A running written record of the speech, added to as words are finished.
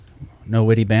No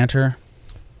witty banter?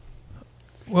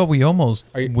 Well, we almost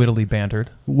wittily bantered.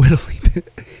 Wittily.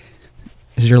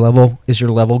 Is your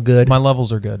level good? My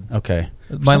levels are good. Okay.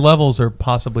 My levels are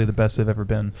possibly the best they've ever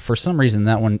been. For some reason,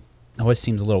 that one always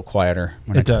seems a little quieter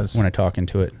when I talk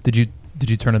into it. Did you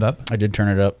turn it up? I did turn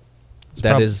it up.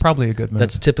 That is probably a good move.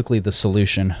 That's typically the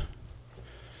solution.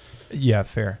 Yeah,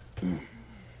 fair.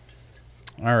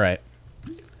 All right.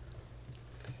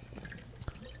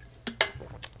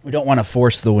 We don't want to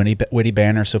force the witty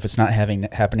banner, so if it's not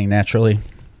happening naturally,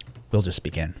 we'll just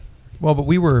begin. Well, but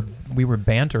we were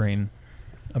bantering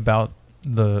about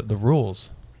the rules.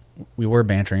 We were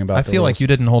bantering about the rules. I feel like you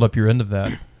didn't hold up your end of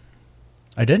that.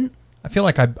 I didn't? I feel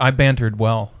like I bantered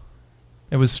well.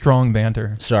 It was strong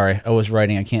banter. Sorry, I was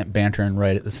writing. I can't banter and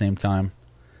write at the same time.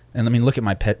 And I mean, look at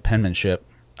my penmanship.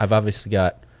 I'm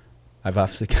actually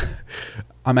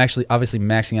obviously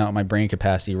maxing out my brain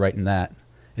capacity writing that.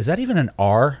 Is that even an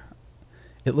R?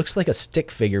 It looks like a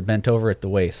stick figure bent over at the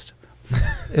waist.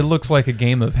 It looks like a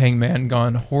game of Hangman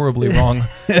gone horribly wrong.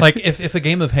 Like if a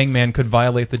game of Hangman could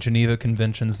violate the Geneva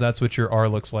Conventions, that's what your R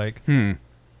looks like.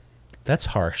 That's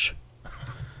harsh.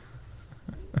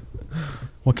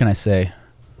 What can I say?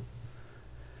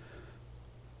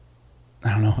 I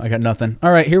don't know. I got nothing.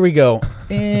 All right, here we go.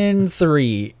 In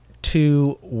 3,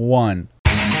 2, 1.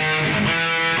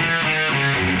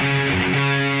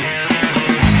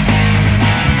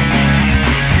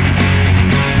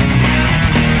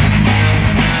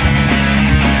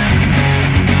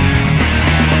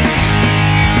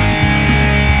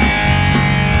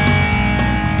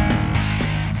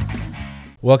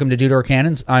 Welcome to Dude or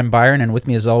Cannons. I'm Byron, and with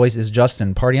me as always is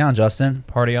Justin. Party on, Justin.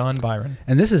 Party on, Byron.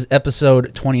 And this is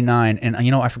episode 29, and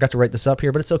I forgot to write this up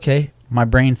here, but it's okay. My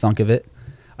brain thunk of it.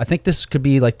 I think this could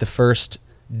be like the first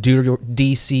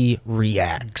DC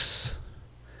Reacts.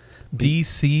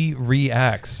 DC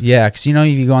Reacts. Yeah, because if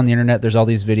you go on the internet, there's all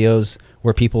these videos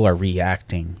where people are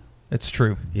reacting. It's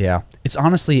true. Yeah. It's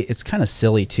kind of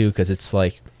silly, too, because it's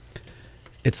like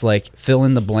fill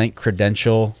in the blank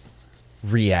credential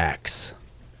reacts.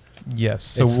 Yes.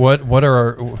 So what are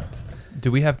our...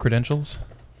 Do we have credentials?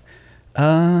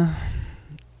 Who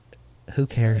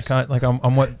cares?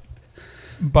 On what...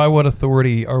 By what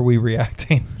authority are we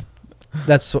reacting?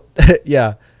 That's...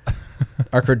 Yeah.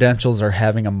 Our credentials are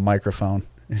having a microphone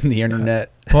in the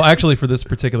internet. Well, actually, for this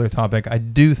particular topic, I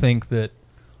do think that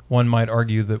one might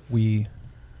argue that we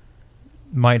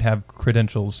might have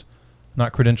credentials,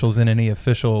 not credentials in any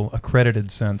official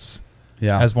accredited sense,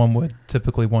 as one would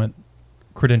typically want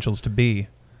credentials to be,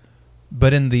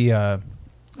 but in the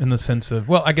sense of,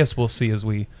 well, I guess we'll see as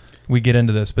we get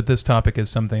into this, but this topic is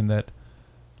something that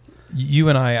you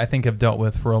and I think have dealt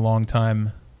with for a long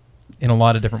time in a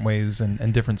lot of different ways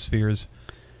and different spheres.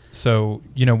 So,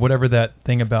 whatever that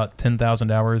thing about 10,000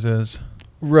 hours is.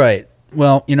 Right.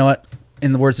 Well, you know what?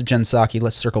 In the words of Jen Psaki,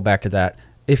 let's circle back to that.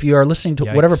 If you are listening to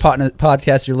whatever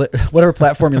podcast whatever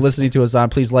platform you're listening to us on,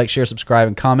 please like, share, subscribe,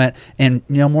 and comment. And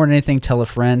more than anything, tell a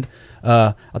friend.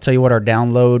 I'll tell you what, our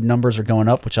download numbers are going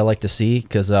up, which I like to see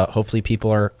because hopefully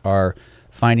people are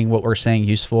finding what we're saying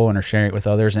useful and are sharing it with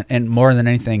others. And more than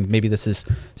anything, maybe this is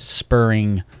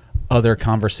spurring other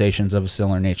conversations of a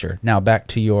similar nature. Now, back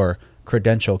to your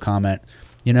credential comment.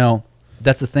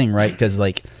 That's the thing, right? Because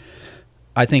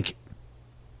I think.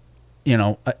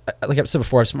 Like I've said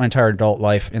before, I've spent my entire adult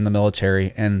life in the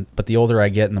military, but the older I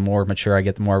get and the more mature I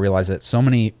get, the more I realize that so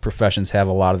many professions have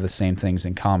a lot of the same things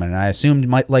in common. And I assumed,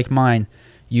 like mine,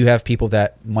 you have people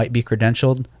that might be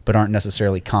credentialed but aren't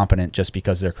necessarily competent just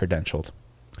because they're credentialed.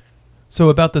 So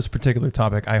about this particular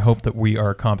topic, I hope that we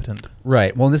are competent.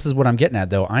 Right. Well, this is what I'm getting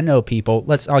at, though. I know people.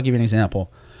 I'll give you an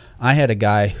example. I had a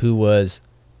guy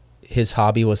his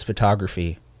hobby was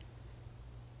photography.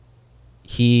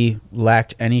 He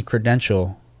lacked any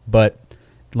credential, but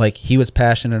he was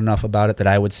passionate enough about it that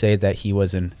I would say that he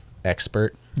was an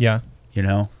expert. Yeah.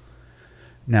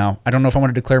 Now, I don't know if I want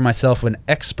to declare myself an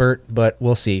expert, but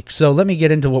we'll see. So let me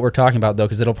get into what we're talking about, though,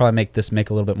 because it'll probably make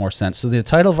a little bit more sense. So the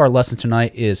title of our lesson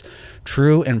tonight is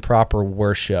True and Proper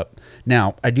Worship.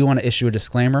 Now, I do want to issue a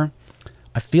disclaimer.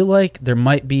 I feel like there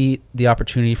might be the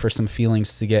opportunity for some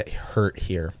feelings to get hurt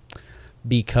here.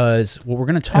 Because what we're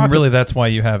going to talk... And really, that's why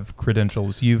you have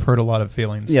credentials. You've hurt a lot of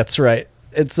feelings. Yeah, that's right.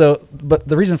 And so, but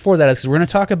the reason for that is because we're going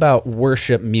to talk about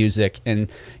worship music.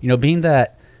 And, being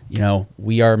that,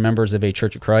 we are members of a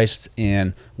Church of Christ,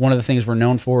 and one of the things we're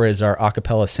known for is our a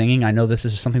cappella singing. I know this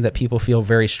is something that people feel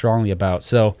very strongly about.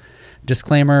 So,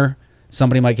 disclaimer,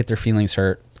 somebody might get their feelings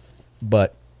hurt,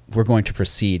 but we're going to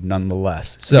proceed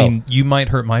nonetheless. So, you might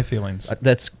hurt my feelings.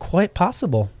 That's quite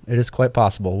possible. It is quite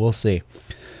possible. We'll see.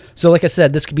 So like I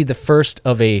said, this could be the first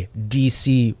of a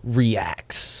DC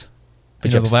Reacts.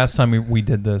 The last time we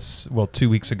did this, 2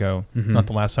 weeks ago, not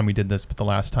the last time we did this, but the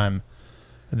last time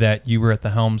that you were at the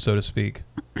helm, so to speak,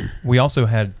 we also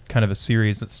had kind of a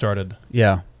series that started.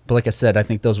 Yeah, but like I said, I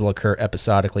think those will occur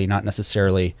episodically, not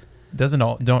necessarily.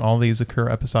 Don't all these occur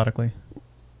episodically?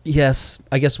 Yes,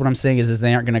 I guess what I'm saying is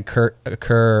they aren't going to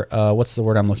occur. What's the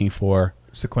word I'm looking for?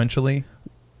 Sequentially.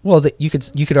 Well, you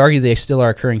could argue they still are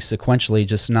occurring sequentially,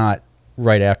 just not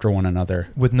right after one another.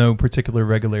 With no particular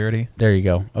regularity. There you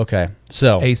go. Okay,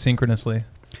 so asynchronously.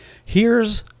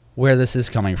 Here's where this is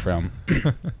coming from.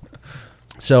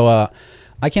 So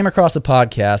I came across a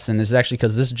podcast, and it's actually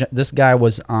because this guy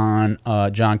was on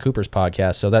John Cooper's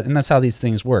podcast. So that's how these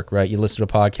things work, right? You listen to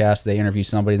a podcast, they interview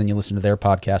somebody, then you listen to their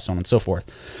podcast, so on and so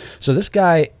forth. So this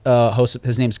guy hosts.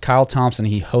 His name's Kyle Thompson.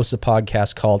 He hosts a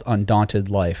podcast called Undaunted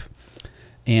Life,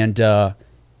 and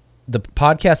the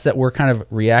podcast that we're kind of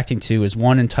reacting to is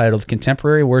one entitled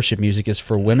 "Contemporary Worship Music is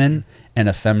for Women and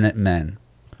Effeminate Men."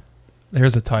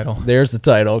 There's a title. There's the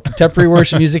title. Contemporary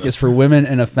worship music is for women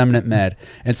and effeminate men.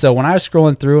 And so when I was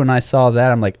scrolling through and I saw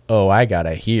that, I'm like, oh, I got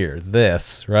to hear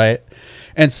this, right?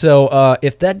 And so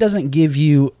if that doesn't give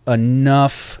you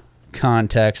enough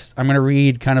context, I'm going to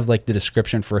read kind of like the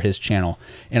description for his channel.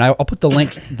 And I'll put the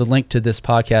link to this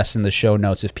podcast in the show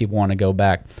notes if people want to go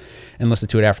back and listen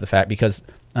to it after the fact, because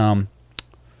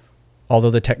although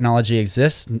the technology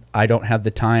exists, I don't have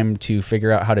the time to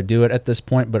figure out how to do it at this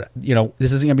point. But,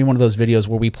 this isn't going to be one of those videos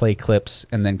where we play clips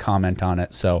and then comment on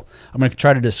it. So I'm going to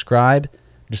try to describe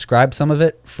some of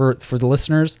it for the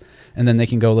listeners, and then they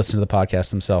can go listen to the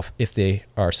podcast themselves if they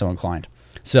are so inclined.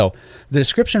 So the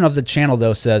description of the channel,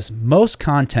 though, says, most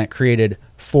content created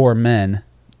for men,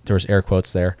 there was air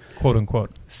quotes there, quote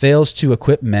unquote, fails to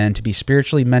equip men to be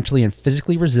spiritually, mentally, and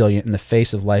physically resilient in the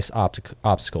face of life's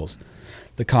obstacles.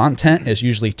 The content is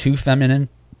usually too feminine,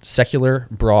 secular,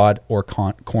 broad, or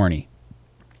corny.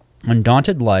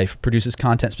 Undaunted Life produces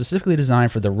content specifically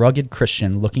designed for the rugged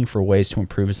Christian looking for ways to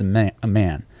improve as a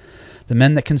man. The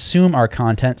men that consume our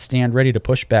content stand ready to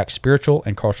push back spiritual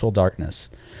and cultural darkness.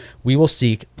 We will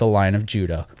seek the Lion of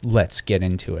Judah. Let's get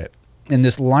into it. And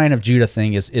this Lion of Judah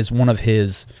thing is one of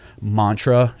his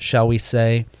mantra, shall we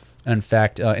say. In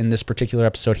fact, in this particular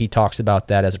episode, he talks about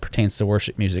that as it pertains to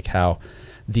worship music, how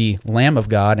the Lamb of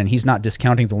God, and he's not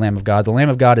discounting the Lamb of God. The Lamb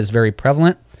of God is very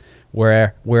prevalent,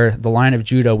 where the Lion of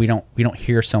Judah, we don't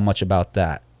hear so much about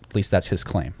that. At least that's his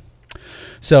claim.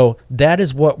 So that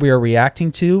is what we are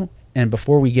reacting to. And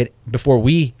before we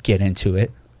get into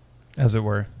it, as it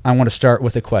were, I want to start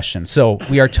with a question. So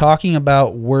we are talking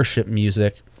about worship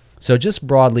music. So just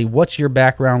broadly, what's your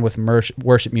background with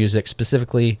worship music,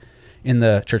 specifically in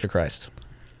the Church of Christ?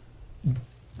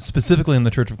 Specifically in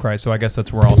the Church of Christ, so I guess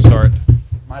that's where I'll start.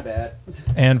 My bad.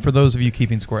 And for those of you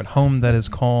keeping score at home, that is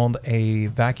called a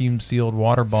vacuum-sealed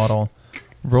water bottle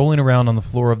rolling around on the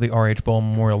floor of the R.H. Bowl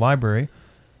Memorial Library,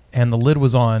 and the lid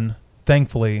was on,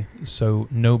 thankfully, so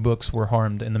no books were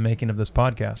harmed in the making of this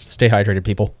podcast. Stay hydrated,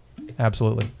 people.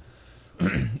 Absolutely.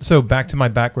 So back to my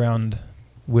background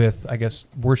with, I guess,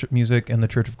 worship music and the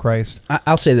Church of Christ.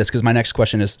 I'll say this because my next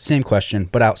question is same question,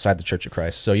 but outside the Church of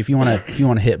Christ. So if you want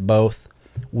to hit both,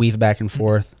 weave back and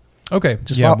forth. Okay.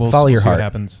 Just follow your heart. What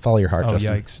happens. Follow your heart, Oh,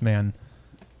 Justin. Yikes, man.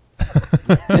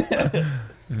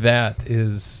 That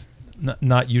is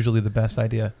not usually the best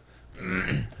idea.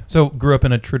 So grew up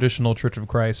in a traditional Church of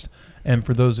Christ. And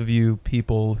for those of you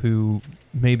people who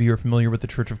maybe are familiar with the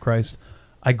Church of Christ,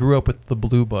 I grew up with the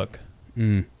Blue Book.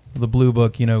 The Blue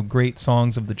Book, great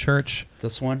songs of the church.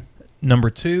 This one? Number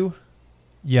 2.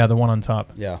 Yeah, the one on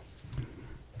top. Yeah.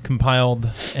 Compiled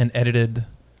and edited,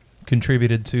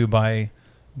 contributed to by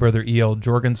Brother E.L.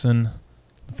 Jorgensen.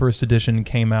 The first edition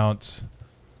came out,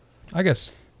 I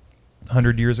guess,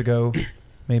 100 years ago,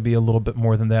 maybe a little bit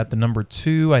more than that. The number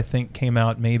 2, I think, came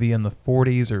out maybe in the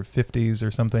 40s or 50s or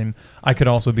something. I could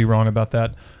also be wrong about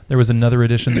that. There was another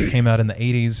edition that came out in the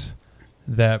 80s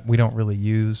that we don't really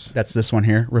use. That's this one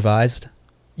here, revised?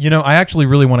 I actually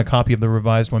really want a copy of the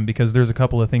revised one because there's a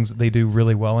couple of things that they do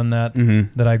really well in that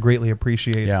that I greatly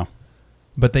appreciate. Yeah.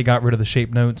 But they got rid of the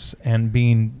shape notes, and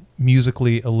being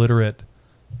musically illiterate,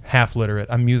 half literate.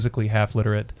 I'm musically half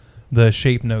literate. The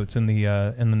shape notes in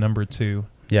the number 2,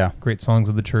 great songs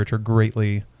of the church, are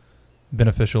greatly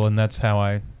beneficial, and that's how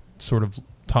I sort of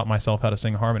taught myself how to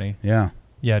sing harmony.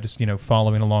 Yeah, just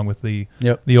following along with the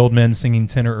old men singing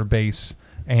tenor or bass,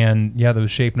 and those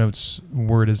shape notes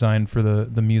were designed for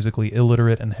the musically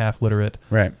illiterate and half literate,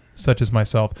 right, such as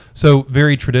myself. So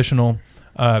very traditional,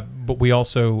 but we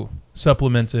also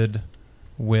supplemented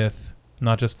with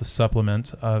not just the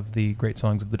supplement of the Great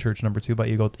Songs of the Church number 2 by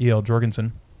E.L.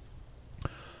 Jorgensen,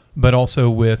 but also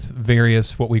with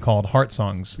various what we called heart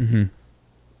songs.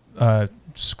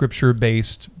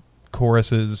 scripture-based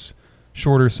choruses,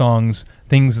 shorter songs,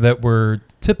 things that were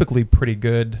typically pretty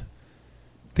good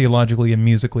theologically and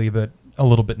musically, but a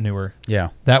little bit newer. Yeah.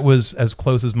 That was as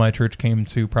close as my church came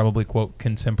to probably, quote,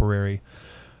 contemporary.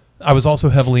 I was also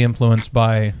heavily influenced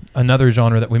by another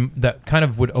genre that kind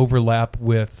of would overlap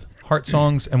with heart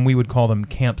songs, and we would call them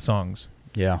camp songs.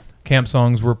 Yeah. Camp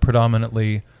songs were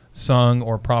predominantly sung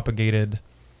or propagated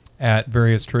at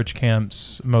various church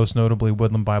camps, most notably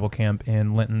Woodland Bible Camp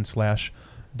in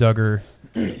Linton/Duggar,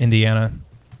 Indiana.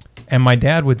 And my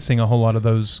dad would sing a whole lot of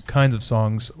those kinds of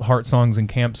songs, heart songs and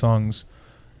camp songs,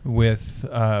 with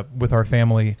our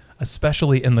family,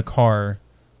 especially in the car,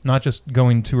 not just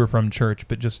going to or from church,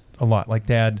 but just a lot. Like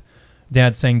Dad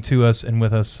sang to us and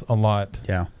with us a lot.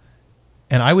 Yeah.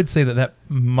 And I would say that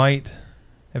might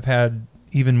have had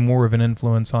even more of an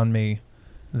influence on me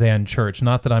than church.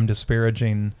 Not that I'm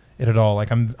disparaging it at all.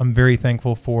 Like I'm very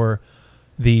thankful for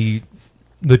the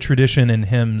tradition and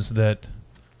hymns that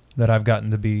I've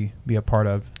gotten to be a part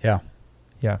of. Yeah.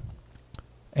 Yeah.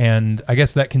 And I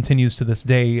guess that continues to this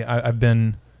day. I've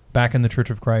been back in the Church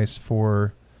of Christ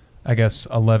for, I guess,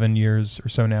 11 years or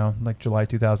so now, like July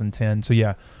 2010. So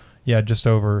yeah, just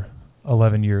over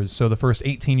 11 years. So the first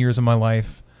 18 years of my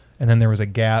life, and then there was a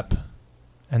gap,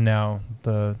 and now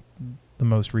the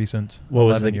most recent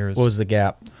 11 years. What was the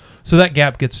gap? So that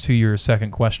gap gets to your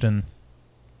second question.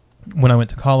 When I went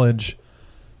to college,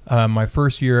 my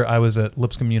first year I was at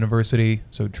Lipscomb University,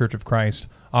 so Church of Christ,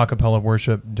 a cappella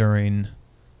worship during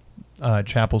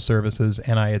chapel services,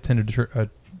 and I attended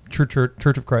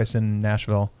Church of Christ in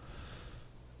Nashville.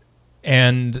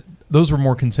 And those were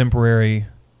more contemporary,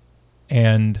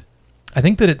 and I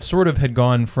think that it sort of had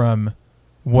gone from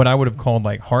what I would have called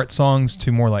like heart songs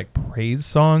to more like praise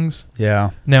songs.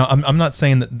 Yeah. Now, I'm not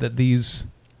saying that these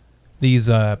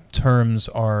terms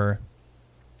are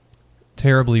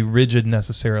terribly rigid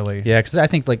necessarily. Yeah, because I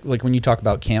think like when you talk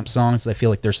about camp songs, I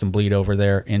feel like there's some bleed over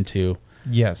there into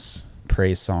yes,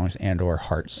 praise songs and or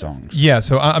heart songs. Yeah,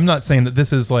 so I'm not saying that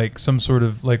this is like some sort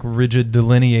of like rigid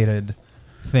delineated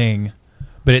thing,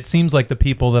 but it seems like the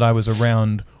people that I was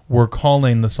around were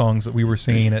calling the songs that we were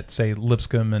singing at, say,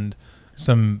 Lipscomb and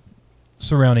some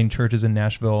surrounding churches in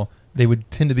Nashville, they would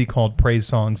tend to be called praise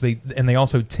songs. They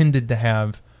also tended to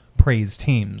have praise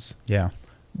teams. Yeah.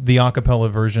 The a cappella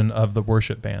version of the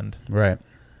worship band. Right.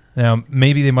 Now,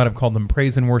 maybe they might have called them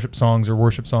praise and worship songs or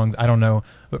worship songs. I don't know.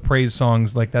 But praise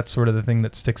songs, like that's sort of the thing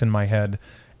that sticks in my head.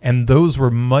 And those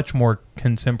were much more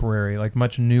contemporary, like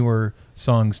much newer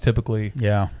songs typically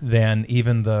than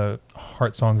even the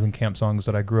heart songs and camp songs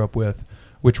that I grew up with,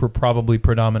 which were probably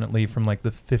predominantly from like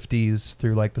the 50s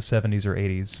through like the 70s or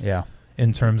 80s. Yeah.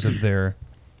 In terms of their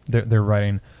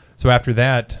writing. So after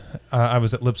that, I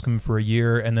was at Lipscomb for a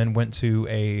year and then went to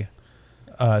a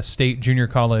state junior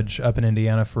college up in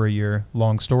Indiana for a year.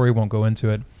 Long story, won't go into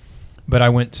it. But I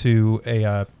went to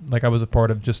I was a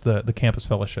part of just the campus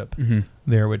fellowship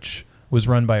there, which was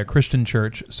run by a Christian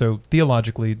church. So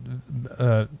theological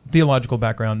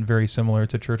background, very similar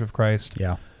to Church of Christ.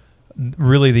 Yeah.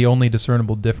 Really the only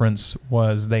discernible difference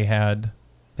was they had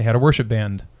a worship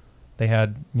band. They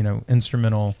had,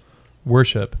 instrumental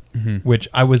worship, which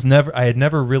I had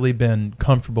never really been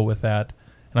comfortable with that.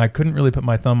 And I couldn't really put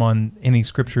my thumb on any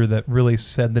scripture that really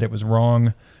said that it was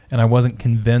wrong. And I wasn't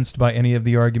convinced by any of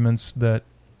the arguments that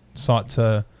sought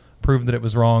to prove that it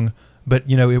was wrong. But,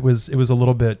 it was a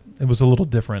little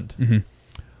different. Mm-hmm.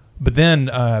 But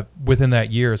then within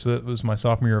that year, so it was my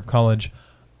sophomore year of college,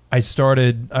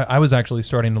 I was actually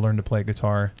starting to learn to play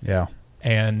guitar. Yeah.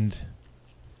 And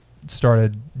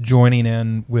started joining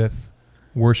in with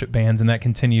worship bands, and that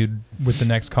continued with the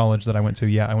next college that I went to.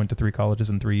 Yeah, I went to 3 colleges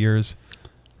in 3 years.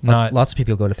 Lots of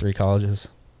people go to 3 colleges.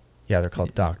 Yeah, they're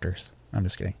called doctors. I'm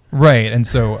just kidding. Right, and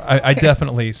so I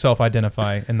definitely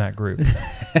self-identify in that group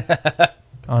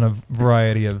on a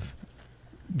variety of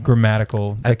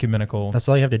grammatical, ecumenical. That's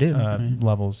all you have to do.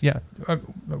 Levels. Yeah.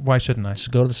 Why shouldn't I?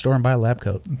 Just go to the store and buy a lab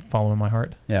coat. Following my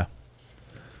heart. Yeah.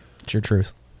 It's your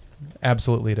truth.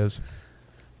 Absolutely, it is.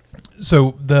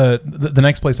 So the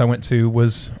next place I went to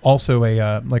was also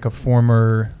a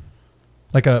former,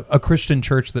 a Christian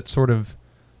church that sort of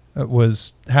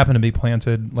happened to be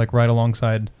planted like right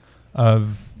alongside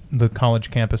of the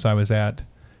college campus I was at,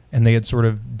 and they had sort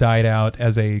of died out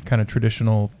as a kind of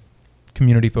traditional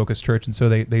community-focused church, and so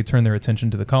they turned their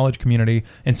attention to the college community,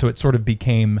 and so it sort of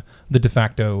became the de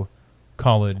facto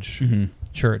college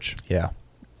church. Yeah.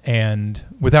 And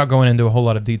without going into a whole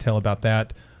lot of detail about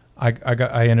that,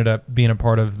 I ended up being a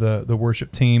part of the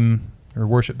worship team or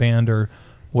worship band or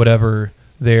whatever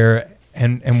there,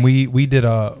 and we did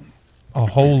a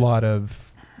whole lot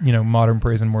of modern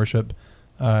praise and worship,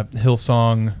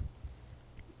 Hillsong,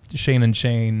 Shane and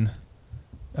Shane,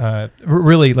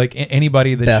 really like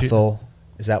anybody that Bethel.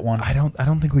 Is that one? I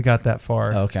don't think we got that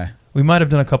far. Oh, okay. We might have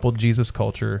done a couple Jesus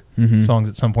Culture songs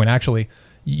at some point. Actually,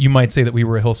 you might say that we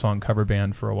were a Hillsong cover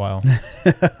band for a while.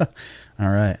 All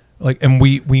right. Like, and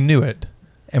we knew it,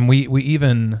 and we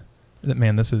even,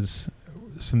 man, this is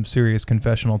some serious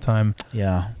confessional time.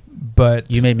 Yeah. But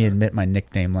you made me admit my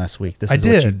nickname last week. This is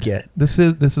what you get. This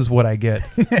is what I get.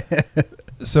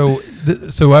 So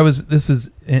this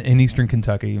is in Eastern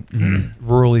Kentucky,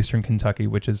 rural Eastern Kentucky,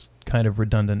 which is kind of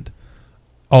redundant.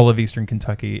 All of Eastern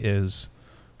Kentucky is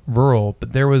rural,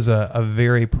 but there was a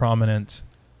very prominent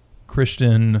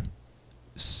Christian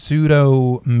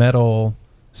pseudo-metal,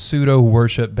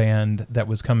 pseudo-worship band that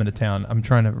was coming to town. I'm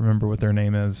trying to remember what their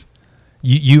name is.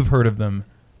 You've heard of them.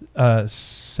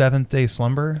 Seventh Day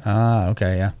Slumber? Ah,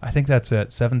 okay, yeah. I think that's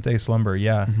it. Seventh Day Slumber,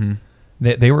 yeah. Mm-hmm.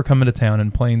 They were coming to town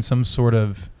and playing some sort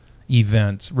of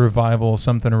event, revival,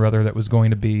 something or other that was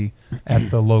going to be at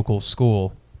the local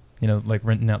school, like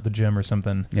renting out the gym or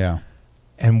something. Yeah.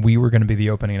 And we were going to be the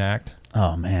opening act.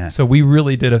 Oh, man. So we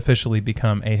really did officially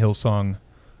become a Hillsong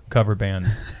cover band.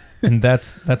 And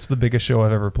that's the biggest show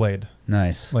I've ever played.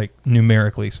 Nice. Like,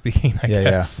 numerically speaking, I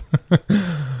guess.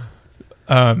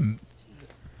 Yeah.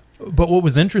 But what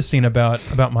was interesting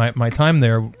about my time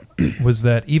there was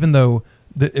that even though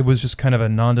it was just kind of a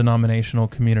non-denominational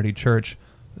community church,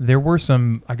 there were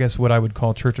some, I guess, what I would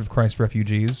call Church of Christ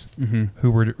refugees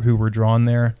who were drawn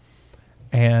there.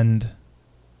 And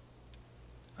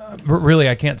really,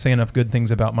 I can't say enough good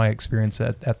things about my experience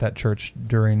at that church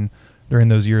during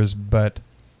those years. But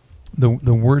the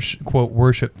worship, quote,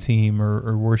 worship team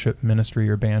or worship ministry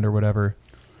or band or whatever,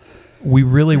 we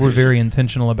really were very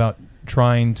intentional about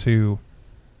trying to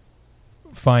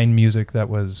find music that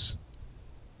was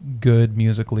good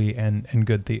musically and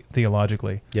good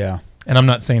theologically. Yeah. And I'm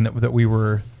not saying that we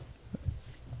were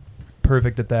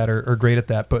perfect at that or great at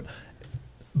that, but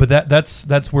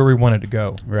that's where we wanted to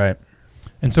go. Right.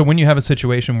 And so when you have a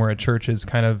situation where a church is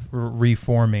kind of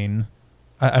reforming,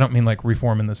 I don't mean like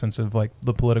reform in the sense of like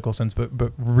the political sense, but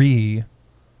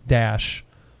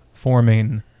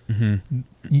forming. Mm-hmm.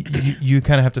 You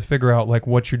kind of have to figure out like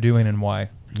what you're doing and why.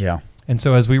 Yeah. And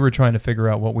so as we were trying to figure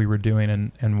out what we were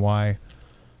doing and why,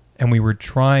 and we were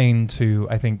trying to,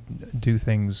 I think, do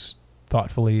things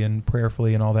thoughtfully and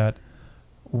prayerfully and all that,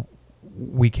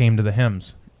 we came to the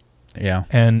hymns. Yeah.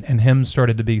 And hymns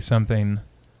started to be something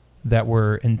that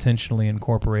were intentionally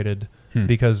incorporated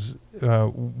because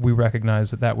we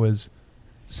recognized that was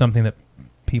something that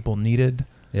people needed.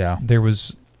 Yeah. There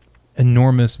was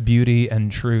enormous beauty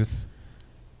and truth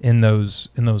in those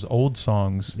old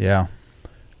songs. Yeah.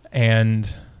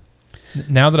 And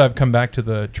now that I've come back to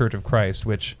the Church of Christ,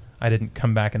 which I didn't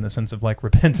come back in the sense of like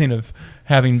repenting of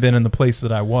having been in the place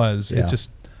that I was. Yeah. It's just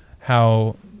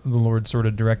how the Lord sort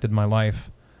of directed my life.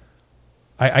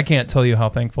 I can't tell you how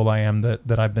thankful I am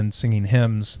that I've been singing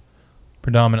hymns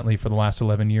predominantly for the last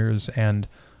 11 years. And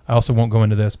I also won't go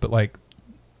into this, but like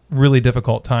really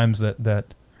difficult times that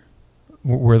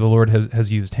where the Lord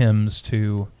has used hymns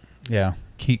to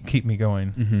keep me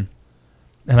going. Mm-hmm.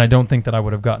 And I don't think that I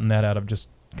would have gotten that out of just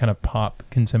kind of pop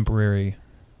contemporary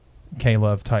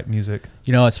K-Love type music.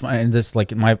 It's funny. This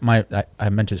like I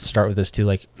meant to start with this too.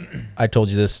 Like I told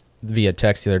you this via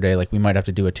text the other day. Like we might have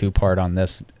to do a 2-part on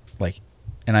this. Like,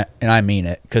 and I mean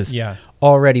it because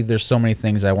already there's so many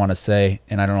things I want to say,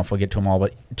 and I don't know if I'll get to them all.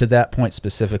 But to that point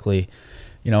specifically,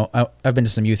 I've been to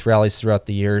some youth rallies throughout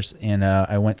the years, and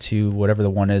I went to whatever the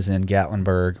one is in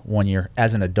Gatlinburg one year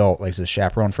as an adult, like as a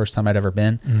chaperone, first time I'd ever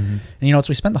been. Mm-hmm. And so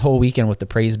we spent the whole weekend with the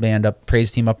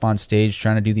praise team up on stage,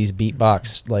 trying to do these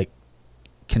beatbox like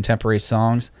contemporary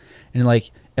songs, and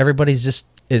like everybody's just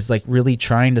is like really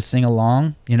trying to sing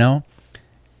along,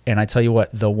 And I tell you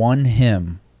what, the one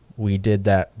hymn we did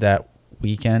that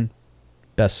weekend,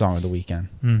 best song of the weekend.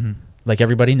 Mm-hmm. Like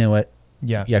everybody knew it.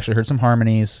 Yeah, you actually heard some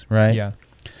harmonies, right? Yeah.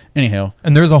 Anyhow,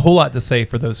 and there's a whole lot to say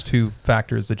for those two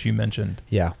factors that you mentioned.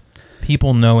 Yeah,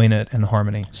 people knowing it and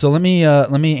harmony. So let me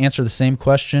answer the same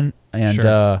question, and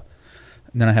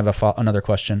then I have another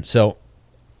question. So,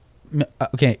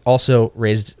 okay, also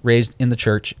raised in the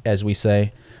church, as we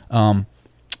say,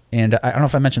 and I don't know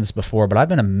if I mentioned this before, but I've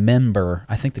been a member.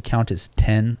 I think the count is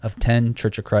 10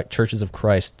 Churches of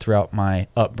Christ throughout my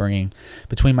upbringing.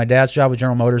 Between my dad's job with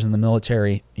General Motors and the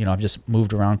military, I've just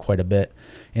moved around quite a bit,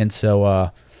 and so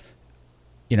I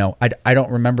don't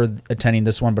remember attending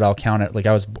this one, but I'll count it. Like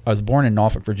I was born in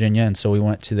Norfolk, Virginia, and so we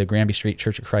went to the Granby Street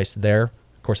Church of Christ there.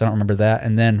 Of course, I don't remember that,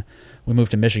 and then we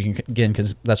moved to Michigan again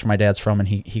because that's where my dad's from, and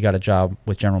he got a job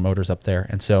with General Motors up there,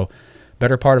 and so.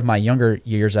 better part of my younger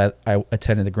years, I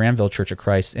attended the Granville Church of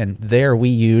Christ, and there we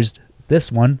used this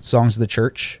one, Songs of the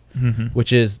Church,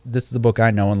 which is, this is the book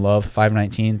I know and love,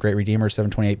 519, Great Redeemer,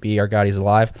 728b, Our God He's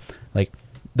Alive. Like,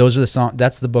 those are the songs,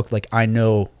 that's the book, like, I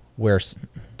know where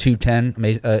 210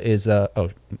 is,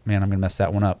 oh, man, I'm going to mess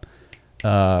that one up.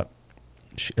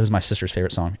 It was my sister's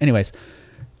favorite song. Anyways,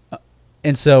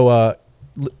 and so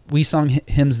we sung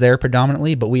hymns there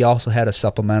predominantly, but we also had a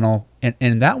supplemental,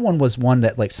 and that one was one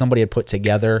that like somebody had put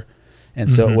together, and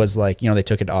so it was like, they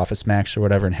took it to Office Max or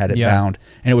whatever and had it bound,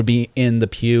 and it would be in the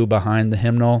pew behind the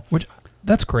hymnal. Which,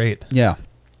 that's great. Yeah.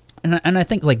 And I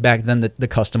think like back then the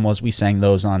custom was we sang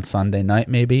those on Sunday night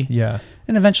maybe. Yeah.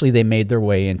 And eventually they made their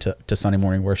way into Sunday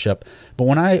morning worship. But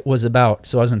when I was in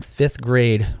 5th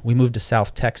grade, we moved to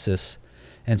South Texas.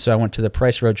 And so I went to the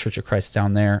Price Road Church of Christ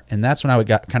down there. And that's when I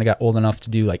got old enough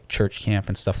to do like church camp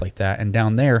and stuff like that. And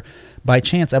down there, by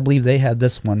chance, I believe they had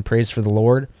this one, Praise for the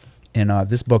Lord. And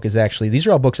this book is actually, these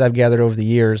are all books I've gathered over the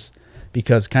years,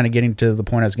 because kind of getting to the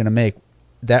point I was going to make,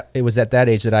 that it was at that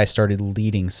age that I started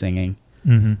leading singing.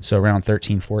 So around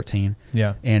 13, 14.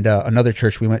 Yeah. And another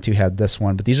church we went to had this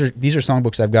one. But these are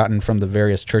songbooks I've gotten from the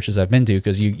various churches I've been to,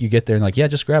 because you get there and like, yeah,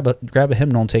 just grab a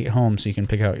hymnal and take it home so you can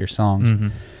pick out your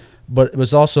songs. But it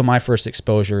was also my first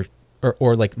exposure,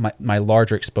 or like my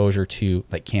larger exposure to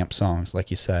like camp songs,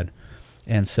 like you said.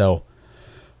 And so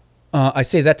I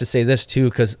say that to say this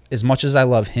too, because as much as I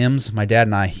love hymns, my dad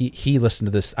and I, he listened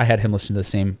to this. I had him listen to the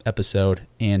same episode,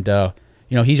 and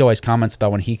he always comments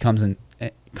about when he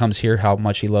comes here how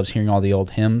much he loves hearing all the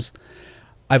old hymns.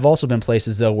 I've also been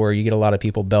places though where you get a lot of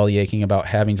people belly aching about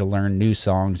having to learn new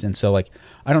songs, and so like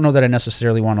I don't know that I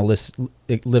necessarily want to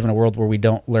live in a world where we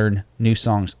don't learn new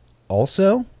songs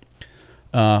also.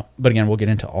 But again, we'll get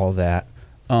into all that.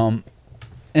 And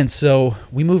so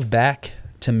we moved back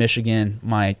to Michigan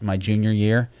my junior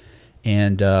year,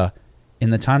 and in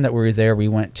the time that we were there, we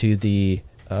went to the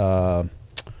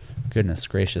goodness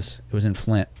gracious, it was in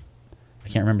Flint. I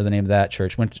can't remember the name of that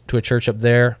church. Went to a church up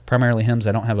there, primarily hymns.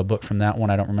 I don't have a book from that one.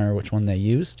 I don't remember which one they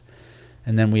used.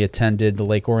 And then we attended the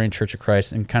Lake Orion Church of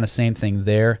Christ, and kind of same thing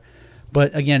there.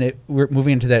 But again, we're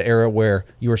moving into that era where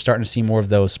you were starting to see more of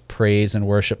those praise and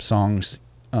worship songs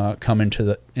come into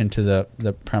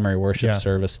the primary worship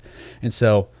service. And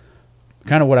so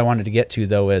kind of what I wanted to get to,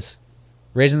 though, is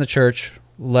raised in the church,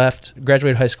 left,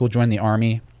 graduated high school, joined the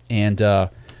Army, and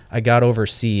I got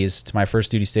overseas to my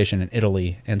first duty station in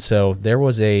Italy. And so there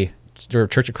were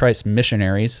Church of Christ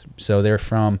missionaries. So they're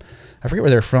from, I forget where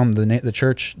they're from, the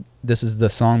church. This is the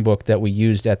songbook that we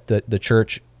used at the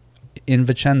church in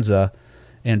Vicenza,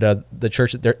 and the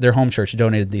church, their home church,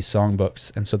 donated these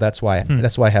songbooks. And so that's why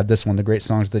I had this one, The Great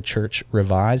Songs of the Church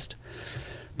Revised.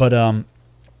 But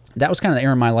that was kind of the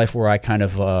era in my life where I kind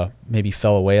of maybe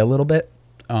fell away a little bit.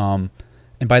 And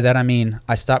by that I mean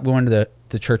I stopped going to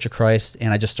the Church of Christ,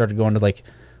 and I just started going to like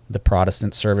the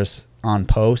Protestant service on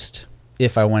post,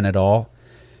 if I went at all.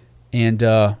 And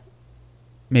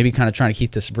maybe kind of trying to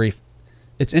keep this brief.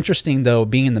 It's interesting, though,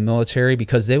 being in the military,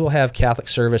 because they will have Catholic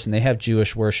service and they have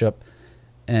Jewish worship,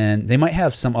 and they might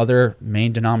have some other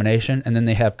main denomination, and then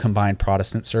they have combined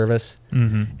Protestant service.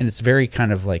 And it's very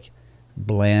kind of like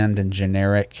bland and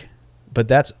generic. But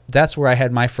that's where I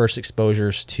had my first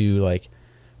exposures to like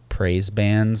praise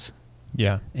bands.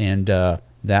 Yeah. And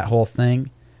that whole thing.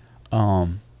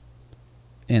 And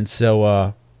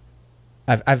so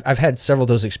I've had several of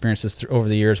those experiences over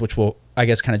the years, which will, I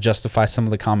guess, kind of justify some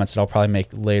of the comments that I'll probably make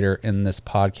later in this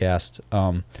podcast.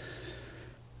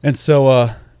 And so,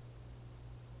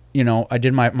 I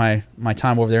did my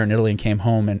time over there in Italy and came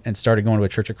home and started going to a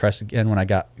Church of Christ again when I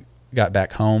got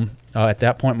back home. At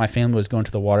that point, my family was going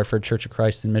to the Waterford Church of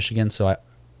Christ in Michigan, so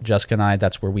Jessica and I,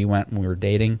 that's where we went when we were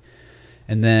dating.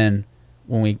 And then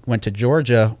when we went to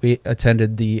Georgia, we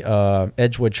attended the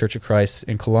Edgewood Church of Christ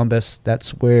in Columbus.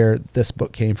 That's where this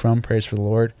book came from, Praise for the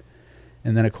Lord.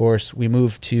 And then, of course, we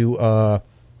moved to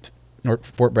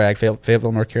Fort Bragg,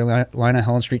 Fayetteville, North Carolina,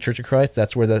 Helen Street Church of Christ.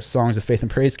 That's where the Songs of Faith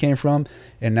and Praise came from.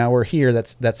 And now we're here.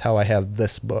 That's how I have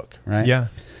this book, right? Yeah.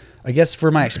 I guess for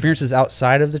my experiences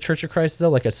outside of the Church of Christ, though,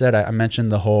 like I said, I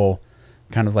mentioned the whole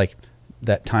kind of like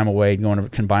that time away going to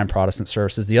combined Protestant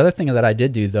services. The other thing that I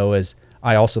did do, though, is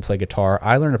I also play guitar.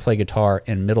 I learned to play guitar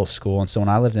in middle school, and so when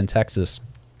I lived in Texas,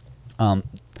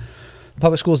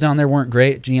 public schools down there weren't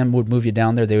great. GM would move you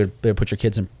down there. They would put your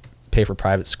kids in pay for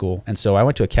private school, and so I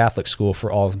went to a Catholic school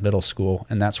for all of middle school,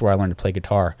 and that's where I learned to play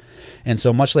guitar. And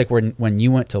so much like when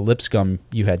you went to Lipscomb,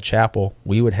 you had chapel,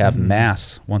 we would have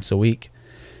mass once a week.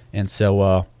 And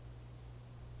so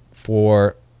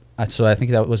I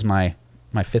think that was my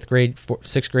 6th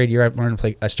grade year.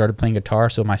 I started playing guitar.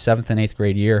 So my 7th and 8th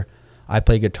grade year, I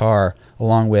played guitar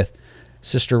along with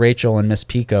Sister Rachel and Miss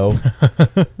Pico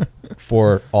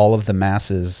for all of the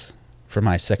masses for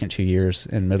my second 2 years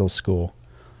in middle school.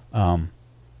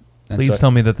 Please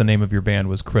tell me that the name of your band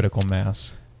was Critical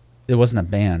Mass. It wasn't a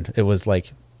band. It was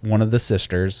like one of the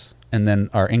sisters, and then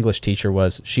our English teacher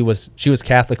was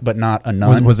Catholic but not a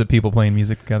nun. Was it people playing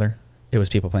music together? It was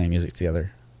people playing music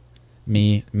together.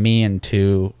 Me and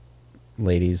two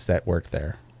ladies that worked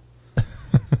there.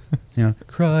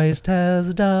 Christ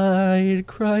has died.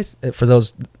 Christ. For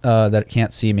those that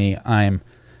can't see me, I'm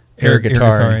air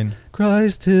guitaring.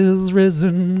 Christ is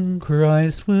risen.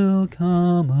 Christ will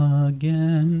come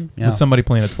again. Was somebody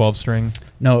playing a 12-string?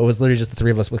 No, it was literally just the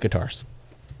three of us with guitars.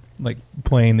 Like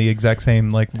playing the exact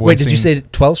same voicings. Wait, did you say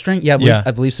 12-string? Yeah,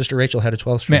 I believe Sister Rachel had a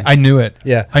 12-string. Man, I knew it.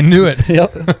 Yeah. I knew it.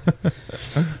 Yep.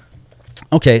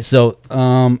 Okay, so,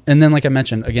 and then like I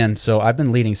mentioned, again, so I've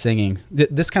been leading singing.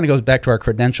 This kind of goes back to our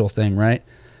credential thing, right?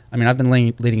 I mean, I've been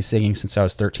leading singing since I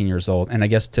was 13 years old. And I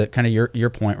guess to kind of your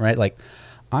point, right? Like,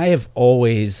 I have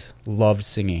always loved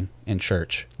singing in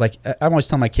church. Like, I'm always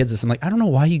telling my kids this. I'm like, I don't know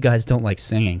why you guys don't like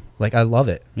singing. Like, I love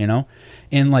it,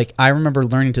 And, like, I remember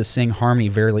learning to sing harmony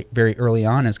very, very early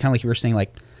on. And it's kind of like you were saying,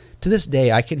 like, to this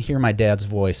day, I can hear my dad's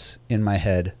voice in my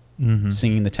head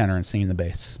singing the tenor and singing the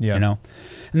bass, And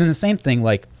then the same thing,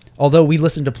 like, although we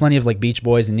listened to plenty of, like, Beach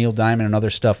Boys and Neil Diamond and other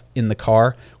stuff in the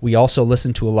car, we also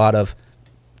listened to a lot of,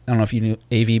 I don't know if you knew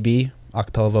AVB,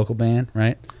 acapella vocal band,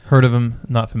 right? Heard of them,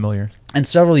 not familiar. And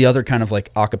several of the other kind of,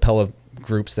 like, acapella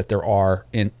groups that there are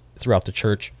throughout the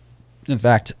church. In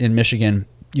fact, in Michigan,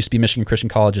 used to be Michigan Christian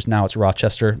Colleges, now it's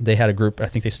Rochester. They had a group, I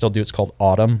think they still do, it's called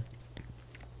Autumn.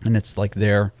 And it's like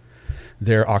their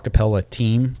acapella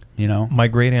team, My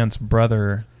great-aunt's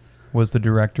brother was the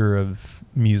director of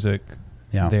music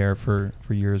there for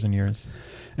years and years.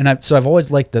 And I've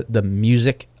always liked the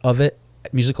music of it,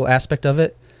 musical aspect of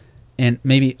it, and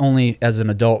maybe only as an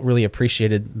adult really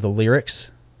appreciated the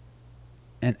lyrics.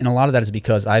 And a lot of that is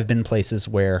because I've been places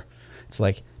where it's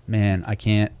like, man, I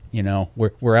can't,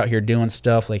 we're out here doing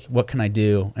stuff, like, what can I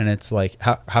do? And it's like,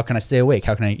 how can I stay awake?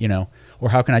 How can I,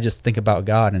 or how can I just think about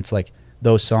God? And it's like,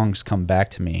 those songs come back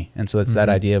to me. And so it's that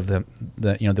idea of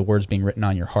the words being written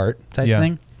on your heart type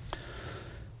thing.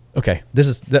 Okay.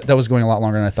 That was going a lot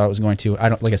longer than I thought it was going to.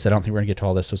 Like I said, I don't think we're gonna get to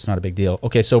all this, so it's not a big deal.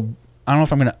 Okay. So I don't know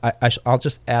if I'm going to, I'll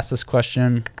just ask this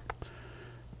question.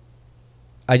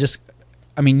 I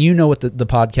mean, what the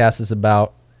podcast is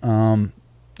about.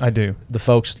 I do. The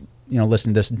folks,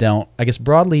 listening to this don't. I guess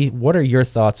broadly, what are your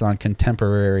thoughts on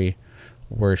contemporary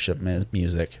worship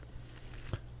music?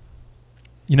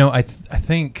 I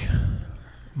think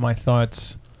my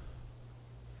thoughts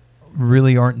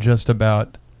really aren't just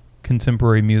about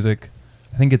contemporary music.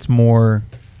 I think it's more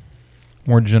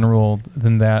general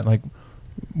than that. Like,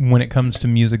 when it comes to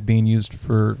music being used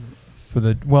for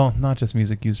not just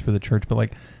music used for the church, but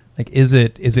like is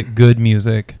it good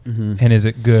music and is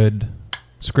it good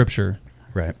scripture?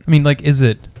 Right. I mean, like, is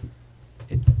it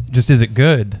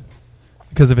good?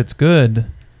 Because if it's good,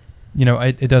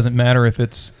 it doesn't matter if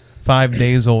it's 5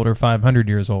 days old or 500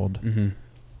 years old.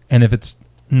 And if it's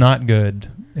not good,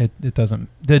 it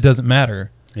doesn't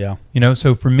matter. Yeah.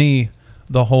 So for me,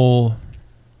 the whole,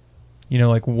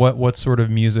 like what sort of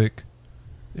music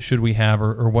should we have,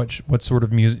 or what sort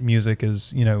of music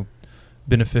is,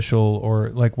 beneficial, or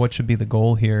like what should be the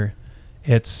goal here?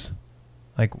 It's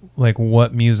like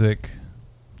what music,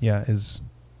 is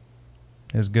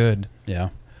good. Yeah.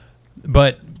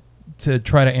 But to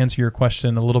try to answer your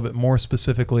question a little bit more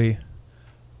specifically,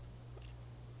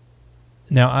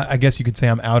 now I guess you could say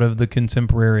I'm out of the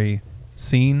contemporary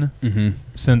scene,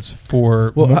 since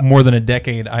for more than a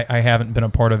decade I haven't been a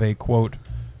part of a quote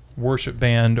worship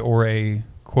band or a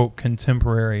quote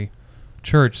contemporary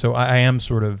church, so I am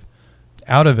sort of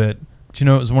out of it. But,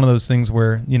 it was one of those things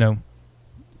where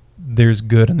there's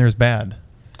good and there's bad.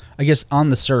 I guess on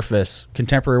the surface,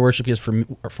 contemporary worship is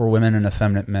for women and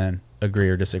effeminate men. Agree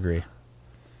or disagree?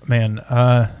 Man,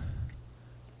 I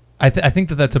think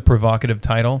that's a provocative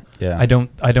title. Yeah. I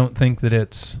don't think that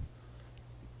it's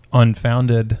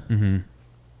unfounded.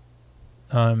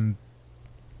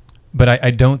 But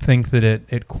I don't think that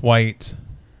it quite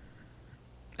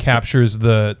captures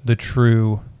the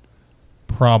true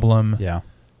problem. Yeah.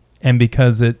 And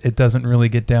because it doesn't really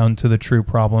get down to the true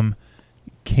problem,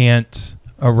 can't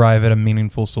arrive at a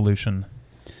meaningful solution.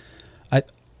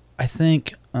 I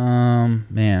think,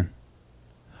 man.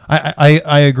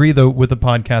 I agree, though, with the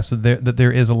podcast that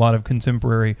there is a lot of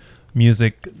contemporary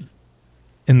music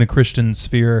in the Christian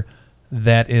sphere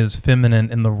that is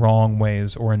feminine in the wrong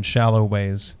ways or in shallow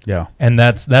ways. Yeah. And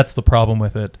that's the problem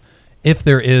with it. If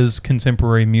there is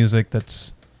contemporary music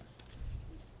that's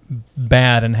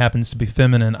bad and happens to be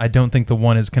feminine, I don't think the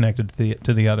one is connected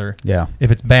to the other. Yeah.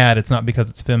 If it's bad, it's not because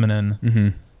it's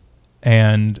feminine,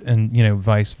 and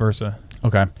vice versa.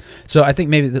 Okay, so I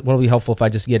think maybe what'll be helpful if I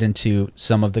just get into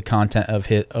some of the content of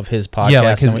his podcast. Yeah,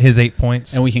 like his 8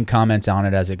 points, and we can comment on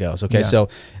it as it goes. Okay, so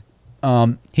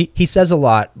he says a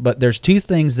lot, but there's two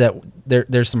things that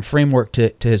there's some framework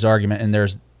to his argument,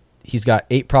 and he's got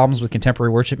 8 problems with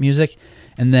contemporary worship music,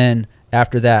 and then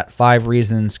after that, 5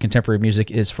 reasons contemporary music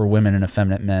is for women and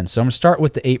effeminate men. So I'm gonna start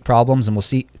with the 8 problems, and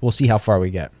we'll see how far we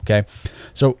get. Okay,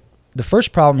 so the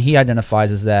first problem he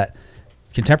identifies is that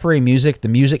contemporary music, the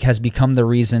music has become the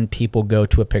reason people go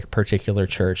to a particular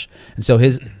church. And so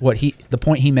the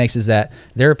point he makes is that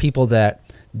there are people that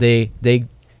they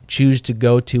choose to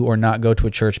go to or not go to a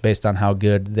church based on how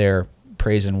good their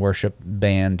praise and worship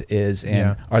band is.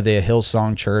 And are they a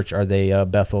Hillsong church? Are they a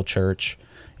Bethel church?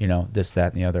 This,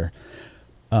 that, and the other.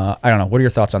 I don't know. What are your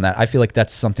thoughts on that? I feel like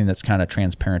that's something that's kind of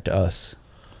transparent to us.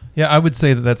 Yeah, I would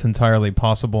say that that's entirely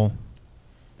possible.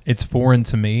 It's foreign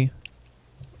to me.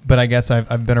 But I guess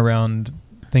I've been around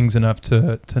things enough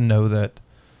to know that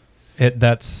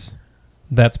that's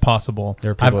possible.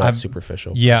 There are people that's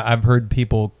superficial. Yeah, I've heard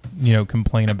people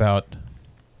complain about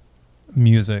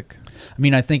music. I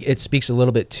mean, I think it speaks a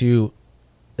little bit to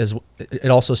it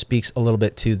also speaks a little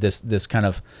bit to this kind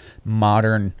of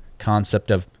modern concept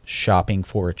of shopping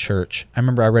for a church. I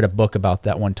remember I read a book about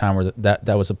that one time where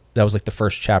that was like the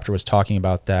first chapter was talking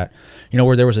about that.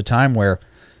 Where there was a time where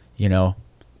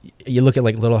you look at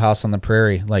like Little House on the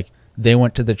Prairie, like they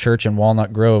went to the church in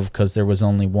Walnut Grove because there was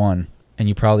only one, and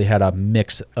you probably had a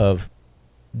mix of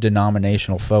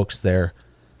denominational folks there.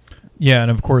 Yeah,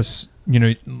 and of course,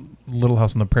 Little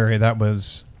House on the Prairie, that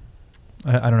was,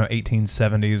 I don't know,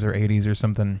 1870s or 80s or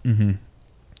something. Mm-hmm.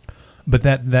 But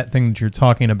that thing that you're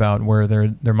talking about, where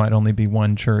there might only be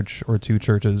one church or 2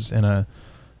 churches in a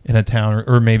town,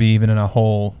 or maybe even in a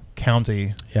whole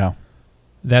county. Yeah.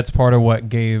 That's part of what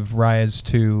gave rise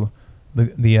to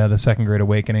the Second Great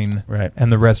Awakening, right,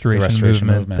 and the Restoration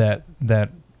movement that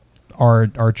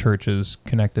our church is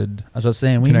connected. I was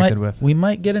saying we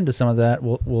might get into some of that.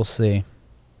 We'll see.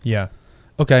 Yeah.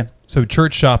 Okay. So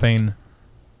church shopping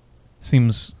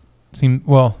seems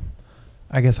well.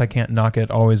 I guess I can't knock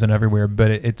it always and everywhere, but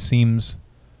it seems.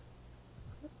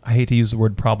 I hate to use the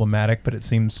word problematic, but it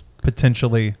seems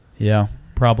potentially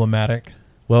problematic.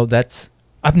 Well,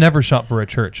 I've never shopped for a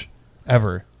church,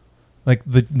 ever. Like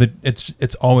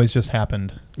it's always just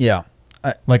happened. Yeah,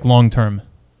 like long term.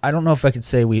 I don't know if I could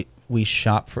say we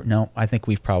shop for. No, I think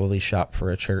we've probably shopped for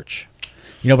a church.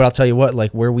 But I'll tell you what. Like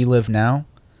where we live now,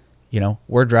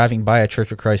 we're driving by a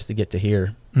Church of Christ to get to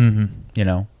here.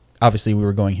 Mm-hmm. Obviously we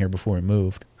were going here before we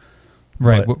moved.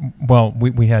 Right. Well,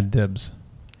 we had dibs.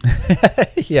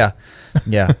 Yeah.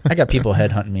 I got people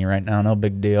headhunting me right now. No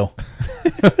big deal.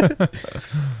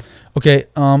 Okay,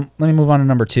 let me move on to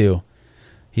number 2.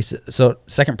 So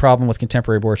second problem with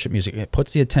contemporary worship music, it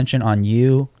puts the attention on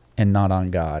you and not on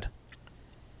God.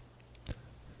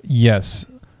 Yes.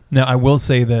 Now, I will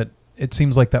say that it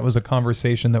seems like that was a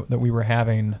conversation that we were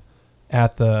having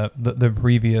at the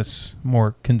previous,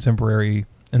 more contemporary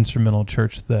instrumental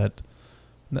church that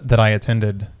I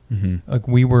attended. Mm-hmm. Like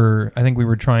I think we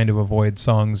were trying to avoid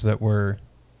songs that were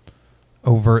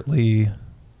overtly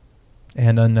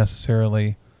and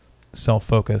unnecessarily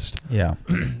self-focused. Yeah.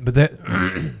 But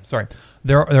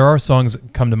there are songs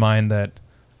that come to mind that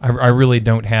I really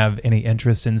don't have any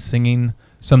interest in singing,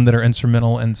 some that are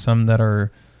instrumental and some that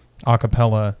are a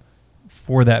cappella,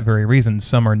 for that very reason.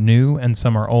 Some are new and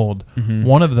some are old. Mm-hmm.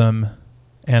 One of them,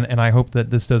 and I hope that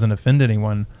this doesn't offend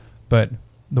anyone, but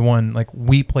the one, like,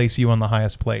 We Place You on the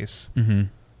Highest Place. Mm-hmm.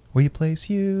 We place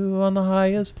you on the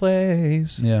highest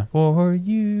place. Yeah. For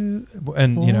you.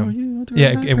 And,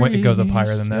 it goes up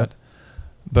higher than that.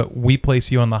 But we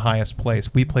place you on the highest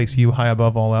place. We place you high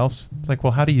above all else. It's like,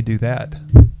 well, how do you do that?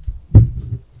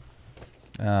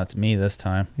 It's me this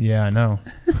time. Yeah, I know.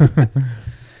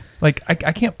 Like,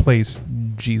 I can't place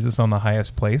Jesus on the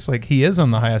highest place. Like, he is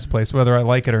on the highest place, whether I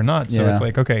like it or not. So it's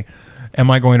like, okay, am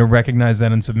I going to recognize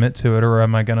that and submit to it, or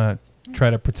am I going to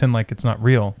try to pretend like it's not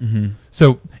real? Mm-hmm.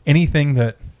 So anything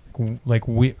that, we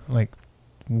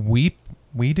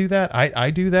do that, I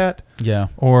do that. Yeah.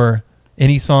 Or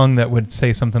any song that would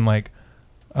say something like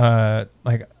I'm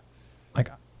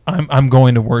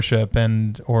going to worship,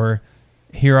 or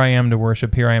here I am to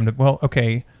worship, here I am to, well,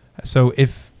 okay. So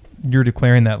if you're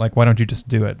declaring that, like, why don't you just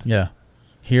do it? Yeah.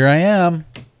 Here I am.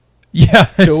 Yeah.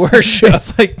 To worship.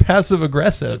 It's like passive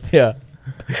aggressive. Yeah.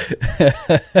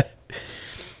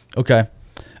 Okay.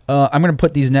 I'm going to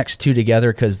put these next two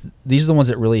together because these are the ones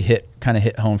that really hit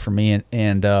home for me.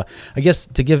 And I guess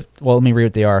let me read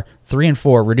what they are. 3 and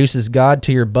 4 reduces God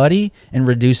to your buddy and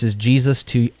reduces Jesus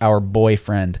to our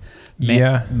boyfriend.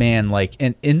 Man, like,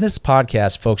 and in this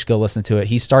podcast, folks, go listen to it.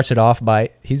 He starts it off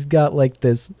he's got like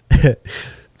this,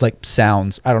 like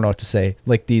sounds. I don't know what to say.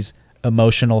 Like these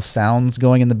emotional sounds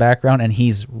going in the background, and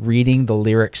he's reading the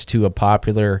lyrics to a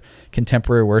popular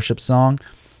contemporary worship song.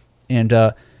 And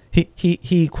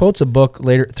he quotes a book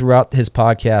later throughout his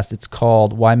podcast. It's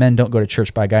called Why Men Don't Go to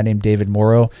Church by a guy named David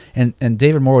Morrow. And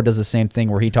David Morrow does the same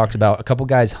thing where he talks about a couple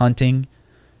guys hunting.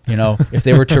 You know, if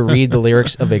they were to read the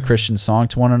lyrics of a Christian song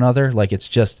to one another, like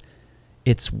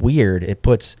it's weird. It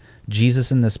puts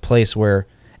Jesus in this place where,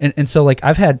 and so like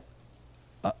I've had,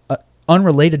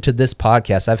 unrelated to this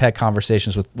podcast, I've had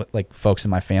conversations with like folks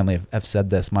in my family have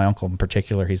said this. My uncle in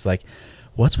particular, he's like,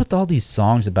 what's with all these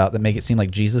songs about that make it seem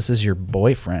like Jesus is your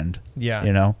boyfriend? Yeah.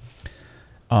 You know?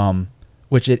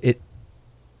 Which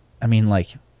I mean,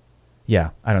 like, yeah,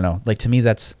 I don't know. Like, to me,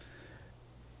 that's,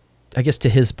 I guess to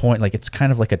his point, like it's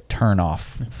kind of like a turn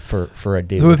off for a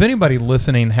dude. So if anybody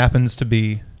listening happens to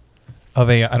be of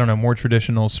a, I don't know, more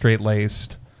traditional,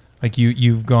 straight-laced, like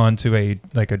you've gone to a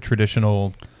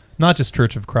traditional, not just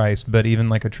Church of Christ, but even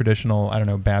like a traditional, I don't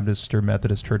know, Baptist or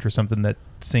Methodist church or something that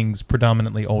sings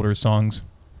predominantly older songs,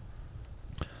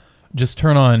 just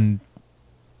turn on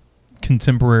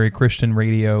contemporary Christian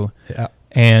radio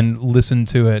and listen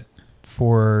to it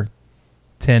for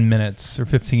 10 minutes or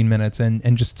 15 minutes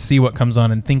and just see what comes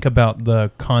on and think about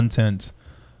the content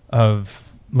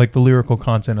of, like, the lyrical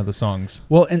content of the songs.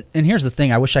 Well, and here's the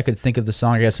thing. I wish I could think of the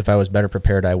song. I guess if I was better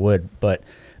prepared, I would. But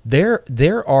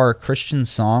there are Christian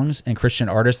songs and Christian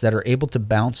artists that are able to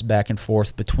bounce back and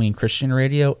forth between Christian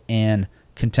radio and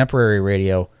contemporary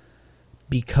radio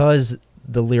because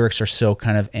the lyrics are so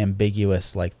kind of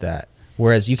ambiguous like that.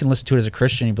 Whereas you can listen to it as a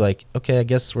Christian, you'd be like, okay, I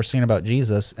guess we're singing about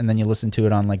Jesus. And then you listen to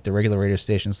it on like the regular radio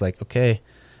stations, like, okay,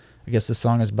 I guess this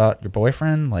song is about your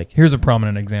boyfriend. Like, here's a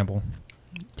prominent example.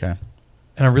 Okay.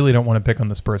 And I really don't want to pick on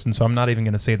this person, so I'm not even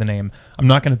going to say the name. I'm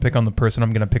not going to pick on the person.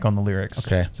 I'm going to pick on the lyrics.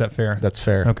 Okay. Is that fair? That's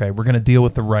fair. Okay. We're going to deal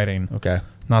with the writing. Okay.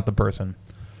 Not the person.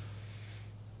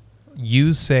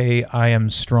 You say I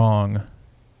am strong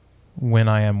when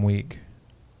I am weak.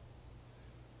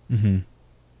 Mm-hmm.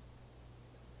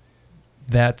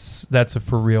 That's a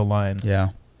for real line. Yeah.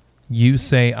 You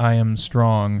say I am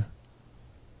strong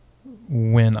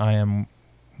when I'm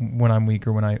weak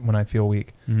or when I feel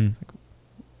weak. Mm-hmm.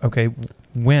 Okay,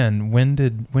 when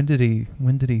did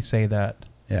he say that?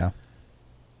 Yeah.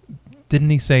 Didn't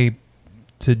he say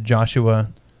to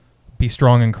Joshua, be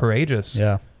strong and courageous?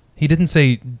 Yeah. He didn't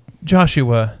say,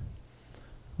 Joshua,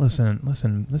 listen,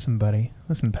 buddy,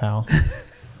 listen, pal.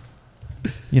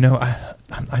 You know,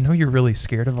 I know you're really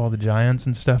scared of all the giants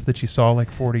and stuff that you saw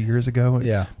like 40 years ago.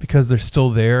 Yeah. Because they're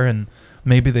still there and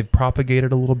maybe they've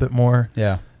propagated a little bit more.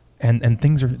 Yeah. And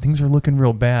things are looking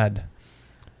real bad.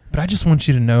 But I just want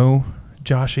you to know,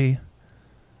 Joshy,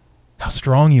 how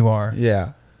strong you are.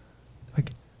 Yeah.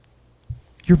 Like,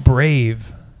 you're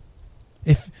brave.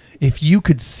 If you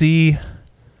could see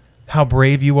how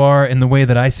brave you are in the way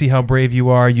that I see how brave you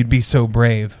are, you'd be so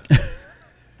brave.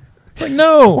 It's like,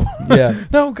 no. Yeah.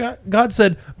 No, God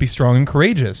said, be strong and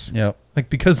courageous. Yep. Like,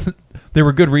 because there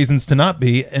were good reasons to not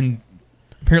be, and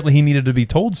apparently he needed to be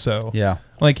told so. Yeah.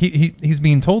 Like, he's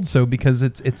being told so because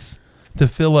it's to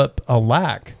fill up a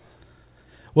lack.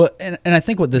 Well, and I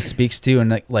think what this speaks to,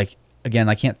 and like again,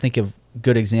 I can't think of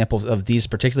good examples of these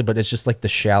particularly, but it's just like the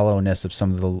shallowness of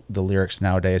some of the lyrics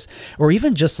nowadays, or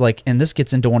even just like, and this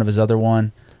gets into one of his other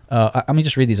one. Let me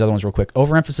just read these other ones real quick.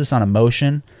 Overemphasis on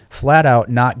emotion, flat out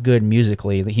not good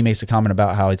musically. He makes a comment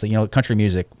about how it's like, you know, country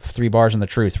music, 3 bars and the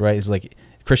truth, right? It's like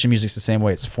Christian music's the same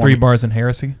way. It's 3 bars and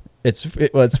heresy. It's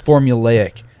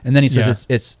formulaic, and then he says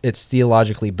it's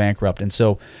theologically bankrupt. And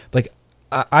so, like,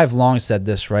 I've long said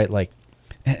this, right? Like,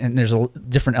 and there's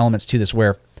different elements to this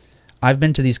where I've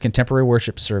been to these contemporary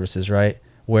worship services, right?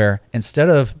 Where instead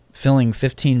of filling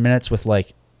 15 minutes with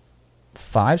like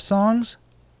 5 songs,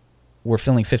 we're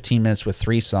filling 15 minutes with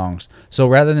 3 songs. So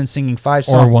rather than singing 5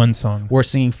 songs, or 1 song, we're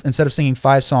singing, instead of singing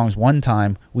 5 songs one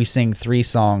time, we sing 3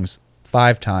 songs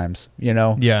 5 times, you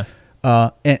know? Yeah.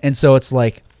 And so it's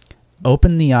like,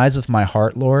 open the eyes of my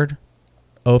heart, Lord.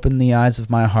 Open the eyes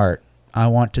of my heart. I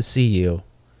want to see you.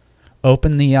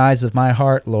 Open the eyes of my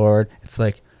heart, Lord. It's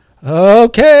like,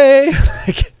 okay.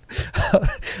 Like,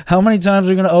 how many times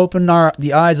are we going to open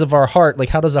the eyes of our heart? Like,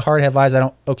 how does a heart have eyes?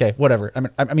 Okay, whatever.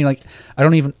 I mean, like, I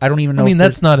don't even know. I mean,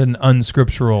 that's not an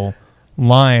unscriptural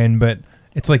line, but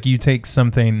it's like you take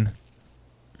something,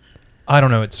 I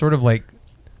don't know, it's sort of like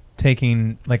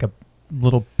taking like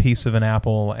little piece of an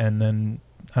apple and then,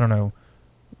 I don't know,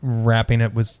 wrapping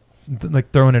it with,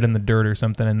 like throwing it in the dirt or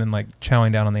something and then like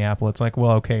chowing down on the apple. It's like,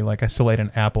 well, okay, like I still ate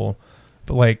an apple,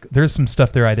 but like there's some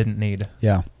stuff there I didn't need.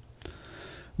 Yeah.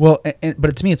 Well,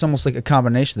 but to me, it's almost like a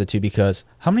combination of the two, because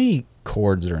how many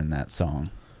chords are in that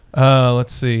song?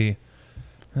 Let's see.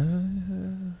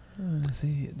 Well,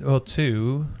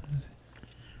 2,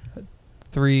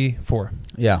 3, 4.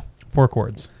 Yeah. 4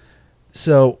 chords.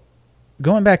 So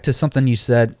going back to something you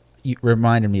said, you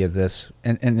reminded me of this,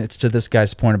 and it's to this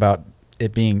guy's point about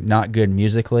it being not good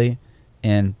musically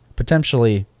and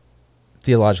potentially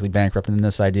theologically bankrupt, in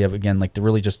this idea of, again, like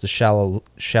the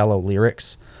shallow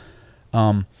lyrics.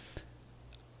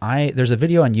 There's a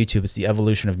video on YouTube. It's The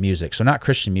Evolution of Music. So not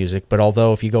Christian music, but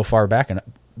although if you go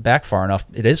back far enough,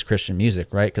 it is Christian music,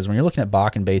 right? Because when you're looking at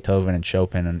Bach and Beethoven and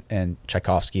Chopin and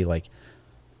Tchaikovsky, like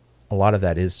a lot of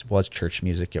that was church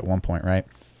music at one point, right?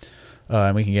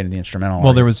 And we can get into the instrumental.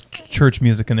 Well, there was church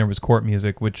music and there was court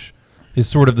music, which is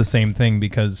sort of the same thing,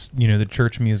 because the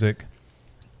church music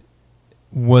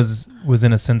was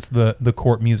in a sense the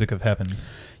court music of heaven.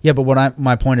 Yeah, but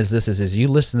my point is this: is you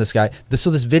listen to this guy.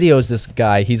 So this video is this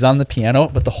guy. He's on the piano,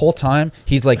 but the whole time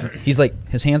he's like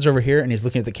his hands are over here and he's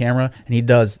looking at the camera, and he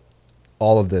does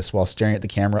all of this while staring at the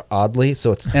camera oddly.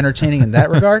 So it's entertaining in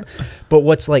that regard. But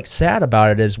what's like sad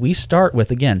about it is we start with,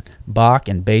 again, Bach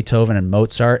and Beethoven and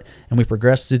Mozart, and we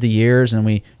progress through the years, and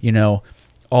we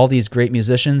all these great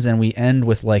musicians, and we end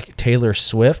with like Taylor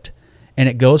Swift. And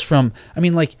it goes from,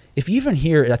 like, if you even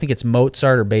hear, I think it's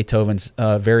Mozart or Beethoven's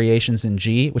Variations in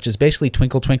G, which is basically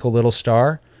Twinkle, Twinkle, Little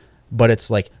Star, but it's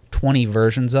like 20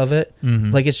 versions of it.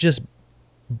 Mm-hmm. Like, it's just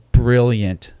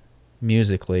brilliant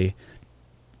musically.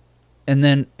 And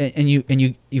then, and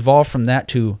you evolve from that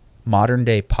to modern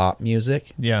day pop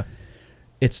music. Yeah.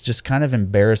 It's just kind of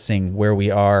embarrassing where we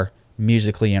are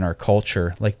musically in our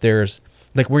culture. Like,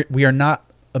 we are not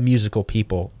a musical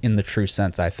people in the true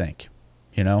sense, I think,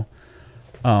 And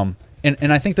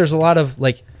I think there's a lot of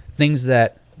like things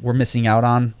that we're missing out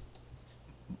on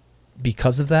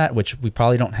because of that, which we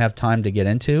probably don't have time to get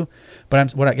into.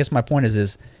 But what I guess my point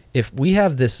is if we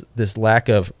have this lack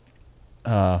of,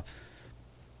 I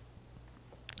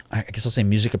guess I'll say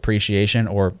music appreciation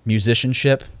or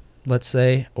musicianship, let's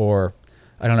say, or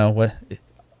I don't know what.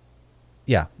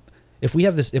 Yeah, if we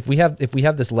have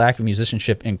this lack of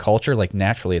musicianship in culture, like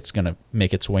naturally it's going to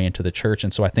make its way into the church,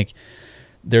 and so I think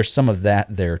there's some of that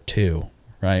there too,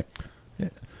 right?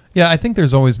 Yeah, I think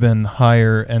there's always been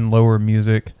higher and lower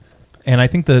music, and I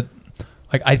think that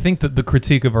the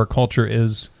critique of our culture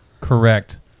is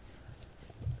correct.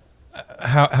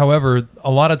 However,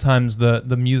 a lot of times the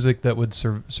music that would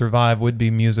survive would be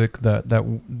music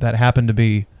that happened to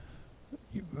be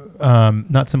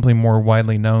not simply more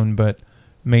widely known, but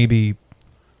maybe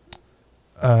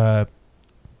the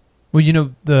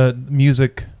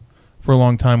music for a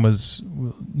long time was,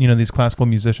 these classical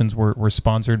musicians were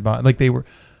sponsored by, like they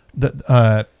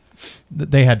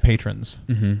had patrons,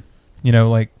 mm-hmm.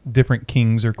 Like different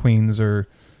kings or queens or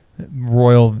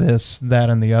royal this,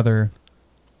 that, and the other.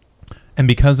 And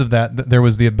because of that, there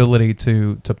was the ability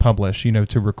to publish,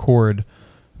 to record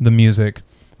the music.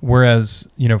 Whereas,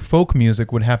 folk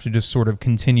music would have to just sort of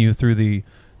continue through the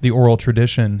oral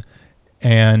tradition.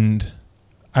 And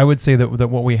I would say that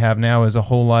what we have now is a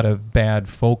whole lot of bad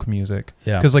folk music.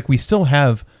 Yeah. Because we still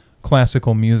have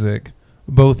classical music,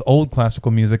 both old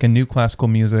classical music and new classical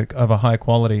music of a high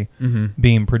quality mm-hmm.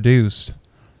 being produced.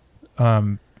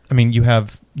 You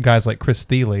have guys like Chris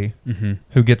Thile, mm-hmm.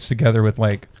 who gets together with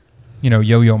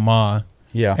Yo-Yo Ma.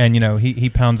 Yeah. And, he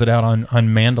pounds it out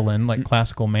on mandolin, like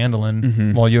classical mandolin,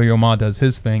 mm-hmm. while Yo-Yo Ma does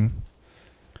his thing.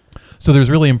 So there's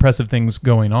really impressive things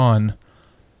going on.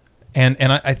 And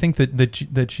I think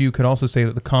that you could also say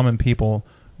that the common people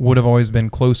would have always been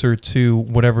closer to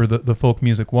whatever the folk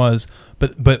music was,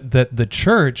 but that the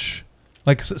church,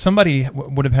 like somebody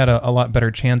would have had a lot better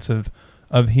chance of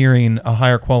hearing a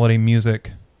higher quality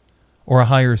music or a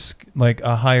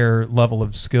higher level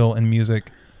of skill in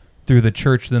music through the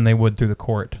church than they would through the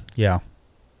court. Yeah.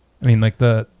 Like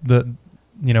the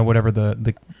whatever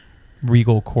the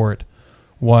regal court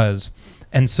was.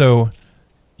 And so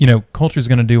culture is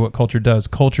going to do what culture does.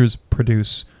 Cultures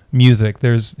produce music.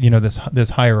 There's, this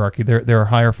hierarchy. There are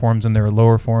higher forms and there are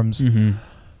lower forms. Mm-hmm.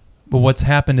 But what's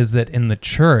happened is that in the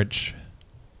church,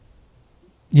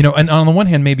 and on the one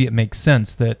hand, maybe it makes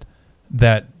sense that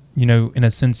in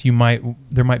a sense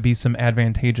there might be some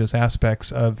advantageous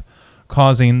aspects of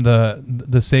causing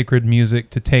the sacred music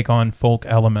to take on folk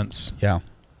elements. Yeah.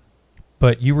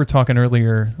 But you were talking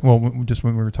earlier, just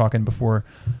when we were talking before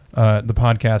the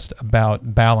podcast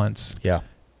about balance. Yeah.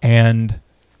 And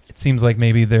it seems like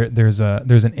maybe there's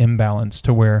an imbalance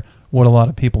to where what a lot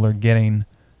of people are getting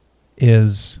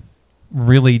is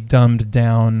really dumbed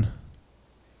down,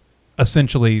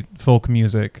 essentially folk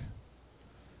music.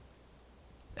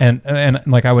 And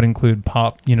like I would include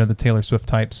pop, the Taylor Swift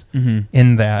types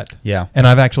in that. Yeah. And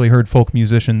I've actually heard folk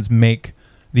musicians make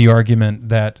the argument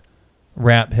that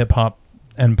rap, hip hop,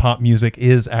 and pop music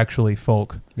is actually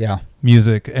folk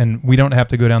music, and we don't have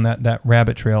to go down that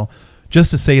rabbit trail.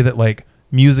 Just to say that like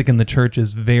music in the church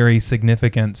is very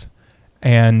significant,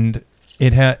 and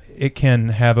it can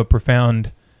have a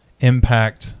profound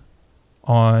impact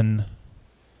on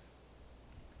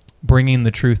bringing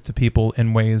the truth to people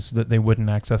in ways that they wouldn't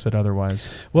access it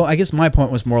otherwise. Well, I guess my point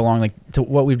was more along like to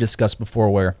what we've discussed before,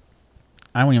 where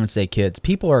I won't even say kids.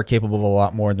 People are capable of a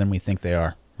lot more than we think they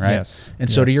are, right? Yes.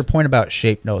 And so to your point about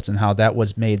shape notes and how that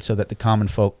was made so that the common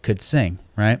folk could sing,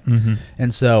 right? Mm-hmm.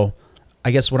 And so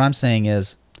I guess what I'm saying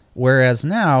is, whereas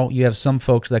now you have some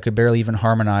folks that could barely even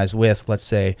harmonize with, let's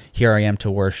say, Here I Am to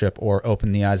Worship, or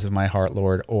Open the Eyes of My Heart,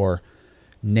 Lord, or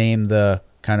name the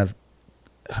kind of,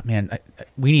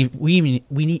 we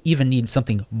even need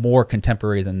something more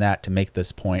contemporary than that to make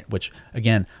this point, which,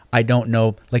 again, I don't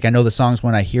know. Like, I know the songs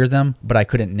when I hear them, but I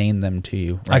couldn't name them to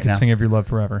you right I could now. sing Of Your Love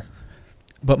Forever.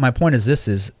 But my point is this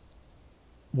is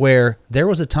where there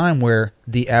was a time where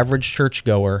the average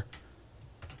churchgoer,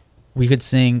 we could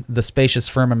sing The Spacious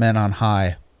Firmament on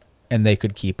High, and they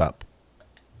could keep up.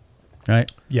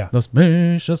 Right? Yeah. The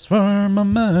spacious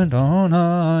firmament on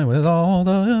high with all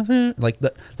the...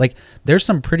 Like there's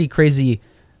some pretty crazy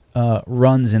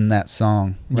runs in that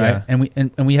song, right? Yeah.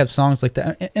 And we have songs like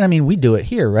that. And I mean, we do it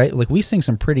here, right? Like we sing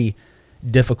some pretty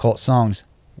difficult songs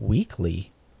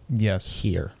weekly. Yes.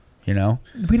 Here, you know?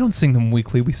 We don't sing them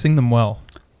weekly. We sing them well.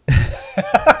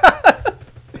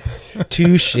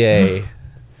 Touche.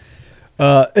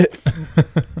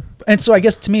 And so I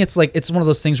guess to me it's like it's one of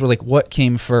those things where like what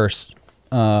came first,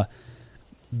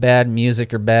 bad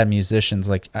music or bad musicians,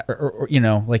 like or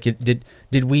like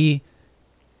did we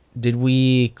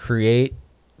create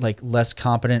like less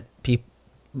competent people?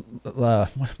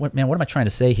 What am I trying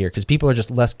to say here? Because people are just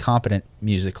less competent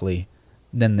musically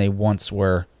than they once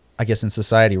were, I guess, in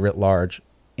society writ large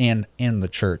and the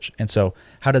church. And so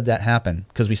how did that happen?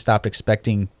 Because we stopped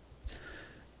expecting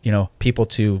people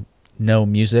to know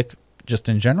music just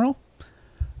in general,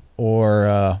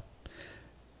 or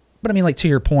but I mean, like, to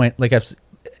your point, like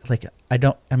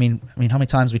I mean how many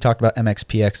times we talked about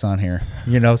MXPX on here,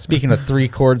 speaking of three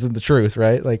chords and the truth,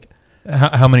 right? Like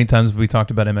how many times have we talked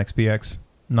about MXPX?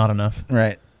 Not enough,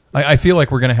 right? I feel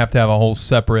like we're gonna have to have a whole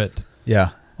separate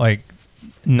like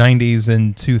 90s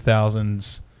and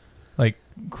 2000s, like,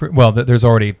 well, there's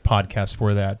already podcasts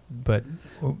for that, but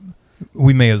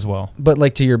we may as well. But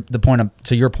like to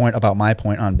your point about my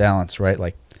point on balance, right?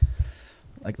 Like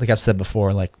I've said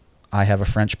before, like I have a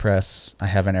French press, I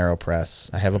have an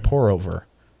AeroPress, I have a pour over.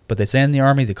 But they say in the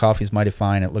Army the coffee's mighty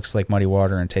fine, it looks like muddy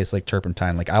water and tastes like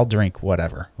turpentine. Like I'll drink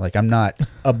whatever. Like I'm not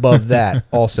above that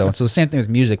also. And so the same thing with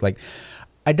music. Like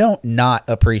I don't not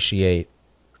appreciate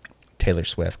Taylor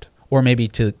Swift, or maybe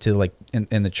to like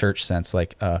in the church sense,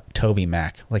 like Toby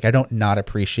Mac. Like I don't not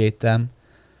appreciate them.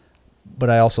 But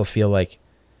I also feel like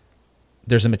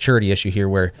there's a maturity issue here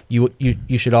where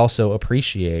you should also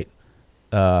appreciate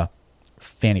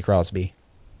Fanny Crosby,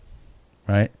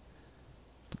 right?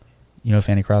 You know who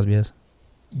Fanny Crosby is?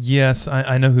 Yes,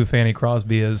 I know who Fanny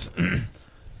Crosby is,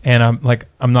 and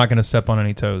I'm not going to step on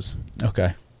any toes.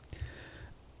 Okay.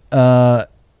 To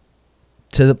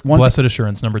the one Blessed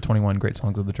Assurance, number 21, Great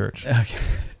Songs of the Church. Okay.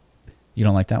 You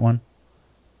don't like that one?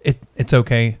 It's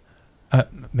okay.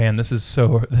 Man, this is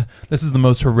the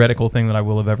most heretical thing that I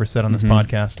will have ever said on this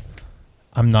podcast.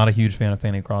 I'm not a huge fan of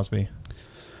Fanny Crosby.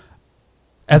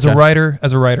 As a writer,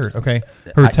 okay?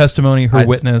 Her testimony, her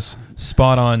witness,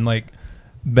 spot on, like,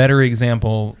 better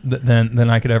example than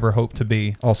I could ever hope to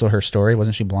be. Also her story,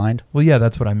 wasn't she blind? Well, yeah,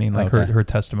 that's what I mean, like her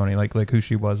testimony, like who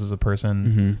she was as a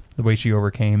person, the way she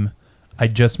overcame. I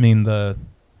just mean the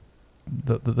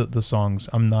songs.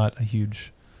 I'm not a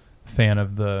huge fan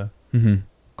of the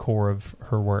core of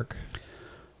her work.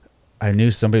 I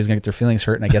knew somebody was going to get their feelings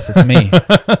hurt, and I guess it's me.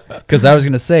 Because I was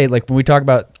going to say, like, when we talk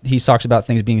about, he talks about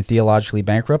things being theologically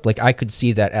bankrupt, like, I could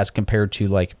see that as compared to,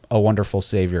 like, A Wonderful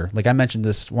Savior. Like, I mentioned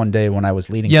this one day when I was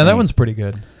leading. Yeah, that one's pretty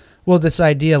good. Well, this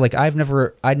idea, like, I'd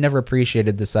never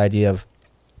appreciated this idea of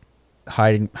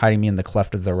hiding me in the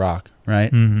cleft of the rock,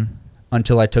 right? Mm-hmm.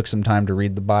 Until I took some time to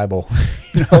read the Bible,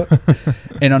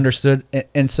 and understood.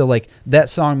 And so, like, that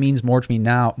song means more to me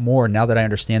now that I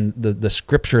understand the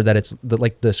scripture that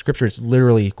the scripture it's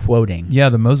literally quoting. Yeah,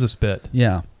 the Moses bit.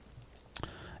 Yeah.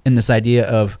 And this idea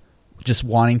of just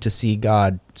wanting to see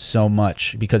God so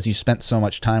much because you spent so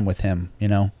much time with him, you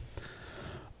know?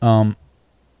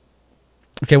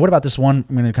 Okay, what about this one?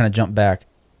 I'm going to kind of jump back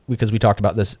because we talked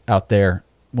about this out there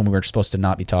when we were supposed to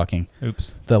not be talking.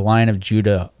 Oops. The Lion of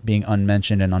Judah being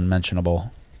unmentioned and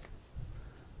unmentionable.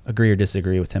 Agree or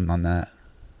disagree with him on that?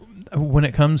 When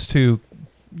it comes to,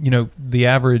 you know, the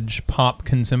average pop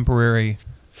contemporary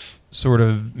sort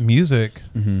of music,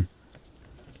 Mm-hmm.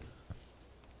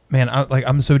 man,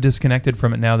 I'm so disconnected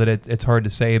from it now that it's hard to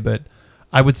say, but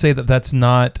I would say that that's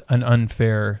not an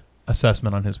unfair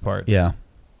assessment on his part. Yeah.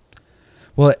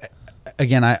 Well,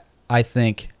 again, I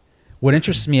think what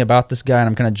interests me about this guy, and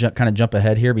I'm going to kind of jump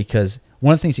ahead here because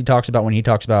one of the things he talks about when he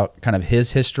talks about kind of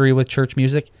his history with church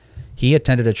music, he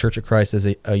attended a Church of Christ as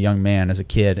a young man, as a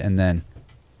kid, and then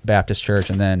Baptist church,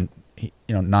 and then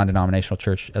non-denominational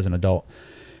church as an adult.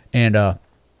 And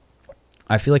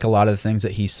I feel like a lot of the things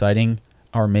that he's citing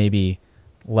are maybe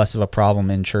less of a problem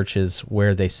in churches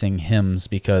where they sing hymns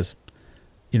because,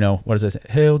 what is it?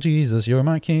 Hail Jesus, you're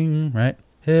my king, right?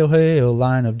 Hail, hail,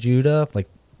 Lion of Judah. Like,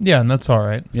 yeah, and that's all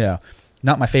right. Yeah.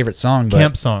 Not my favorite song, but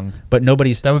camp song. But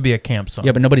nobody's that would be a camp song.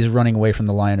 Yeah, but nobody's running away from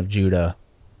the Lion of Judah.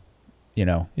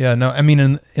 Yeah, no, I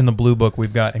mean in the Blue Book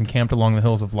we've got encamped along the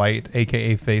hills of light,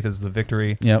 aka faith is the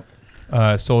victory. Yep.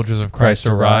 Soldiers of Christ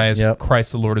arise. Yep.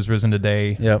 Christ the Lord is risen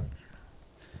today. Yep.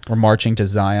 We're marching to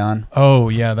Zion. Oh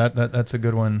yeah, that's a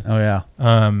good one. Oh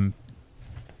yeah.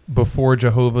 Before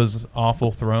Jehovah's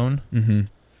awful throne, mm-hmm.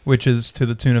 which is to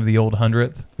the tune of the Old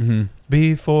 100th. Mm-hmm.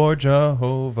 Before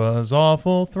Jehovah's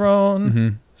awful throne, mm-hmm.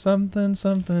 something,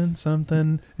 something,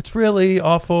 something. It's really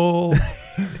awful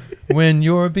when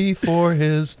you're before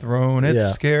his throne.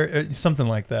 It's scary, something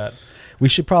like that. We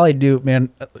should probably do, man.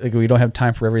 Like, we don't have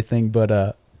time for everything,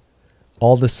 but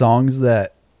all the songs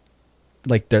that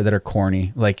that are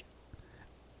corny. Like,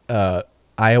 I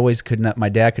always couldn't. My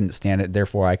dad couldn't stand it.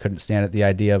 Therefore, I couldn't stand it. The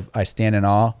idea of "I stand in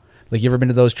awe." Like, you ever been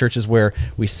to those churches where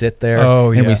we sit there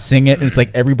and we sing it, and it's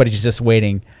like everybody's just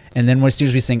waiting, and then as soon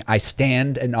as we sing "I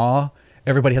stand in awe,"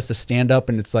 everybody has to stand up,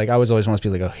 and it's like I was always wants to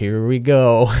be like, "Oh, here we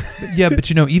go." Yeah, but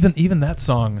even that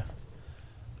song,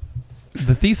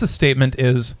 the thesis statement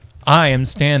is, I am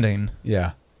standing.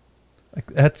 Yeah. Like,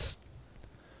 that's...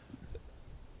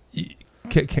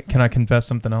 Can I confess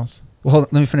something else? Well,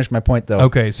 let me finish my point, though.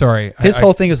 Okay, sorry. His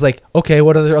whole thing is like, okay,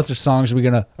 what other songs are we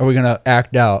gonna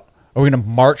act out? Are we gonna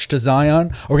march to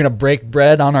Zion? Are we gonna break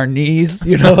bread on our knees?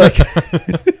 Like.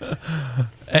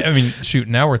 I mean, shoot.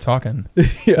 Now we're talking.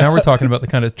 Yeah. Now we're talking about the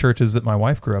kind of churches that my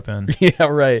wife grew up in. Yeah,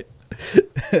 right.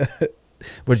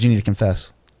 What did you need to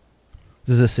confess?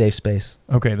 This is a safe space.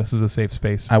 Okay, this is a safe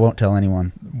space. I won't tell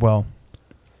anyone. Well,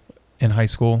 in high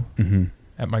school, mm-hmm.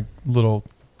 at my little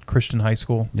Christian high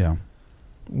school, yeah,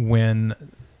 when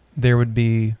there would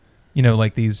be,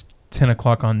 like these 10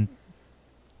 o'clock on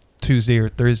Tuesday or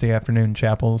Thursday afternoon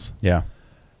chapels. Yeah.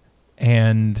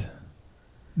 And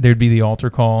there'd be the altar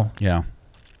call. Yeah.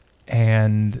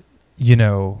 And,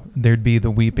 there'd be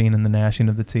the weeping and the gnashing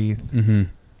of the teeth. Mm-hmm.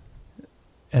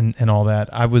 And all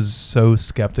that. I was so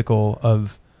skeptical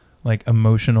of like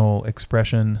emotional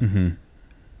expression, mm-hmm.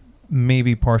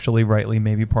 maybe partially rightly,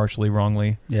 maybe partially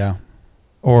wrongly. Yeah.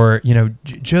 Or,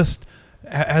 just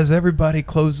as everybody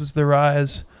closes their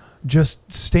eyes,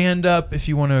 just stand up if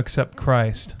you want to accept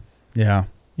Christ. Yeah.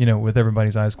 With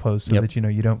everybody's eyes closed so yep. that,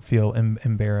 you don't feel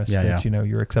embarrassed that,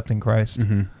 you're accepting Christ.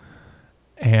 Mm-hmm.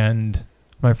 And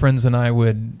my friends and I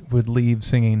would leave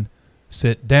singing,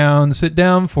 sit down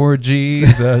for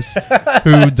Jesus,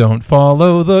 who don't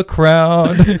follow the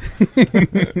crowd.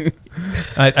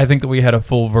 I think that we had a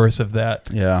full verse of that.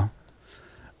 Yeah.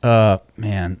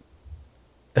 Man.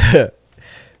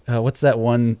 What's that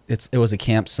one? It was a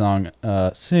camp song.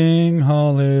 Sing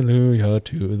hallelujah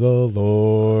to the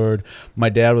Lord. My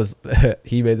dad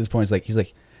he made this point. He's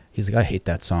like, I hate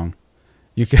that song.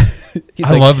 You can.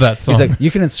 I love that song. He's like,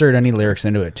 you can insert any lyrics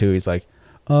into it too. He's like,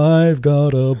 I've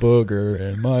got a booger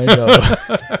in my nose.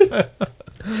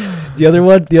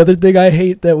 The other thing I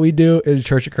hate that we do in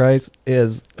Church of Christ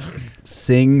is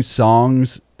sing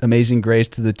songs, Amazing Grace,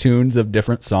 to the tunes of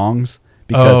different songs.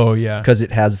 Because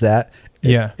it has that.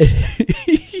 Yeah.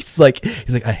 He's like,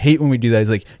 I hate when we do that. He's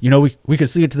like, we could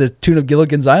sing it to the tune of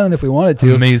Gilligan's Island if we wanted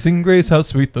to. Amazing Grace, how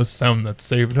sweet the sound that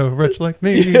saved a wretch like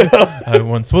me. Yeah. I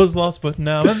once was lost, but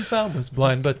now am found. Was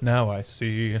blind, but now I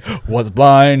see. Was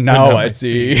blind, now I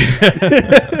see.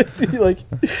 I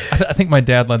think my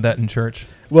dad led that in church.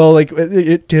 Well, like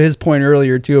to his point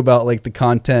earlier too about like the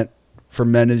content for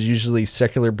men is usually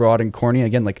secular, broad, and corny.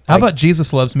 Again, like how about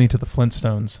Jesus Loves Me to the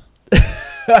Flintstones?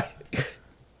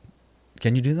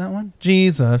 Can you do that one?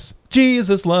 Jesus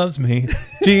loves me.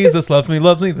 Jesus loves me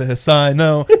this I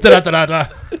know. Da-da-da-da-da.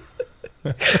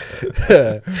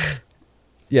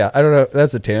 Yeah, I don't know.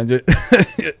 That's a tangent.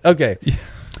 Okay.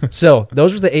 So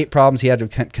those were the 8 problems he had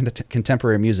with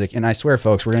contemporary music. And I swear,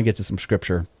 folks, we're going to get to some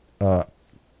scripture.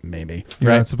 Maybe.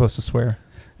 You're not supposed to swear.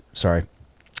 Sorry.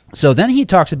 So then he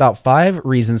talks about 5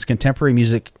 reasons contemporary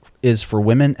music is for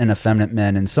women and effeminate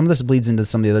men. And some of this bleeds into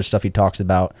some of the other stuff he talks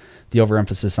about, the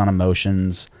overemphasis on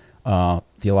emotions,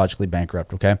 theologically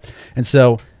bankrupt, okay? And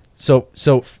so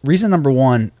reason number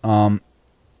 1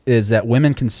 is that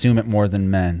women consume it more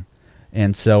than men.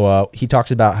 And so he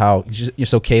talks about how,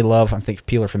 so K-Love, I think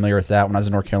people are familiar with that. When I was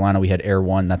in North Carolina, we had Air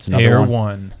One. That's another one. Air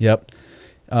One. Yep.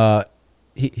 So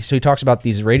he talks about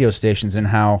these radio stations and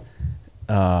how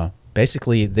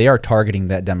basically they are targeting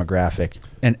that demographic.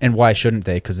 And why shouldn't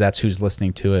they? Because that's who's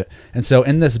listening to it. And so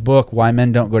in this book, Why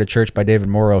Men Don't Go to Church by David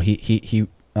Morrow, he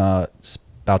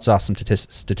spouts off some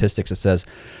statistics. It says,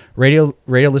 radio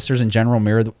listeners in general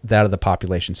mirror that of the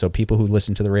population. So people who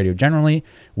listen to the radio generally,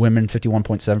 women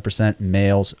 51.7%,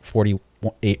 males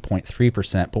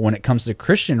 48.3%. But when it comes to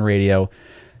Christian radio,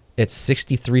 it's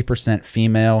 63%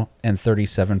 female and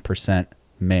 37%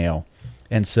 male.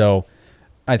 And so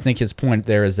I think his point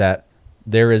there is that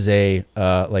there is a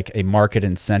market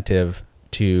incentive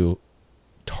to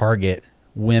target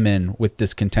women with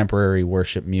this contemporary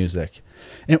worship music.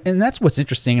 And that's what's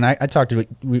interesting. And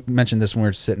we mentioned this when we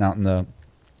were sitting out in the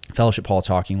fellowship hall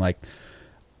talking, like,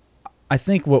 I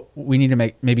think what we need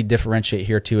to maybe differentiate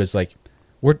here too is like,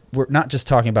 we're not just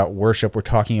talking about worship, we're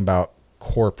talking about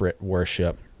corporate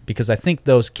worship, because I think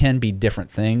those can be different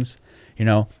things. You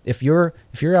know, if you're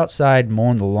outside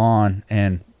mowing the lawn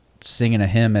and singing a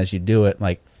hymn as you do it,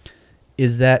 like,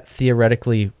 is that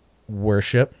theoretically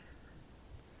worship?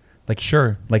 Like,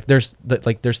 sure. Like there's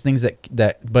things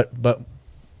but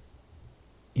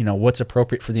you know, what's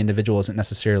appropriate for the individual isn't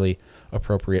necessarily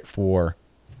appropriate for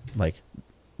like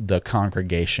the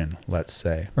congregation, let's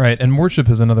say. Right. And worship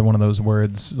is another one of those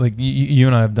words. Like you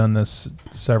and I have done this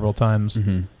several times.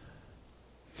 Mm-hmm.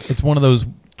 It's one of those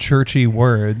churchy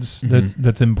words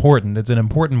that's important. It's an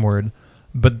important word,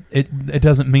 but it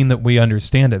doesn't mean that we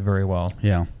understand it very well.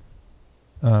 Yeah.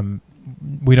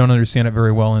 We don't understand it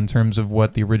very well in terms of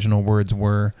what the original words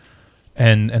were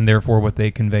and therefore what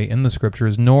they convey in the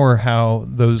scriptures, nor how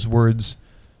those words,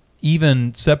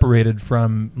 even separated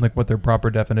from like what their proper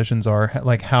definitions are,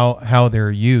 like how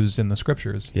they're used in the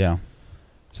scriptures. Yeah.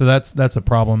 So that's a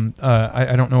problem.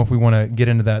 I don't know if we want to get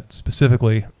into that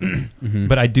specifically, mm-hmm.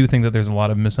 but I do think that there's a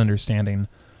lot of misunderstanding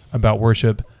about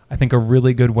worship. I think a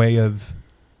really good way of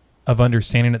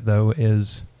understanding it, though,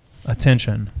 is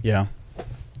attention. Yeah.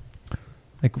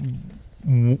 Like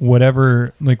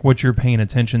whatever, like what you're paying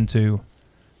attention to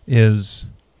is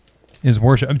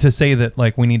worship. To say that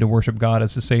like we need to worship God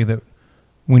is to say that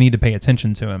we need to pay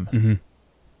attention to Him. Mm-hmm.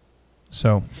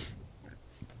 So.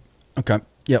 Okay.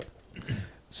 Yep.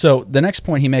 So the next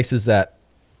point he makes is that,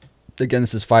 again,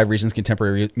 this is 5 reasons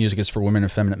contemporary music is for women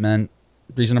and effeminate men.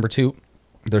 Reason number 2,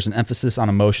 there's an emphasis on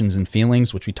emotions and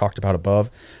feelings, which we talked about above.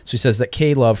 So he says that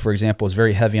K-Love, for example, is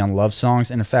very heavy on love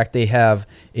songs. And in fact, they have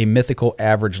a mythical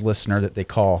average listener that they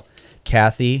call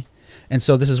Kathy. And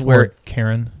so this is where...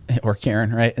 Or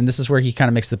Karen, right? And this is where he kind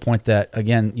of makes the point that,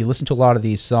 again, you listen to a lot of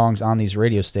these songs on these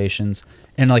radio stations.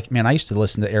 And like, man, I used to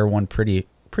listen to Air One pretty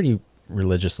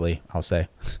religiously, I'll say,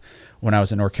 when I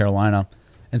was in North Carolina.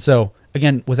 And so,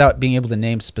 again, without being able to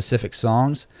name specific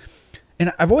songs...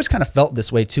 And I've always kind of felt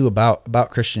this way too about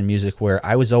Christian music, where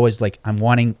I was always like, I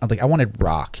wanted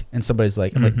rock, and somebody's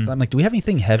like, mm-hmm. I'm like, do we have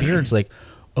anything heavier? It's like,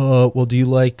 well, do you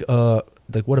like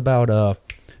what about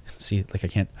see, like I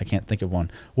can't think of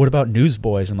one. What about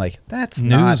Newsboys? I'm like, that's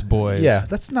Newsboys. Yeah,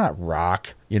 that's not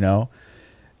rock, you know.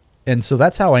 And so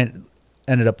that's how I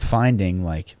ended up finding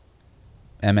like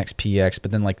MXPX,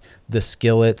 but then like the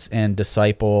Skillets and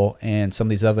Disciple and some of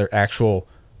these other actual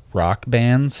rock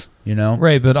bands, you know?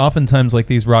 Right, but oftentimes like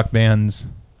these rock bands,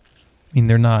 I mean,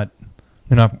 they're not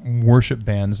worship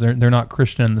bands. They're not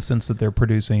Christian in the sense that they're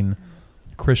producing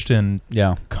Christian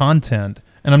content.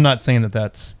 And I'm not saying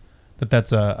that's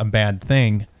a bad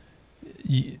thing.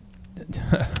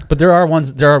 But there are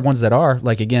ones that are,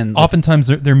 like, again, oftentimes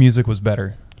their music was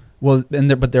better. Well,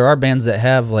 but there are bands that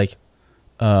have like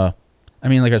I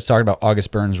mean, like I was talking about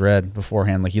August Burns Red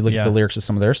beforehand. Like you look at the lyrics of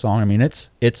some of their song, I mean, it's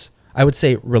I would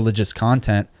say religious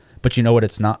content, but you know what?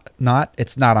 It's not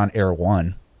on Air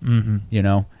One, mm-hmm. you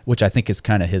know, which I think is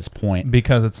kind of his point,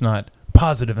 because it's not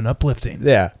positive and uplifting.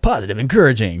 Yeah, positive,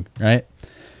 encouraging, right?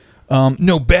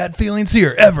 No bad feelings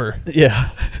here ever. Yeah.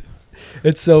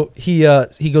 And so he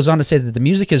goes on to say that the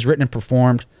music is written and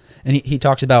performed And he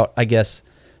talks about, I guess,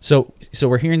 so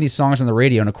we're hearing these songs on the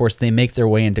radio, and of course they make their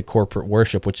way into corporate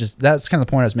worship, that's kind of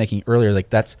the point I was making earlier. Like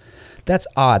that's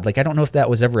odd. Like I don't know if that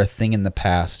was ever a thing in the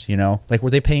past, you know? Like were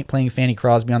they playing Fanny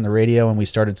Crosby on the radio and we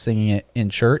started singing it in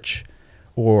church,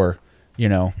 or, you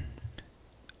know,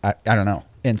 I don't know.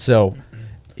 And so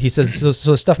he says,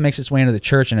 so stuff makes its way into the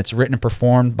church, and it's written and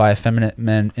performed by effeminate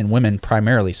men and women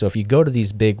primarily. So if you go to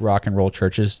these big rock and roll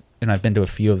churches, and I've been to a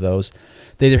few of those,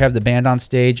 they either have the band on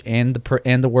stage and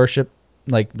the worship,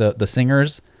 like the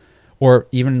singers, or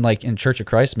even like in Church of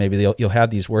Christ, maybe you'll have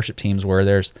these worship teams where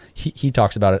there's he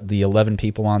talks about it, the 11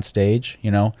 people on stage, you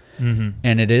know,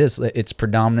 and it's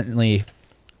predominantly,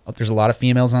 there's a lot of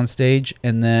females on stage,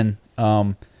 and then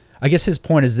I guess his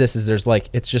point is there's like,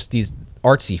 it's just these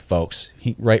artsy folks,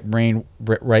 right-brained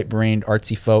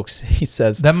artsy folks. He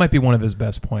says that might be one of his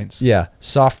best points. Yeah,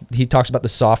 soft. He talks about the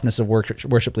softness of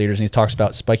worship leaders, and he talks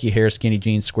about spiky hair, skinny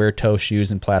jeans, square toe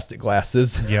shoes, and plastic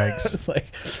glasses. Yikes! It's like,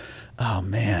 oh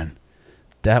man,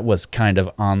 that was kind of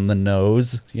on the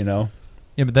nose, you know.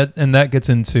 Yeah, but that gets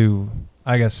into,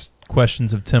 I guess,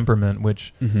 questions of temperament,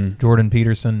 which Jordan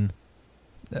Peterson.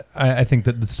 I think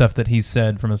that the stuff that he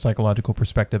said from a psychological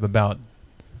perspective about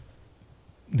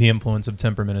the influence of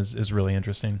temperament is really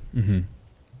interesting.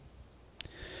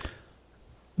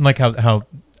 Like how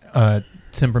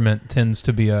temperament tends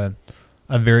to be a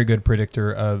very good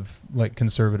predictor of like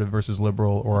conservative versus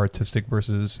liberal, or artistic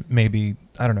versus maybe,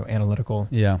 I don't know, analytical.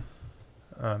 Yeah.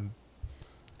 And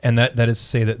that is to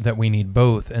say that we need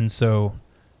both. And so,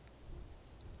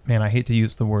 man, I hate to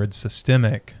use the word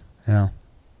systemic. Yeah.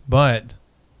 But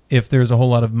if there's a whole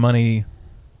lot of money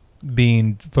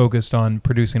being focused on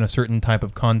producing a certain type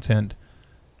of content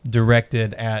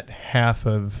directed at half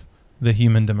of the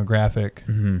human demographic,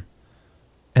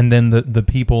 and then the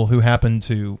people who happen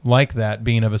to like that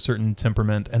being of a certain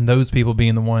temperament, and those people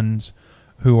being the ones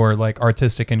who are like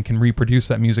artistic and can reproduce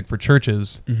that music for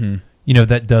churches, you know,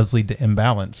 that does lead to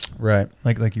imbalance, right?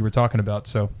 Like you were talking about.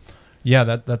 So, yeah,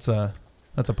 that's a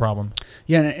problem.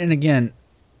 Yeah, and again,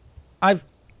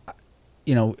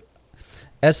 you know,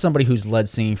 as somebody who's led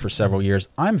singing for several years,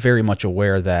 I'm very much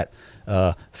aware that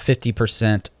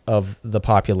 50% of the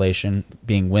population,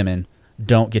 being women,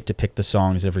 don't get to pick the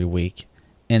songs every week.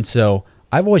 And so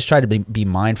I've always tried to be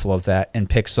mindful of that and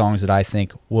pick songs that I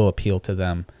think will appeal to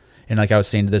them. And like I was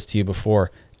saying to you before,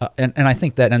 and I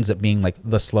think that ends up being like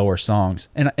the slower songs.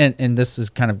 And this is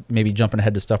kind of maybe jumping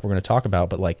ahead to stuff we're going to talk about,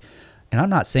 but like, and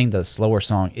I'm not saying that a slower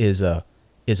song is a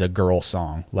girl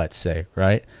song, let's say,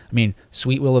 right? I mean,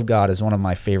 Sweet Will of God is one of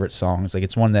my favorite songs. Like,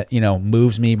 it's one that, you know,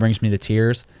 moves me, brings me to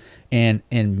tears, and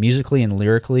musically and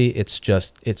lyrically, it's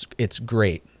just, it's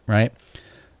great, right?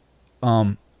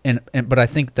 But I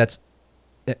think it's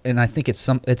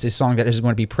a song that is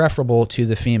going to be preferable to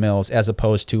the females as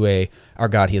opposed to Our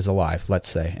God, He is Alive, let's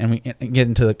say. And we get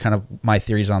into the kind of my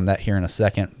theories on that here in a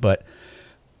second, but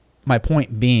my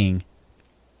point being,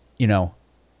 you know,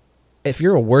 if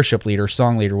you're a worship leader,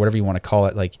 song leader, whatever you want to call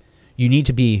it, like, you need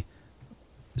to be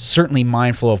certainly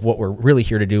mindful of what we're really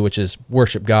here to do, which is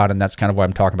worship God. And that's kind of why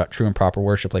I'm talking about true and proper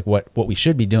worship. Like what we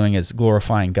should be doing is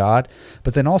glorifying God,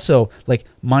 but then also like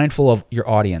mindful of your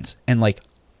audience and like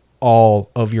all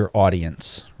of your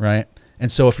audience. Right.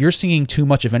 And so if you're singing too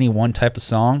much of any one type of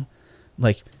song,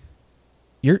 like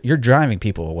you're driving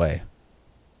people away,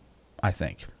 I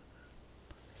think,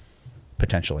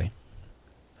 potentially.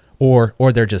 Or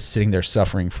they're just sitting there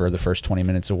suffering for the first 20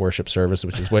 minutes of worship service,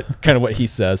 which is what kind of what he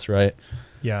says, right?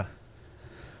 Yeah.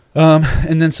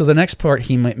 And then so the next part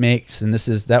he makes, and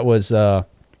that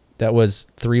was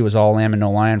 3 was all lamb and no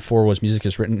lion, 4 was music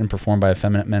is written and performed by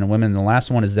effeminate men and women, and the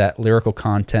last one is that lyrical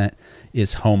content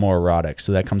is homoerotic.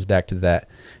 So that comes back to that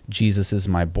Jesus is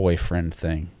my boyfriend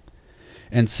thing.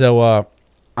 And so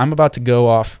I'm about to go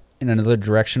off in another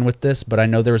direction with this, but I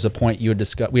know there was a point we had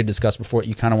discussed before that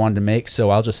you kind of wanted to make, so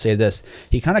I'll just say this.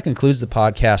 He kind of concludes the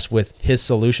podcast with his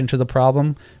solution to the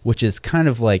problem, which is kind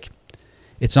of like,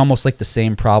 it's almost like the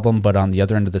same problem, but on the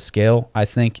other end of the scale, I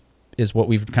think, is what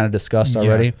we've kind of discussed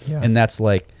already. Yeah. And that's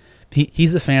like,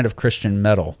 he's a fan of Christian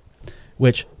metal,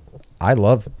 which I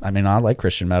love. I mean, I like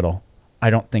Christian metal. I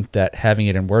don't think that having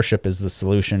it in worship is the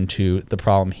solution to the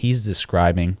problem he's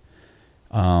describing.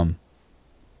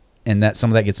 And that some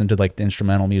of that gets into like the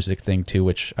instrumental music thing too,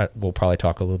 which we'll probably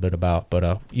talk a little bit about.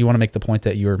 But you want to make the point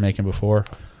that you were making before?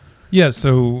 Yeah.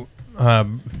 So,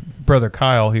 brother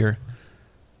Kyle here.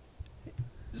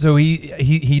 So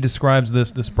he describes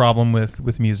this problem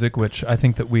with music, which I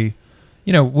think that we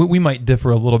might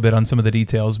differ a little bit on some of the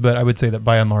details, but I would say that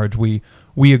by and large we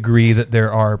agree that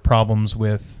there are problems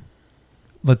with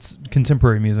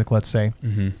contemporary music, let's say.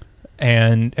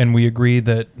 And we agree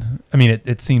that, I mean,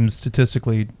 it seems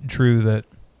statistically true that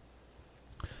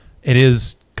it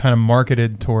is kind of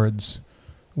marketed towards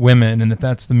women, and that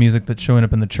that's the music that's showing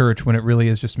up in the church when it really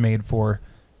is just made for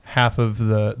half of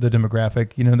the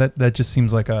demographic. You know, that just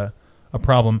seems like a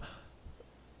problem.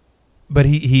 But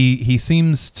he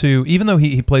seems to, even though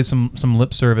he plays some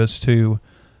lip service to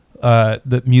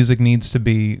that music needs to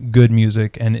be good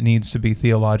music and it needs to be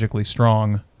theologically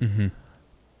strong. Mm-hmm.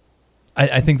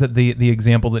 I think that the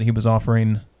example that he was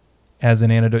offering as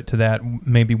an antidote to that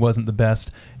maybe wasn't the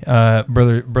best.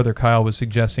 Brother Kyle was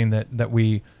suggesting that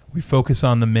we focus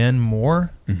on the men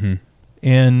more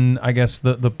in, I guess,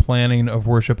 the planning of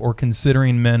worship, or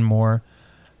considering men more.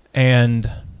 And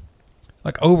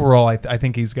like overall, I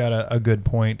think he's got a good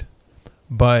point,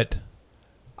 but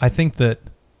I think that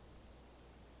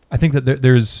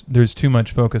there's too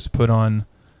much focus put on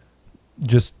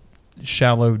just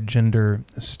shallow gender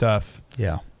stuff.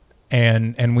 Yeah.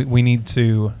 And we need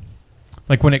to,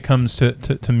 like, when it comes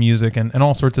to music and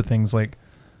all sorts of things, like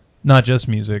not just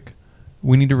music,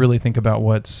 we need to really think about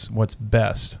what's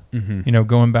best. Mm-hmm. You know,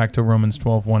 going back to Romans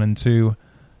 12:1 and 2,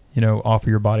 you know, offer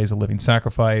your body as a living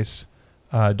sacrifice.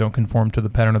 Don't conform to the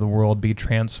pattern of the world. Be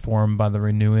transformed by the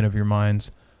renewing of your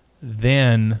minds.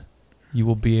 Then you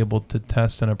will be able to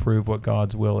test and approve what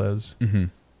God's will is. Mm-hmm.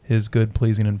 His good,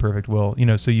 pleasing, and perfect will. You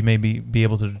know, so you may be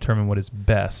able to determine what is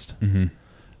best. Mm-hmm.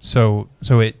 So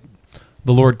the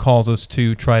Lord calls us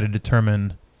to try to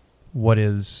determine what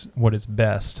is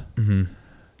best. Mm-hmm.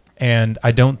 And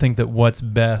I don't think that what's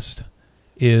best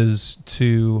is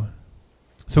to...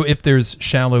 So if there's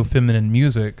shallow feminine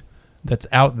music that's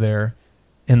out there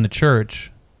in the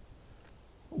church,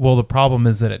 well, the problem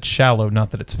is that it's shallow,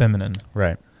 not that it's feminine.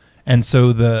 Right. And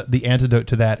so the antidote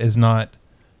to that is not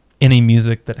any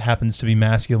music that happens to be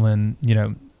masculine, you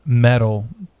know, metal,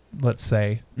 let's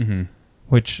say,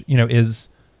 which, you know, is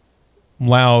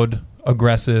loud,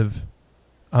 aggressive,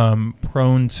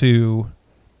 prone to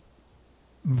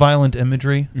violent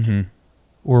imagery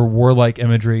or warlike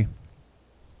imagery,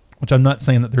 which I'm not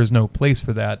saying that there's no place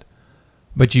for that,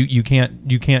 but you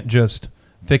can't just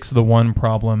fix the one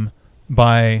problem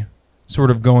by sort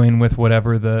of going with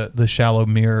whatever the shallow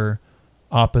mirror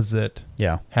opposite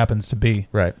happens to be.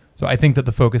 Right. So I think that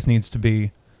the focus needs to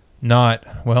be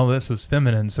not, well, this is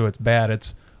feminine, so it's bad.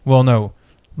 It's, well, no,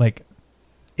 like,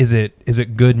 is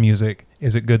it good music?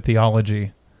 Is it good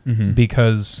theology? Mm-hmm.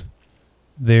 Because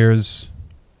there's,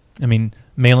 I mean,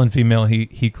 male and female,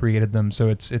 he created them, so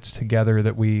it's together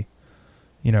that we,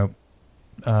 you know,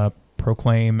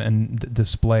 proclaim and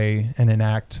display and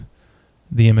enact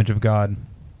the image of God.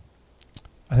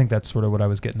 I think that's sort of what I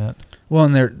was getting at. Well,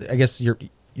 and there, I guess your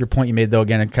point you made, though,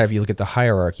 again, kind of, you look at the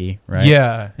hierarchy, right?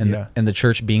 Yeah. And the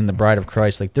church being the bride of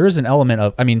Christ, like, there is an element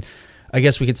of, I mean, I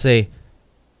guess we could say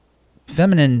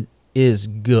feminine is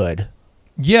good.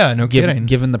 Yeah, no kidding.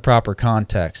 Given the proper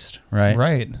context, right?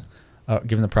 Right.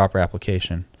 Given the proper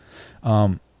application.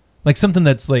 Like something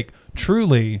that's like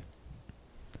truly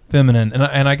feminine.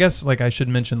 And I guess, like, I should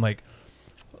mention, like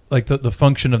the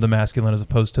function of the masculine as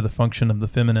opposed to the function of the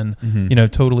feminine, you know,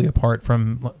 totally apart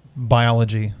from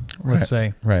biology, let's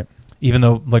say. Right. Even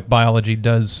though, like, biology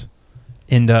does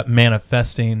end up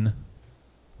manifesting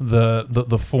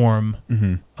the form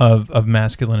of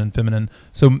masculine and feminine.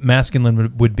 So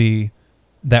masculine would be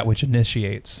that which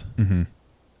initiates,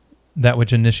 that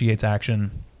which initiates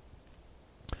action,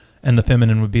 and the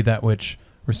feminine would be that which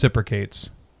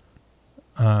reciprocates.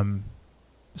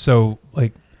 So,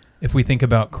 like, if we think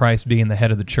about Christ being the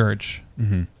head of the church,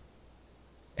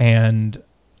 and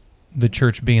the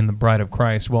church being the bride of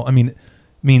Christ, well, I mean, it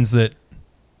means that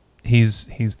he's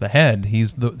the head.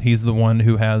 He's the one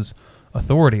who has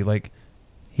authority. Like,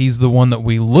 he's the one that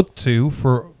we look to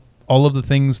for all of the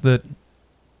things that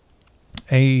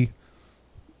a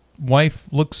wife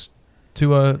looks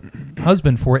to a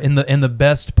husband for in the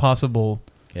best possible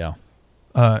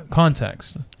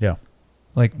context. Yeah.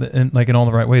 Like in all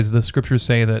the right ways. The scriptures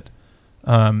say that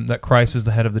that Christ is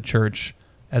the head of the church,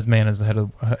 as man is the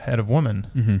head of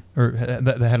woman, or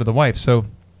the head of the wife. So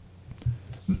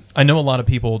I know a lot of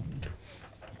people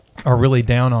are really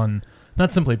down on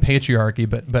not simply patriarchy,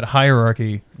 but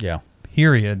hierarchy. Yeah.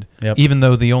 Period. Yep. Even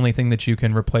though the only thing that you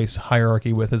can replace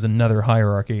hierarchy with is another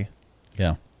hierarchy.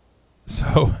 Yeah.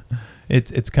 So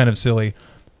it's kind of silly,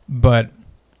 but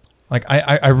like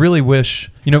I really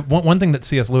wish, you know, one thing that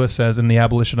C.S. Lewis says in The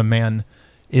Abolition of Man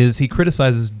is he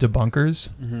criticizes debunkers,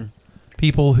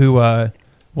 people who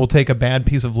will take a bad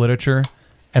piece of literature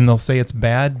and they'll say it's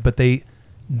bad, but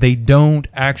they don't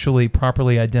actually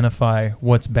properly identify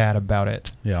what's bad about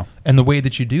it. Yeah. And the way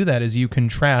that you do that is you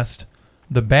contrast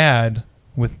the bad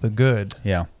with the good.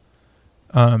 Yeah.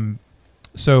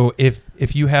 So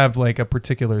if you have like a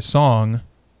particular song,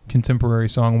 contemporary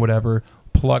song, whatever,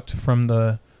 plucked from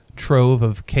the trove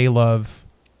of K-Love,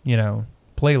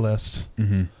 playlists.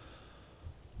 Mm-hmm.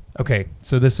 Okay,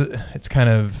 so it's kind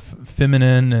of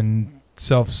feminine and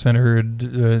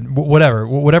self-centered,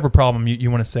 whatever problem you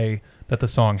want to say that the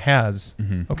song has.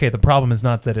 Mm-hmm. Okay, the problem is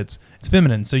not that it's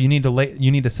feminine. So you need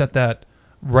to set that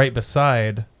right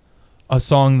beside a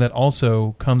song that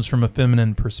also comes from a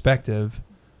feminine perspective,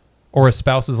 or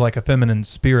espouses like a feminine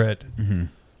spirit,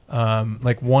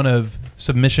 like one of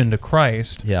submission to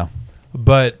Christ. Yeah.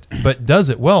 But does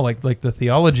it well. Like the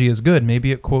theology is good.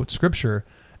 Maybe it quotes scripture,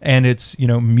 and it's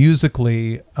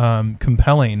musically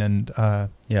compelling and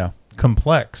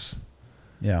complex.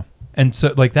 Yeah. And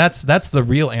so like that's the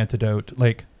real antidote.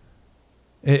 Like,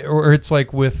 or it's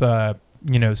like with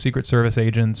Secret Service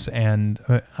agents,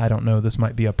 and I don't know, this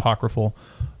might be apocryphal,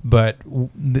 but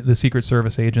the Secret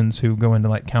Service agents who go into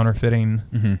like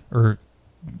counterfeiting or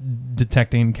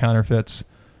detecting counterfeits,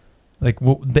 like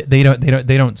they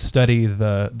don't study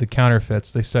the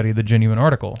counterfeits, they study the genuine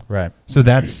article. Right. So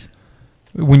that's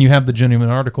when you have the genuine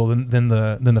article, then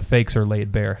the fakes are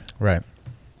laid bare. Right.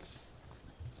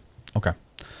 Okay.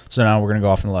 So now we're going to go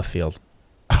off in the left field.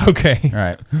 Okay. All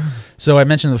right. So I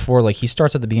mentioned before, like he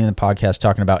starts at the beginning of the podcast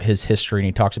talking about his history, and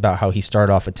he talks about how he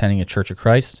started off attending a Church of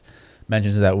Christ,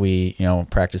 mentions that we,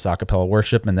 practice a cappella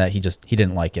worship, and that he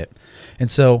didn't like it.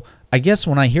 And so I guess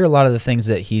when I hear a lot of the things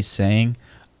that he's saying,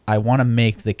 I want to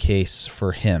make the case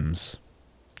for hymns,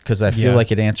 because I feel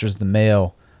like it answers the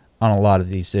mail on a lot of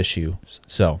these issues.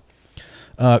 So,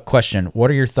 question,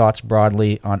 what are your thoughts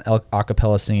broadly on a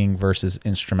cappella singing versus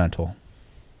instrumental?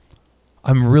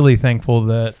 I'm really thankful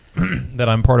that that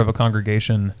I'm part of a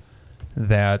congregation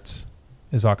that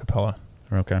is a cappella.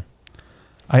 Okay.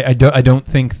 I don't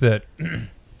think that,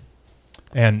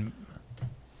 and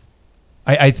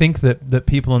I think that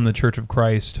people in the Church of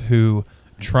Christ who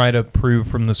try to prove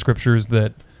from the scriptures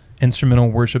that instrumental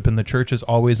worship in the church is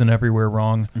always and everywhere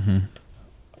wrong,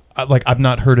 I've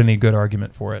not heard any good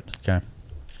argument for it. Okay.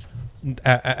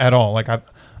 At all. Like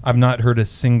I've not heard a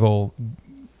single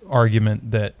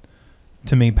argument that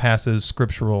to me passes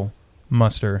scriptural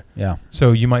muster. Yeah.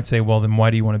 So you might say, well, then why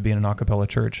do you want to be in an a cappella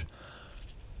church?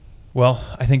 Well,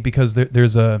 I think because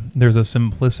there's a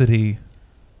simplicity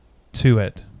to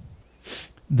it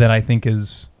that I think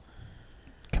is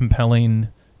compelling,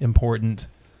 important,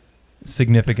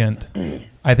 significant.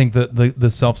 I think that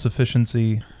the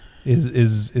self-sufficiency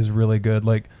is really good.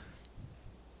 Like,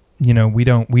 we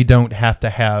don't have to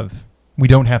have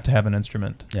an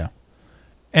instrument. Yeah.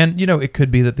 And, it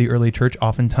could be that the early church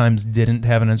oftentimes didn't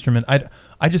have an instrument.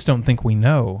 I just don't think we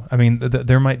know. I mean,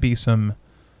 there might be some,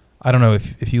 I don't know,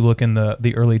 if you look in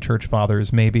the early church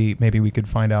fathers, maybe we could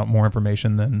find out more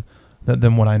information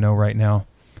than what I know right now.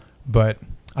 But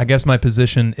I guess my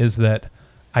position is that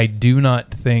I do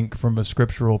not think from a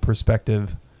scriptural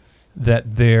perspective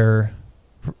that there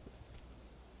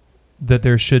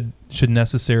should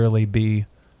necessarily be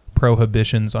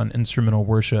prohibitions on instrumental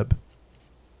worship.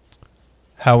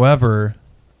 However,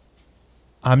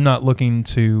 I'm not looking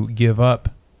to give up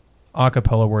a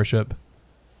cappella worship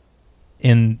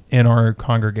in our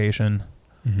congregation.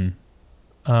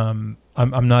 I'm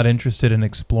not interested in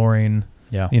exploring,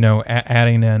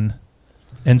 adding in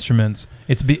instruments.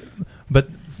 But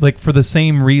like for the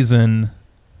same reason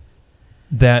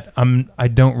that I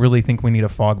don't really think we need a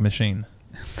fog machine.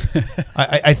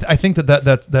 I think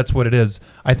that's what it is.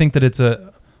 I think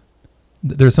that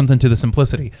there's something to the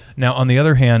simplicity. Now, on the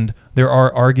other hand, there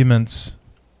are arguments.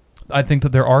 I think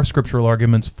that there are scriptural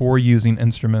arguments for using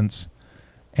instruments.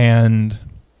 And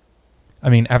I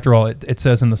mean, after all, it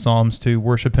says in the Psalms to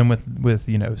worship him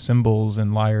with cymbals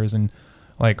and lyres and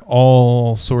like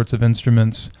all sorts of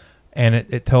instruments. And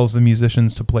it tells the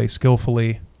musicians to play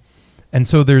skillfully. And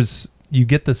so you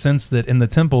get the sense that in the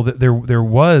temple that there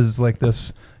was like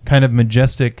this kind of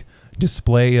majestic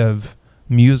display of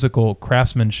musical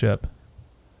craftsmanship,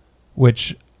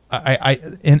 which I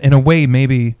in a way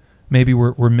maybe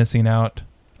we're missing out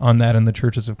on that in the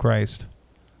churches of Christ.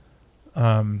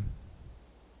 But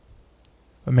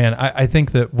man, I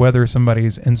think that whether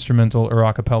somebody's instrumental or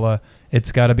a cappella,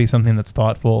 it's got to be something that's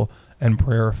thoughtful and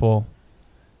prayerful.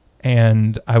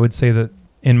 And I would say that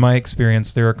in my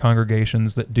experience, there are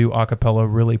congregations that do a cappella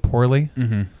really poorly,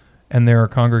 and there are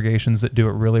congregations that do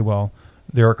it really well.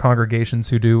 There are congregations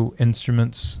who do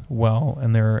instruments well,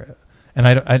 and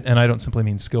I don't simply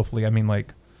mean skillfully. I mean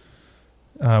like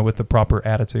with the proper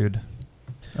attitude.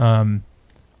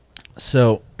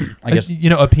 So I guess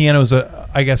a piano is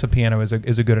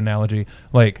a good analogy.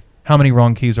 Like, how many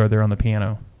wrong keys are there on the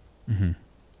piano?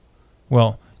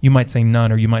 Well, you might say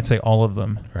none, or you might say all of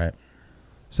them. Right.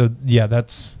 So yeah,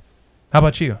 that's. How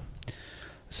about you?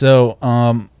 So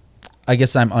I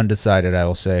guess I'm undecided. I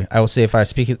will say if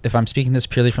I'm speaking this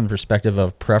purely from the perspective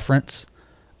of preference,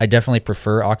 I definitely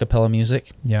prefer a cappella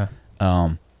music. Yeah.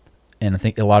 And I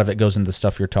think a lot of it goes into the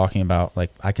stuff you're talking about.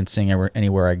 Like I can sing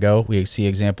anywhere I go. We see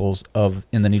examples of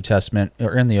in the New Testament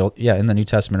or in the New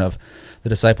Testament of the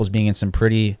disciples being in some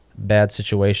pretty bad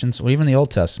situations. Well, even the Old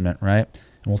Testament, right?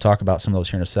 And we'll talk about some of those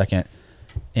here in a second.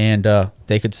 And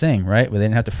they could sing, right? But they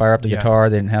didn't have to fire up the guitar.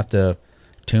 They didn't have to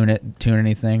tune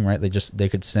anything, right? They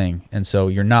could sing. And so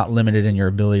you're not limited in your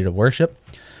ability to worship.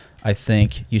 I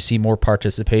think you see more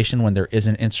participation when there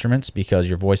isn't instruments because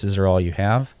your voices are all you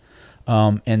have.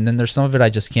 And then there's some of it I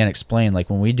just can't explain. Like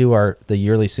when we do the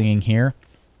yearly singing here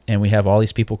and we have all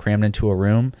these people crammed into a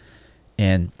room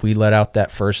and we let out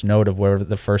that first note of whatever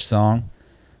the first song,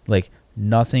 like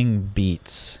nothing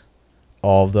beats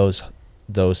all of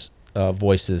those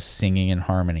voices singing in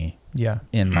harmony. Yeah.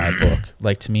 In my book.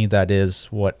 Like to me, that is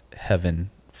what heaven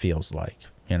feels like,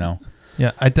 you know?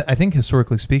 Yeah. I think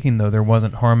historically speaking though, there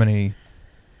wasn't harmony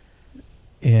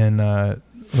in,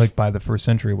 like by the first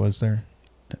century, was there?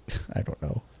 I don't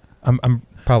know. I'm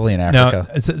probably in Africa.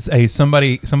 Now,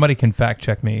 somebody can fact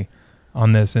check me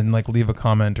on this and like leave a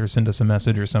comment or send us a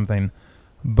message or something.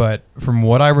 But from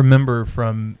what I remember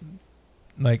from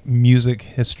like music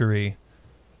history,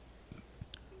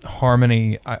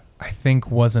 harmony I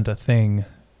think wasn't a thing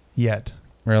yet.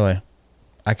 Really?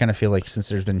 I kind of feel like since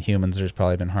there's been humans, there's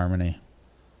probably been harmony.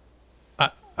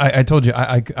 I told you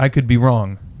I could be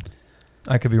wrong.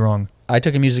 I could be wrong. I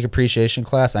took a music appreciation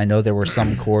class. I know there were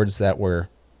some chords that were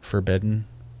forbidden,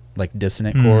 like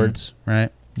dissonant chords,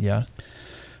 right? Yeah.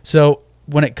 So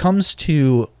when it comes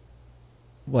to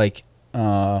like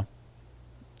the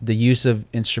use of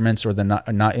instruments or the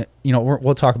not you know,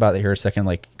 we'll talk about that here in a second,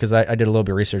 like because I did a little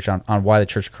bit of research on why the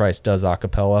Church of Christ does a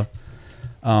cappella.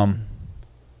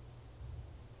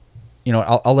 You know,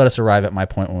 I'll let us arrive at my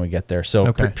point when we get there. So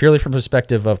okay. Purely from the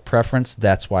perspective of preference,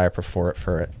 that's why I prefer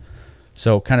it.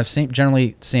 So kind of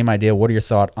generally same idea. What are your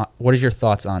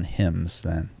thoughts on hymns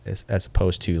then, as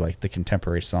opposed to like the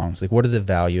contemporary songs? Like, what are the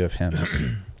value of hymns?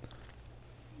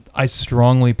 I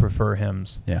strongly prefer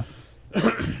hymns. Yeah.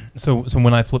 So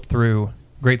when I flip through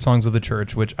great songs of the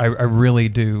church, which I really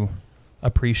do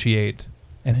appreciate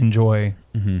and enjoy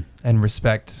and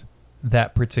respect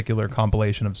that particular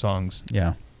compilation of songs.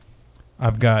 Yeah.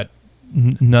 I've got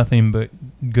nothing but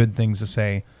good things to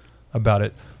say about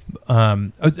it.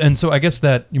 And so I guess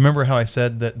that you remember how I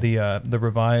said that the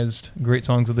revised great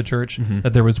songs of the church,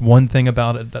 that there was one thing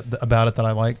about it that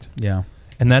I liked. Yeah.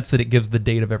 And that's that it gives the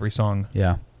date of every song.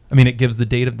 Yeah. I mean, it gives the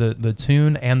date of the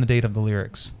tune and the date of the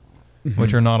lyrics,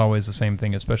 which are not always the same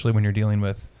thing, especially when you're dealing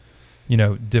with, you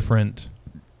know, different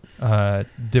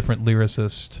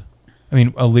lyricist. I mean,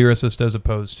 a lyricist as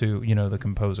opposed to, you know, the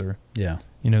composer. Yeah.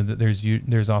 You know,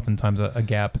 there's oftentimes a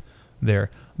gap there.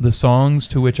 The songs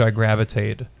to which I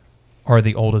gravitate are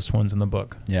the oldest ones in the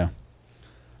book. Yeah.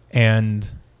 And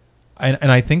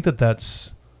I think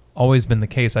that's always been the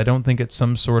case. I don't think it's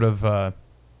some sort of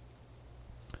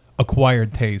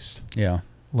acquired taste. Yeah.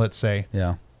 Let's say.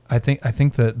 Yeah. I think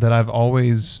that I've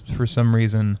always, for some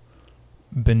reason,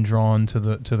 been drawn to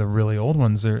the really old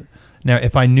ones. Now,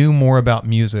 if I knew more about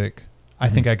music, I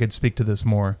think I could speak to this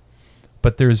more.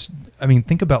 But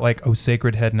think about like "O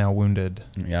Sacred Head Now Wounded."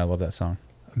 Yeah, I love that song.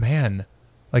 Man,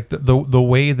 like the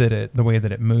way that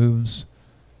it moves.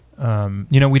 You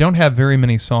know, we don't have very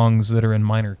many songs that are in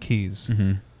minor keys.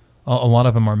 A lot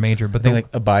of them are major. But I think like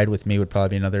 "Abide with Me" would probably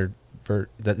be another.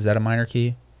 Is that a minor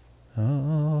key?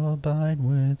 Oh, abide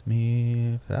with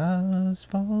me,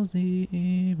 fast falls the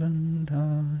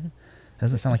eventide.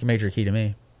 Doesn't sound like a major key to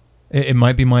me. It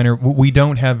might be minor. We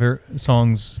don't have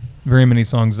very many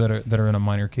songs that are in a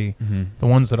minor key. The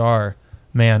ones that are,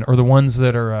 man, or the ones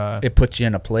that are. It puts you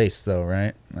in a place, though,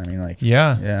 right? I mean, like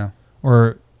yeah,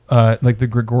 or like the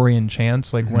Gregorian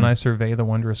chants, like "When I Survey the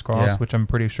Wondrous Cross," which I'm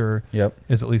pretty sure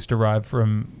is at least derived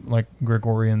from like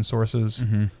Gregorian sources.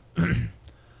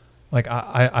 Like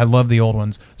I love the old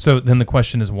ones. So then the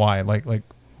question is why? Like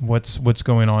what's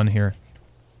going on here?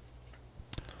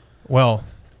 Well,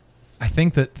 I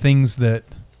think that things that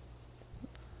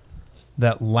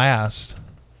last,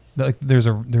 like there's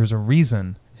a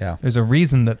reason. Yeah. There's a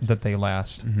reason that they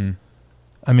last.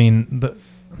 I mean,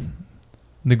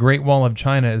 the Great Wall of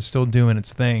China is still doing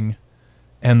its thing,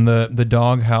 and the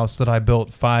doghouse that I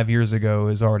built 5 years ago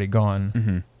is already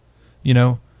gone. You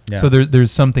know? Yeah. So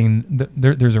there's something,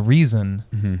 there's a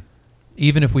reason.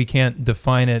 Even if we can't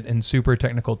define it in super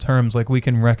technical terms, like we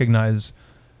can recognize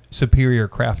superior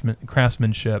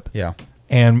craftsmanship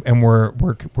and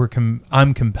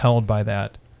I'm compelled by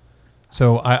that.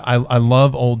 So I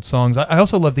love old songs. I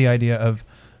also love the idea of,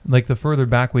 like, the further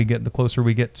back we get, the closer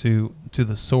we get to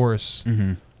the source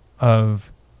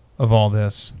of all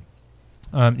this.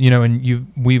 And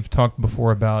we've talked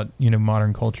before about,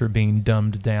 modern culture being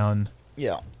dumbed down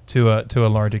to a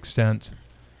large extent,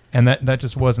 and that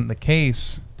just wasn't the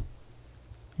case.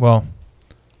 Well,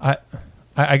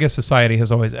 I guess society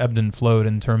has always ebbed and flowed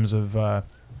in terms of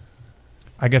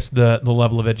I guess the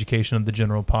level of education of the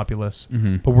general populace,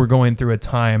 but we're going through a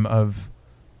time of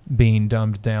being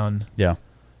dumbed down. Yeah.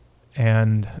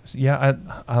 And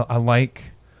I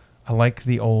like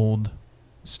the old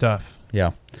stuff.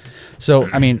 Yeah.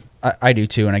 So, I mean, I do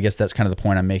too. And I guess that's kind of the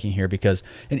point I'm making here, because,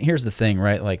 and here's the thing,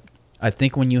 right? Like, I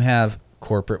think when you have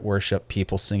corporate worship,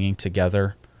 people singing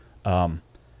together, on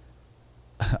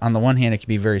the one hand, it could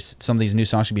be some of these new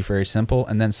songs can be very simple.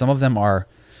 And then some of them are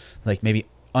like maybe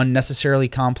unnecessarily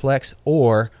complex,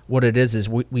 or what it is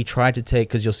we try to take,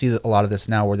 because you'll see a lot of this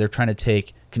now where they're trying to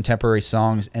take contemporary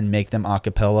songs and make them a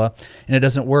cappella, and it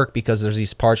doesn't work because there's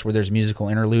these parts where there's musical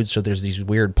interludes, so there's these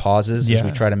weird pauses as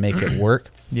we try to make it work.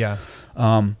 Yeah.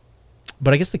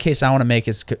 But I guess the case I want to make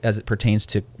is, as it pertains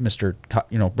to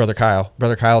Brother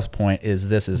Kyle's point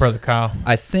is Brother Kyle.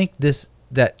 I think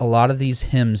that a lot of these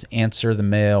hymns answer the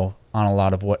mail on a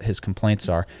lot of what his complaints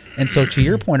are. And so to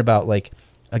your point about, like,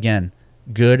 again,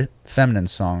 good feminine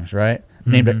songs, right?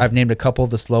 I've named a couple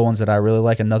of the slow ones that I really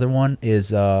like. Another one is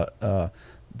The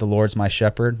Lord's My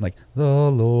Shepherd, like, the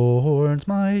Lord's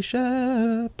my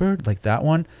shepherd, like that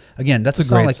one. Again, that's a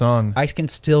song, great song. I can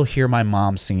still hear my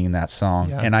mom singing that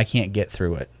song, and I can't get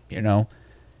through it,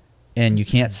 And you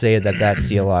can't say that that's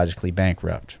theologically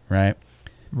bankrupt, right?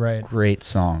 Right. Great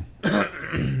song.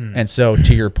 And so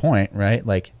to your point, right,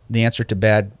 like, the answer to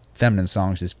bad feminine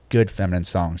songs is good feminine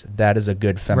songs. That is a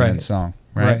good feminine song,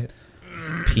 right?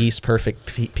 Peace, perfect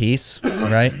peace,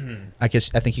 right? I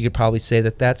think you could probably say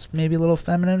that that's maybe a little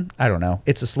feminine. I don't know.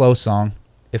 It's a slow song.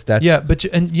 If that's but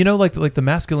like the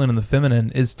masculine and the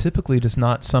feminine is typically just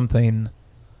not something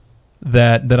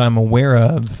that I'm aware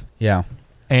of. Yeah.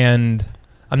 And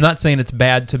I'm not saying it's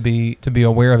bad to be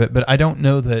aware of it, but I don't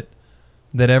know that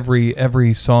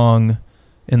every song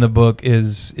in the book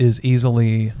is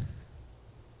easily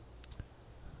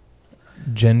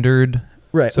gendered,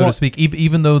 right, so to speak,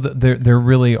 even though there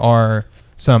really are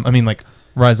some. I mean, like,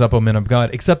 Rise Up, O Men of God,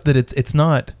 except that it's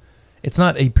not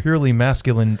a purely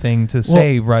masculine thing to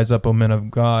say, Rise Up, O Men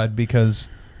of God, because,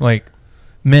 like,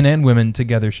 men and women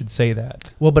together should say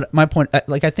that. Well, but my point,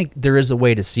 like, I think there is a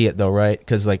way to see it, though, right?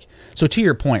 Because, like, so to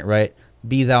your point, right,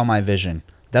 Be Thou My Vision,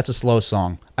 that's a slow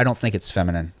song. I don't think it's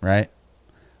feminine, right?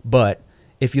 But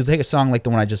if you take a song like the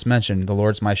one I just mentioned, The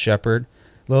Lord's My Shepherd,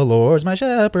 the Lord's my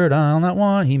shepherd, I'll not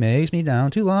want, he makes me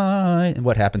down to lie. And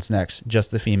what happens next?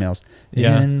 Just the females.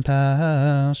 Yeah. In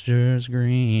pastures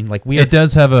green. Like, it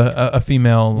does have a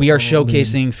female. We are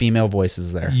showcasing female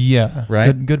voices there. Yeah.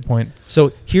 Right? Good point.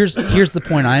 So here's the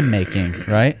point I'm making,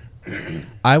 right?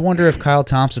 I wonder if Kyle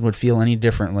Thompson would feel any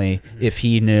differently if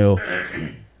he knew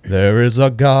there is a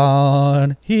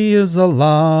God, he is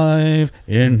alive,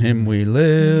 in him we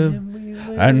live,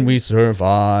 and we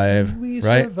survive.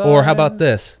 Right? Or how about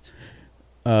this?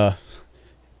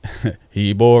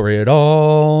 He bore it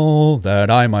all that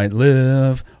I might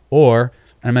live. Or,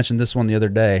 I mentioned this one the other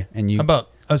day, and you... How about...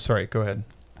 Oh, sorry, go ahead.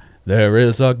 There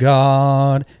is a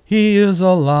God, he is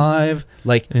alive.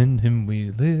 Like, in him we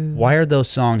live. Why are those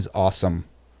songs awesome?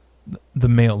 The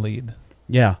male lead.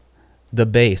 Yeah. The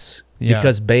bass. Yeah.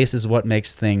 Because bass is what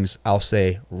makes things, I'll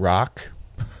say, rock.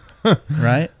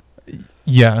 Right?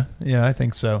 Yeah, I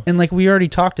think so. And, like, we already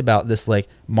talked about this, like,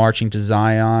 Marching to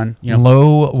Zion.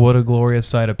 Lo, what a glorious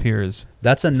sight appears.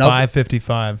 That's another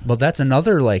 555. Well, that's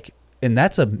another, like, and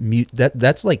that's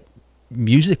that's like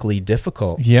musically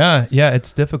difficult. Yeah,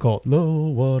 it's difficult. Lo,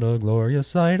 what a glorious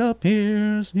sight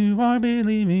appears to our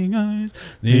believing eyes.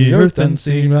 The earth and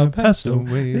sea have passed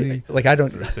away. Like, I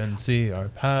don't. Earth and sea are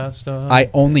passed on. I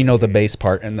only know the bass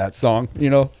part in that song.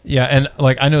 Yeah, and,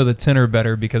 like, I know the tenor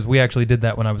better because we actually did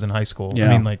that when I was in high school. Yeah. I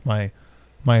mean, like,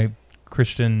 my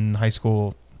Christian high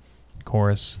school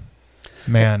chorus,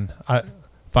 man,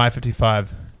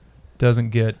 555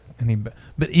 doesn't get any.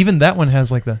 But even that one has,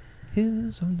 like, the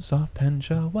his own soft hand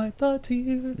shall wipe the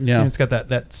tears. Yeah, it's got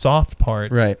that soft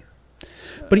part, right?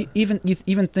 But you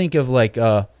even think of, like,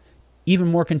 even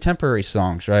more contemporary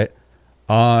songs, right?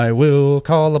 I will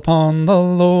call upon the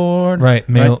Lord. Right,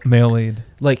 male lead.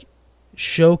 Like,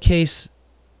 showcase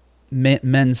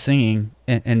men singing,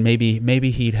 and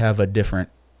maybe he'd have a different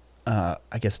I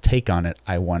guess, take on it,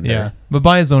 I wonder. Yeah, but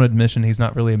by his own admission, he's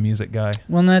not really a music guy.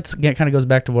 Well, and that's, again, kind of goes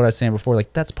back to what I was saying before.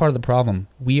 Like, that's part of the problem.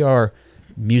 We are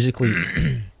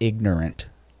musically ignorant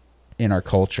in our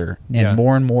culture,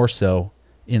 and more so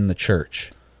in the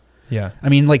church. Yeah. I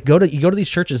mean, like, you go to these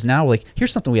churches now, like,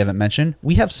 here's something we haven't mentioned.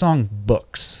 We have song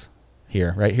books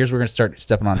here, right? Here's where we're going to start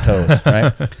stepping on toes,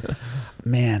 right?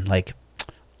 Man, like,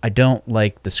 I don't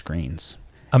like the screens.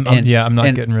 I'm not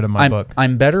getting rid of my book.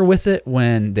 I'm better with it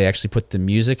when they actually put the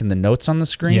music and the notes on the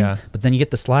screen. Yeah. But then you get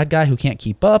the slide guy who can't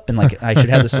keep up, and like I should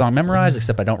have the song memorized,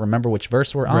 except I don't remember which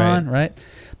verse we're on, right?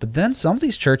 But then some of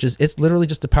these churches, it's literally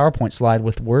just a PowerPoint slide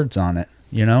with words on it,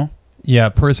 you know? Yeah,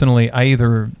 personally,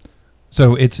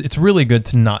 so it's really good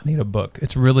to not need a book.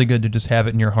 It's really good to just have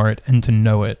it in your heart and to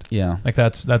know it. Yeah. Like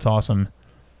that's awesome.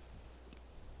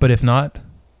 But if not,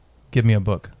 give me a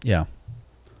book. Yeah.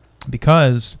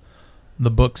 Because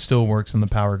the book still works when the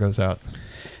power goes out.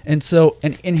 And so,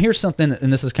 and here's something,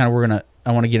 and this is kind of,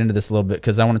 I want to get into this a little bit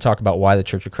because I want to talk about why the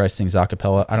Church of Christ sings a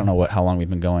cappella. I don't know how long we've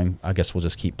been going. I guess we'll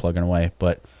just keep plugging away.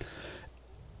 But,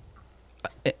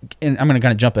 and I'm going to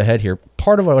kind of jump ahead here.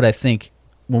 Part of what I think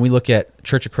when we look at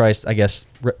Church of Christ, I guess,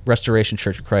 Restoration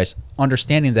Church of Christ,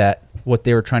 understanding that what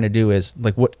they were trying to do is,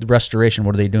 like, what the restoration,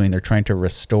 what are they doing? They're trying to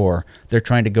restore. They're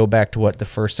trying to go back to what the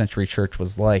first century church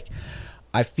was like.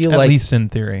 I feel like, at least in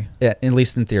theory. Yeah, at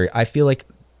least in theory. I feel like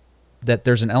that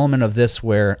there's an element of this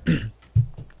where,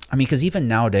 I mean, because even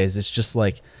nowadays, it's just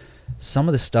like some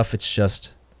of the stuff, it's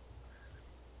just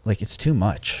like, it's too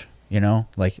much, you know?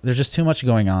 Like, there's just too much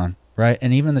going on, right?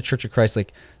 And even in the Church of Christ,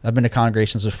 like, I've been to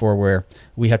congregations before where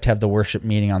we have to have the worship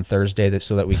meeting on Thursday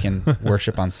so that we can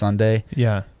worship on Sunday.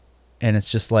 Yeah. And it's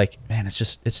just like, man,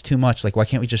 it's too much. Like, why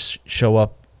can't we just show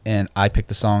up and I pick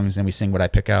the songs and we sing what I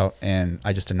pick out and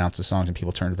I just announce the songs and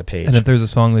people turn to the page? And if there's a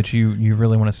song that you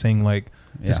really want to sing, like,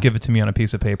 just give it to me on a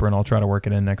piece of paper and I'll try to work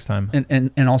it in next time.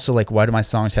 And also, like, why do my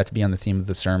songs have to be on the theme of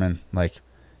the sermon? Like,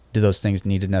 do those things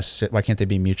need to necessarily, why can't they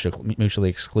be mutually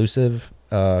exclusive?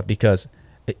 Because,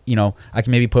 you know, I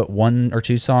can maybe put one or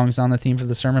two songs on the theme for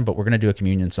the sermon, but we're going to do a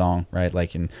communion song, right?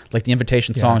 Like, the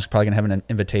invitation song is probably going to have an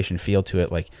invitation feel to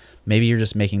it. Like, maybe you're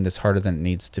just making this harder than it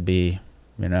needs to be,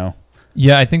 you know?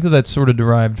 Yeah, I think that's sort of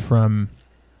derived from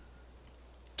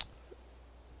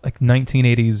like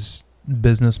 1980s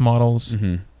business models,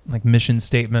 like mission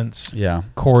statements,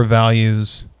 core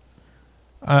values.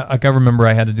 I remember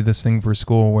I had to do this thing for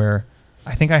school where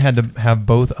I think I had to have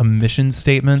both a mission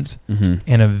statement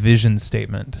and a vision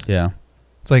statement. Yeah.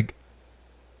 It's like,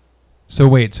 so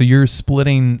wait, so you're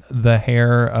splitting the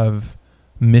hair of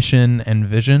mission and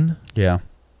vision? Yeah.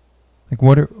 Like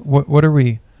what are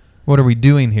we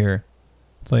doing here?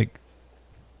 It's like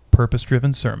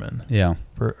purpose-driven sermon. Yeah.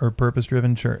 Or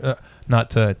purpose-driven church. Not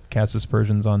to cast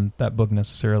aspersions on that book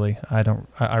necessarily.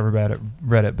 I read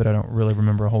it, but I don't really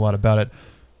remember a whole lot about it.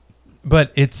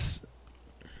 But it's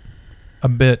a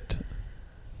bit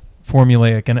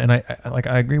formulaic, and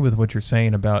I agree with what you're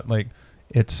saying about, like,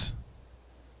 it's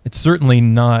certainly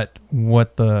not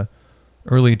what the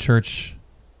early church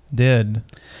did.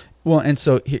 Well, and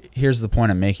so here's the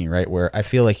point I'm making, right? Where I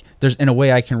feel like there's, in a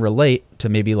way, I can relate to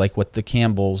maybe like what the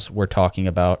Campbells were talking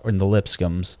about, or the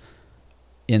Lipscombs,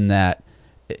 in that,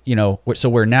 you know, so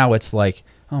where now it's like,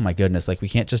 oh my goodness, like, we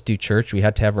can't just do church. We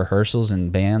had to have rehearsals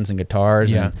and bands and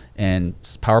guitars and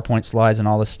PowerPoint slides and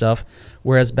all this stuff.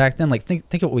 Whereas back then, like,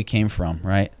 think of what we came from,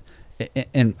 right?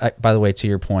 And by the way, to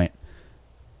your point,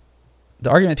 the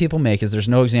argument people make is there's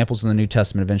no examples in the New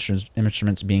Testament of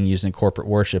instruments being used in corporate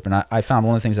worship. And I found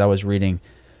one of the things I was reading,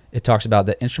 it talks about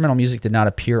that instrumental music did not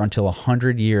appear until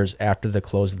 100 years after the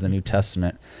close of the New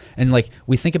Testament. And, like,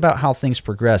 we think about how things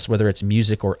progress, whether it's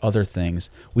music or other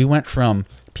things. We went from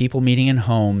people meeting in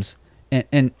homes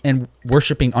and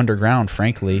worshiping underground,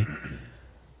 frankly,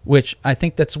 which I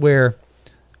think that's where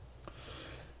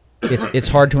it's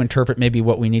hard to interpret maybe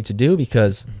what we need to do,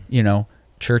 because, you know,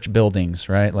 church buildings,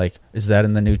 right? Like, is that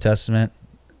in the New Testament?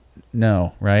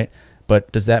 No, right?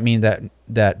 But does that mean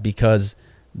that because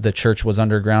the church was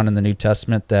underground in the New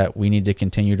Testament that we need to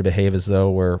continue to behave as though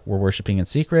we're worshiping in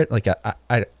secret? Like,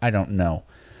 I don't know.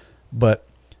 But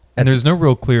and there's no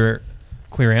real clear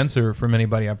answer from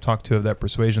anybody I've talked to of that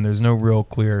persuasion. There's no real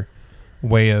clear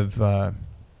way of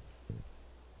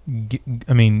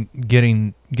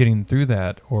getting through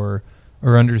that or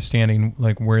understanding,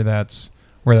 like, where that's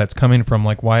coming from,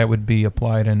 like why it would be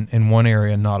applied in one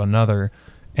area and not another.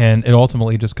 And it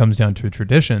ultimately just comes down to a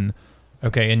tradition.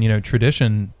 Okay, and, you know,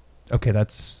 tradition, okay,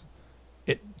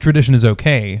 tradition is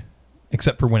okay,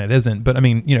 except for when it isn't. But, I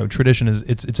mean, you know, tradition is,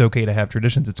 it's okay to have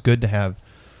traditions. It's good to have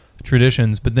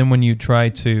traditions. But then when you try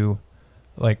to,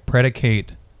 like,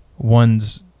 predicate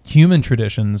one's human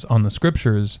traditions on the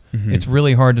scriptures, Mm-hmm. it's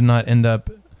really hard to not end up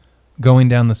going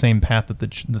down the same path that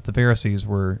the Pharisees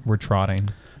were trotting.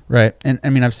 Right. And I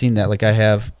mean, I've seen that. Like I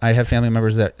have family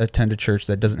members that attend a church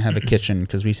that doesn't have a kitchen,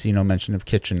 because we see no mention of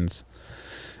kitchens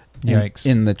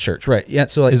in the church. Right. Yeah.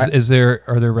 So like, are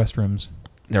there restrooms?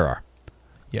 There are.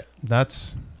 Yeah.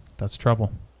 That's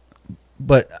trouble.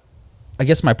 But I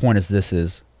guess my point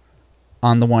is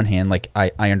on the one hand, like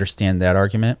I understand that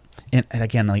argument. And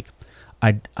again, like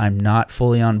I'm not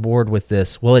fully on board with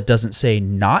this. Well, it doesn't say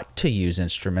not to use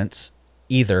instruments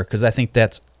either, because I think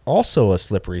that's also a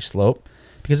slippery slope.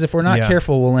 Because if we're not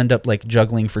careful, we'll end up like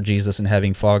juggling for Jesus and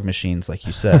having fog machines, like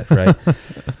you said, right?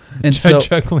 And so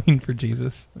juggling for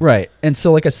Jesus, right? And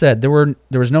so, like I said, there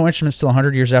was no instruments till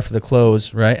 100 years after the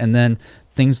close, right? And then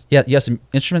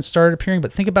instruments started appearing,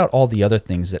 but think about all the other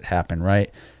things that happened,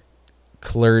 right?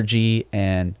 Clergy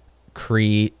and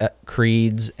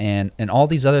creeds and all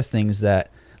these other things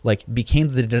that like became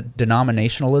the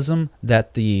denominationalism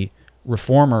that the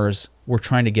reformers were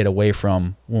trying to get away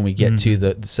from when we get to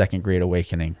the Second Great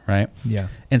Awakening, right? Yeah.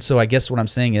 And so I guess what I'm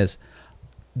saying is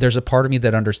there's a part of me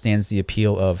that understands the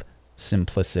appeal of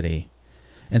simplicity.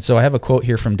 And so I have a quote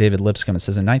here from David Lipscomb. It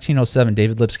says, in 1907,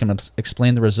 David Lipscomb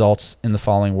explained the results in the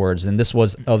following words. And this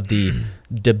was of the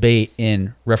debate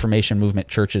in Reformation movement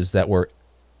churches that were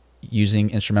using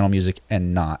instrumental music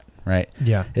and not, right?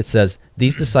 Yeah. It says,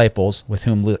 these disciples with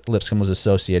whom Lipscomb was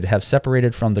associated have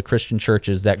separated from the Christian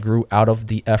churches that grew out of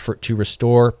the effort to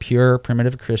restore pure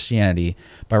primitive Christianity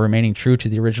by remaining true to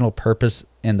the original purpose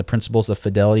and the principles of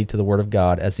fidelity to the Word of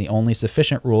God as the only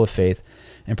sufficient rule of faith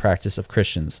and practice of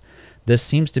Christians. This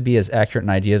seems to be as accurate an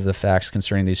idea of the facts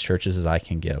concerning these churches as I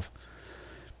can give.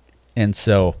 And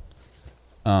so,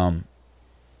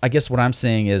 I guess what I'm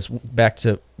saying is back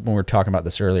to when we were talking about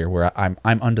this earlier, where I'm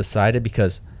undecided,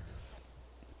 because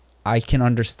I can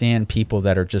understand people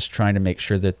that are just trying to make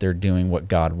sure that they're doing what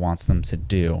God wants them to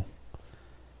do.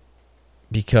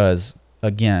 Because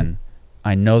again,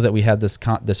 I know that we have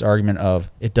this argument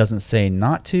of it doesn't say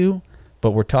not to,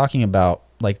 but we're talking about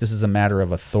like this is a matter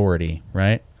of authority,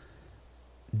 right?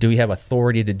 Do we have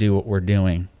authority to do what we're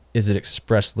doing? Is it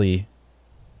expressly,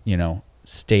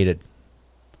 stated?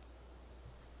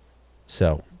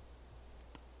 So,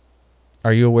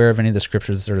 are you aware of any of the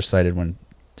scriptures that are cited when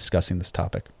discussing this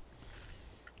topic?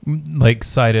 Like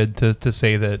cited to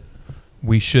say that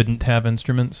we shouldn't have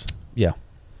instruments? Yeah.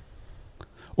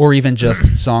 Or even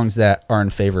just songs that are in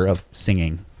favor of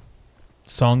singing.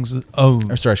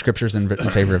 Scriptures in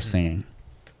favor of singing.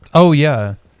 Oh,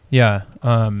 yeah. Yeah.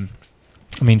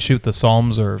 I mean, shoot, the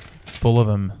Psalms are full of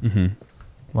them. Mm-hmm.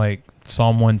 Like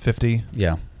Psalm 150.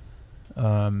 Yeah.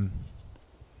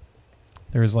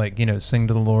 There's like, sing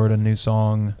to the Lord a new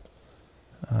song,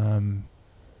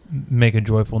 make a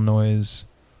joyful noise,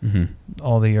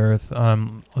 all the earth.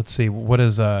 Let's see, what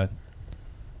is the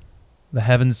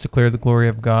heavens declare the glory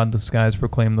of God, the skies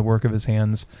proclaim the work of his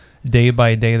hands. Day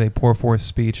by day they pour forth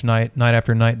speech, night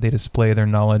after night they display their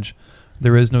knowledge.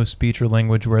 There is no speech or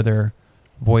language where their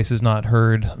voice is not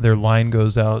heard. Their line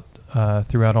goes out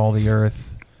throughout all the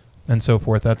earth, and so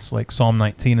forth. That's like Psalm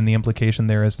 19, and the implication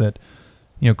there is that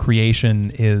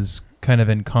creation is kind of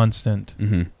in constant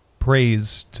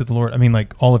praise to the Lord. I mean,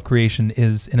 like all of creation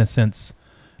is, in a sense,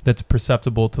 that's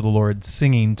perceptible to the Lord,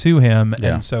 singing to him.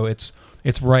 Yeah. And so it's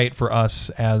right for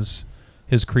us as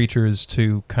his creatures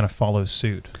to kind of follow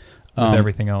suit with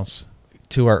everything else.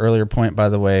 To our earlier point, by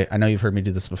the way, I know you've heard me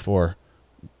do this before.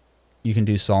 You can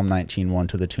do Psalm 19:1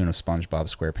 to the tune of SpongeBob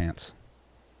SquarePants.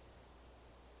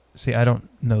 See, I don't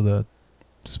know the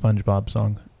SpongeBob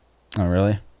song. Oh,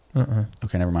 really? Uh-uh.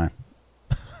 Okay, never mind.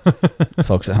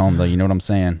 Folks at home, though, you know what I'm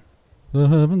saying. The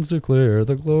heavens declare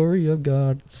the glory of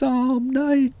God. Psalm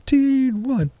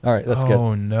 19:1. All right, that's good.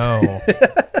 Oh, no.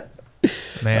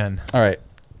 Man. All right.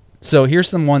 So here's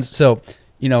some ones. So,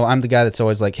 I'm the guy that's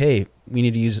always like, hey, we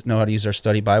need to know how to use our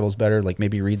study Bibles better. Like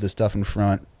maybe read the stuff in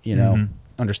front,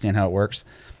 understand how it works.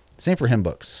 Same for hymn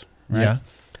books, right? Yeah.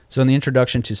 So in the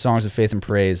introduction to Songs of Faith and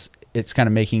Praise, it's kind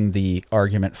of making the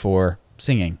argument for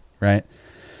singing, right?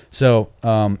 So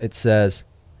it says,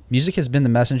 music has been the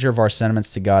messenger of our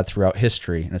sentiments to God throughout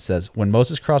history. And it says, when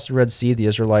Moses crossed the Red Sea, with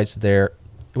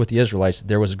the Israelites,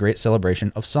 there was a great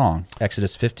celebration of song.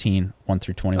 Exodus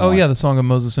 15:1-21. Oh, yeah, the song of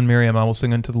Moses and Miriam. I will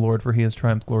sing unto the Lord, for he has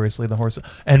triumphed gloriously the horse.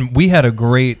 And we had a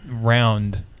great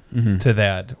round to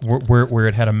that, where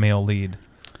it had a male lead.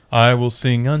 I will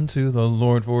sing unto the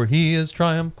Lord, for he has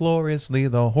triumphed gloriously,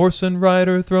 the horse and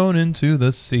rider thrown into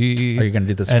the sea. Are you going to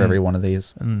do this for every one of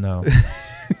these? No.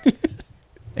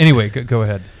 Anyway, go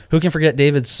ahead. Who can forget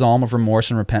David's psalm of remorse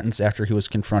and repentance after he was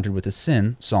confronted with his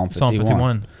sin, Psalm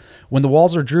 51. When the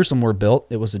walls of Jerusalem were built,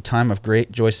 it was a time of great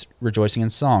rejoicing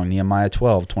and song. Nehemiah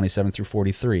 12:27 through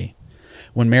 43.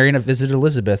 When Mary visited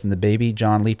Elizabeth and the baby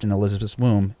John leaped in Elizabeth's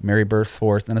womb, Mary birthed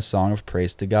forth in a song of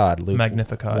praise to God. Luke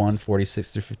Magnificat.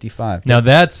 1:46 through 55. Now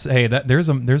there's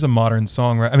a modern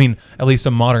song, right? I mean, at least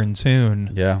a modern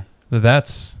tune. Yeah.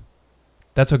 That's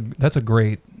a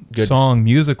great song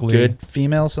musically. Good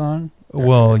female song.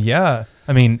 Well, yeah.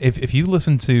 I mean, if you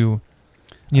listen to,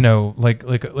 like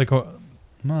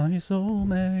my soul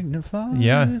magnifies.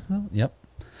 Yeah. Yep.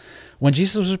 When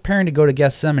Jesus was preparing to go to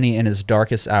Gethsemane in his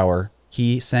darkest hour,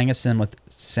 he sang a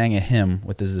hymn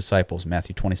with his disciples,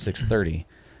 Matthew 26:30.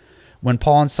 When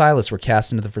Paul and Silas were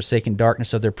cast into the forsaken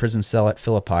darkness of their prison cell at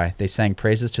Philippi, they sang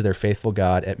praises to their faithful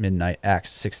God at midnight,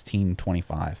 Acts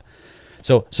 16:25.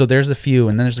 So there's a few,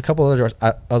 and then there's a couple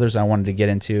others I wanted to get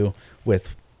into with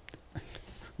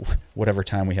whatever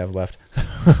time we have left.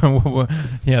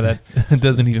 Yeah, that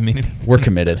doesn't even mean anything. We're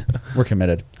committed. We're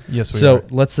committed. Yes, we are. So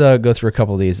let's go through a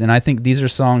couple of these. And I think these are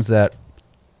songs that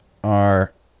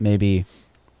are maybe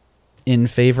in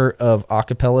favor of a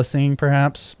cappella singing,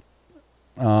 perhaps.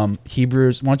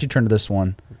 Hebrews, why don't you turn to this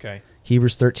one? Okay.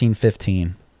 Hebrews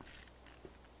 13:15.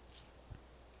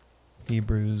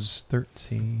 Hebrews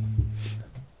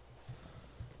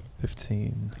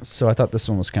 13:15. So I thought this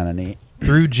one was kind of neat.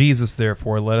 Through Jesus,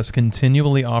 therefore, let us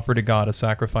continually offer to God a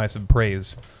sacrifice of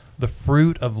praise, the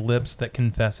fruit of lips that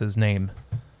confess his name.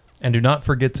 And do not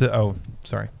forget to... Oh,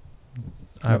 sorry.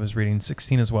 I was reading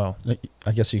 16 as well.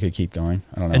 I guess you could keep going.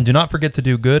 I don't know. And do not forget to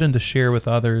do good and to share with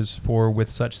others, for with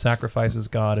such sacrifices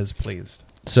God is pleased.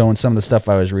 So in some of the stuff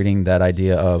I was reading, that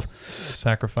idea of...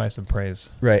 Sacrifice of praise.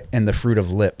 Right, and the fruit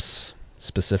of lips,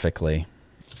 specifically,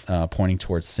 pointing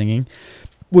towards singing.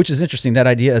 Which is interesting. That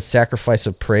idea of sacrifice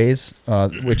of praise,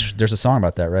 which there's a song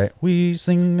about that, right? We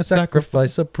sing a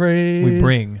sacrifice of praise. We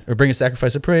bring a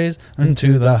sacrifice of praise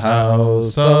unto the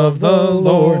house of the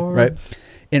Lord. Right.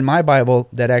 In my Bible,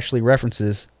 that actually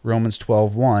references Romans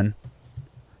 12:1,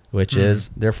 which is,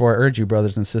 therefore I urge you,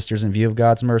 brothers and sisters, in view of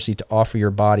God's mercy, to offer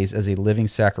your bodies as a living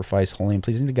sacrifice, holy and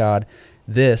pleasing to God.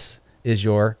 This is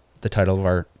the title of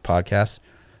our podcast,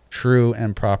 True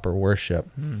and Proper Worship.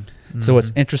 So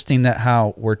it's interesting that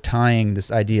how we're tying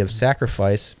this idea of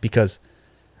sacrifice, because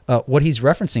what he's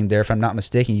referencing there, if I'm not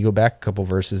mistaken, you go back a couple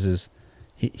verses, is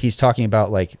he's talking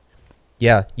about like,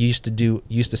 yeah, you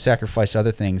used to sacrifice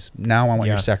other things. Now I want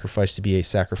your sacrifice to be a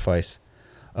sacrifice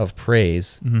of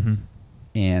praise,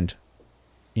 and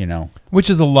which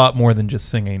is a lot more than just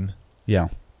singing. Yeah,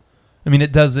 I mean,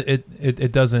 it doesn't.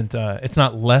 It's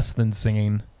not less than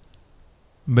singing.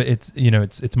 But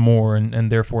it's more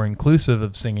and therefore inclusive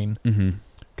of singing. Mm-hmm.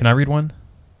 Can I read one?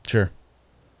 Sure.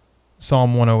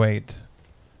 Psalm 108,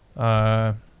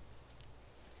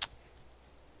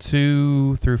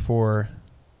 2 through 4,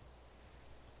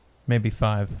 maybe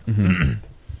 5. Mm-hmm.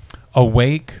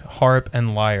 Awake, harp,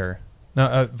 and lyre.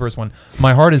 No, verse 1.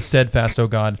 My heart is steadfast, O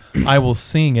God. I will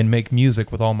sing and make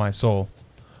music with all my soul.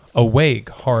 Awake,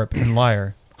 harp, and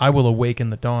lyre. I will awake in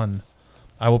the dawn.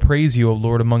 I will praise you, O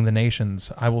Lord, among the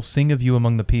nations. I will sing of you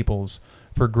among the peoples.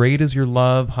 For great is your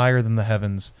love, higher than the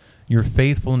heavens. Your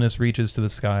faithfulness reaches to the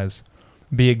skies.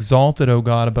 Be exalted, O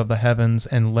God, above the heavens,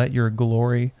 and let your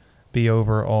glory be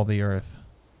over all the earth.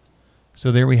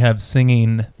 So there we have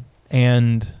singing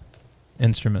and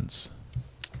instruments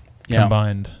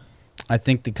combined. I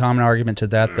think the common argument to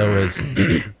that, though, is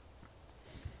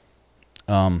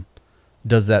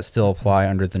does that still apply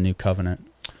under the new covenant?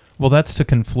 Well, that's to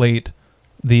conflate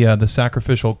the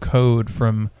sacrificial code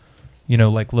from,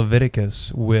 like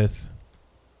Leviticus with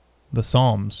the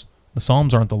Psalms. The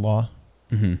Psalms aren't the law.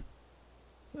 Mm-hmm.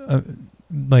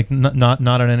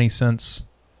 Not in any sense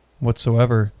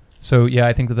whatsoever. So yeah,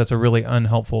 I think that's a really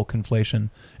unhelpful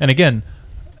conflation. And again,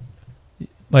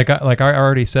 like I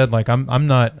already said, like I'm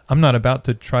not about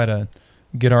to try to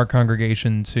get our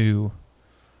congregation to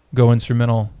go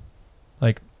instrumental.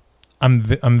 Like I'm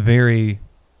very.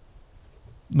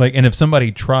 Like, and if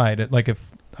somebody tried it, like if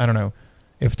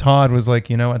Todd was like,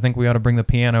 I think we ought to bring the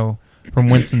piano from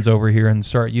Winston's over here and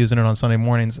start using it on Sunday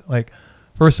mornings. Like,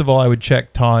 first of all, I would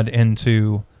check Todd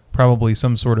into probably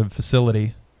some sort of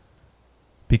facility,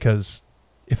 because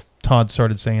if Todd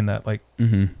started saying that, like,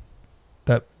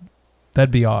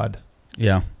 that'd be odd.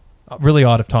 Yeah, really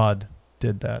odd if Todd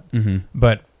did that. Mm-hmm.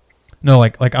 But no,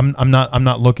 like I'm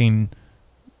not looking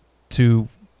to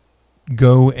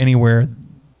go anywhere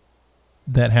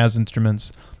that has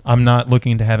instruments. I'm not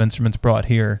looking to have instruments brought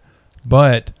here,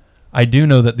 but I do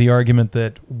know that the argument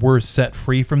that we're set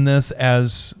free from this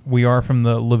as we are from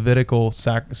the Levitical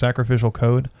sacrificial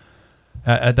code,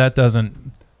 that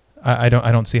doesn't. I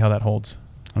don't see how that holds.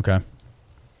 Okay.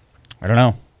 I don't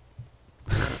know.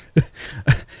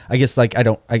 I guess like I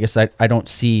don't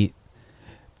see,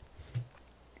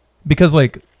 because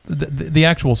like the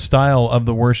actual style of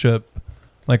the worship,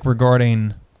 like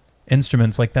regarding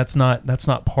instruments, like that's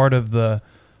not part of the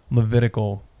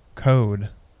Levitical code.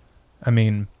 I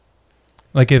mean,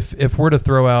 like if we're to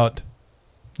throw out,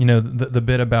 the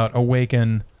bit about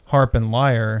awaken, harp, and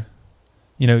lyre,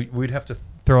 we'd have to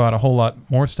throw out a whole lot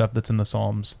more stuff that's in the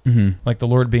Psalms, like the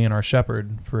Lord being our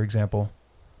shepherd, for example.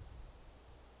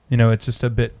 It's just a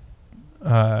bit,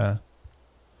 I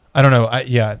don't know.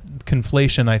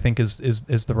 Conflation, I think is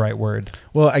the right word.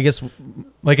 Well, I guess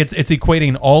like it's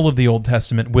equating all of the Old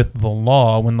Testament with the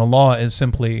law, when the law is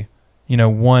simply,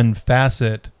 one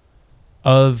facet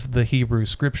of the Hebrew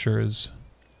Scriptures.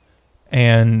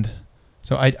 And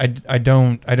so I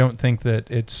don't think that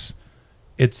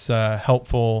it's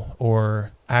helpful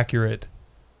or accurate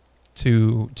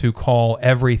to call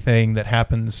everything that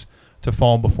happens to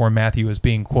fall before Matthew as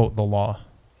being, quote, the law.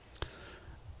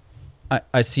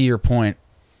 I see your point,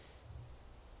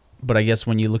 but I guess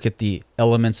when you look at the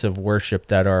elements of worship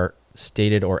that are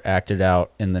stated or acted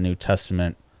out in the New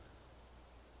Testament,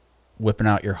 whipping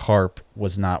out your harp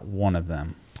was not one of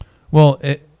them. Well,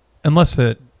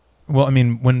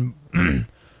 when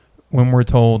when we're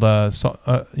told,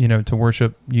 to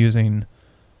worship using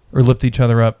or lift each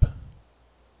other up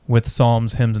with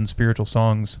psalms, hymns, and spiritual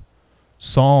songs,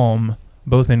 psalm,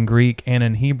 both in Greek and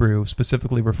in Hebrew,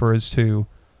 specifically refers to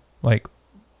like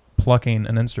plucking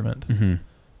an instrument.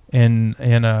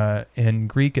 In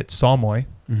Greek, it's psalmoi.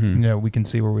 We can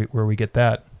see where we get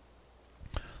that.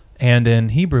 And in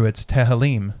Hebrew, it's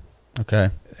tehalim. Okay.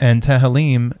 And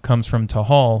tehalim comes from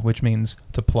tahal, which means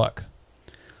to pluck.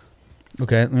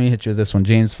 Okay, let me hit you with this one.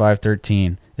 James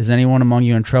 5:13. Is anyone among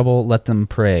you in trouble? Let them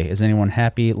pray. Is anyone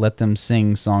happy? Let them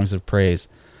sing songs of praise.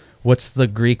 What's the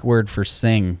Greek word for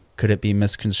sing? Could it be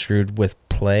misconstrued with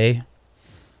play?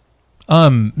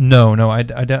 No.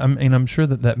 I mean, I'm sure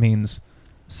that means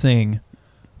sing,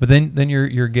 but then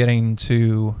you're getting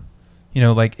to,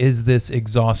 like, is this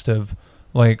exhaustive?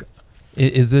 Like,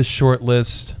 is this short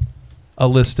list a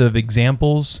list of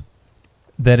examples?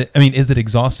 Is it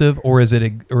exhaustive or is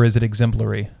it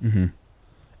exemplary?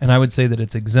 And I would say that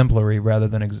it's exemplary rather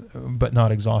than, but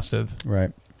not exhaustive.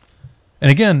 Right.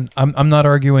 And again, I'm not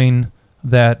arguing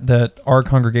that our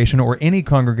congregation or any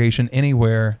congregation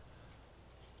anywhere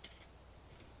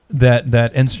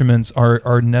that instruments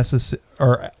are necessary,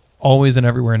 are always and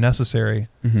everywhere necessary.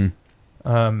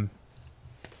 But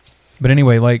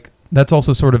anyway, like, that's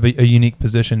also sort of a unique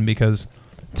position, because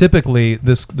typically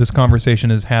this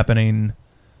conversation is happening,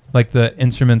 like the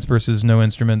instruments versus no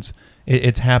instruments.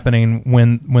 It's happening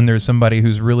when there's somebody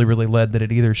who's really, really led that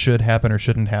it either should happen or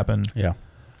shouldn't happen. Yeah.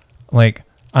 Like,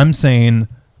 I'm saying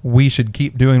we should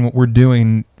keep doing what we're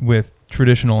doing with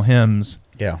traditional hymns.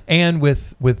 Yeah. And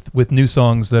with new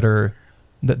songs that are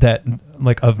that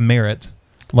like of merit,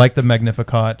 like the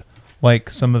Magnificat, like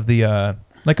some of the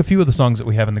like a few of the songs that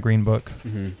we have in the Green Book.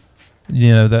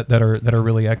 That are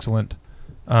really excellent.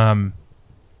 I'm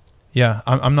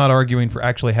not arguing for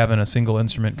actually having a single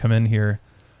instrument come in here.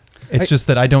 It's just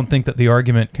that I don't think that the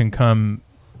argument can come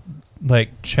like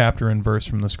chapter and verse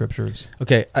from the Scriptures.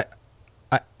 Okay,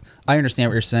 I understand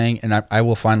what you're saying, and I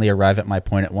will finally arrive at my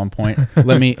point at one point.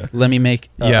 Let me make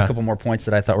a couple more points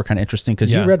that I thought were kind of interesting,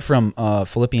 because you read from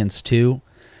Philippians 2,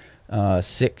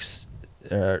 6,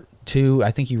 2.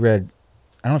 I think you read,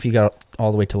 I don't know if you got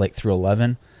all the way to like through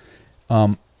 11.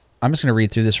 I'm just going to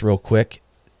read through this real quick.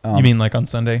 You mean like on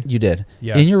Sunday? You did.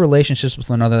 Yeah. In your relationships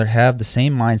with one another, have the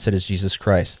same mindset as Jesus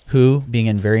Christ, who, being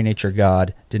in very nature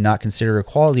God, did not consider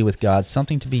equality with God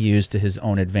something to be used to his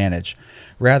own advantage.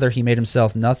 Rather, he made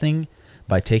himself nothing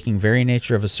by taking very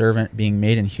nature of a servant, being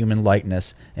made in human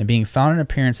likeness, and being found in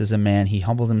appearance as a man, he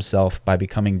humbled himself by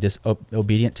becoming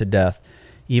obedient to death,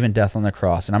 even death on the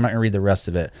cross. And I'm not going to read the rest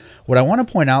of it. What I want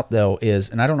to point out, though, is,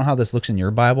 and I don't know how this looks in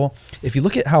your Bible, if you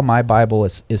look at how my Bible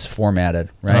is formatted,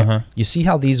 right? You see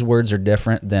how these words are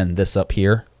different than this up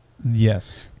here?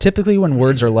 Yes. Typically, when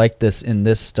words are like this in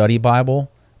this study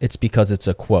Bible, it's because it's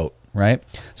a quote, right?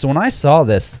 So when I saw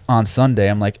this on Sunday,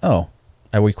 I'm like, oh,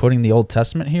 are we quoting the Old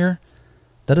Testament here?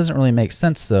 That doesn't really make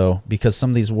sense, though, because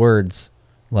some of these words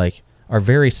like are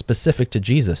very specific to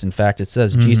Jesus. In fact, it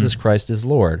says, Jesus Christ is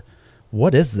Lord.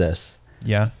 What is this?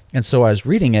 Yeah. And so I was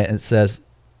reading it, and it says,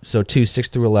 so 2, 6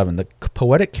 through 11, the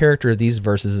poetic character of these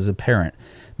verses is apparent.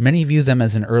 Many view them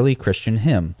as an early Christian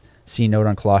hymn. See note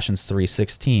on Colossians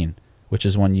 3:16, which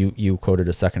is one you quoted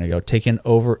a second ago, taken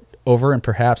over and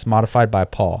perhaps modified by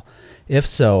Paul. If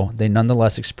so, they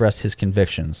nonetheless express his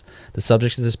convictions. The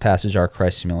subjects of this passage are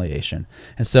Christ's humiliation.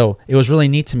 And so it was really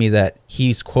neat to me that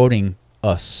he's quoting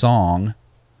a song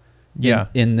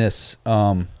in this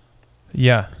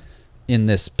in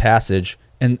this passage.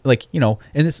 And like, you know,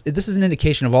 and this is an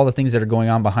indication of all the things that are going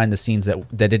on behind the scenes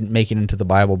that didn't make it into the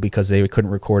Bible because they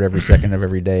couldn't record every second of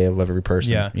every day of every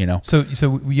person. Yeah. You know. So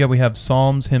we have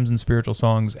psalms, hymns, and spiritual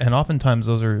songs, and oftentimes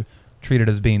those are treated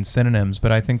as being synonyms.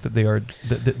 But I think that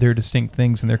they're distinct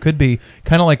things, and there could be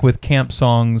kind of like with camp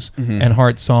songs and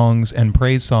heart songs and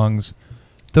praise songs.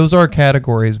 Those are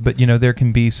categories, but you know there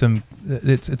can be some.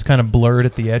 It's kind of blurred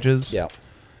at the edges. Yeah.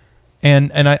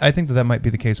 And I think that might be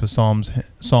the case with psalms,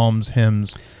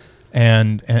 hymns,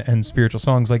 and spiritual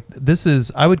songs. Like this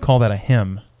is, I would call that a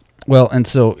hymn. Well, and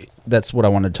so that's what I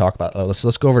wanted to talk about.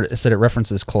 Let's go over to, it said it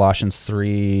references Colossians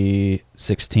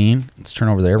 3:16. Let's turn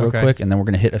over there real quick, and then we're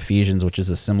going to hit Ephesians, which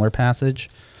is a similar passage.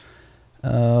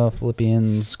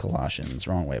 Philippians, Colossians,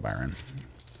 wrong way, Byron.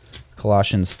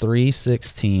 Colossians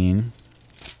 3:16,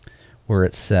 where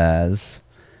it says,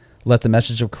 "Let the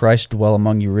message of Christ dwell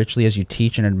among you richly as you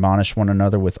teach and admonish one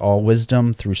another with all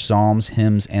wisdom through psalms,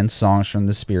 hymns, and songs from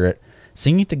the Spirit,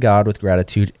 singing to God with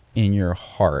gratitude in your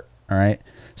heart." All right.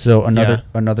 So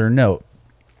another note.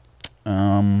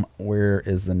 Where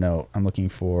is the note? I'm looking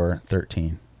for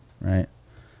 13. Right.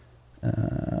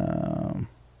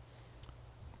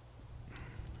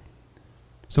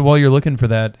 So while you're looking for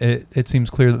that, it seems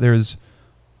clear that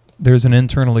there's an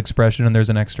internal expression and there's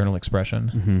an external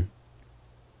expression.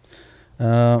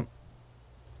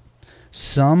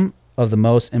 Some of the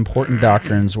most important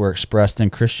doctrines were expressed in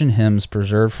Christian hymns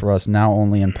preserved for us now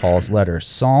only in Paul's letters.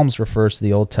 Psalms refers to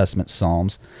the Old Testament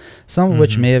psalms, some of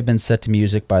which may have been set to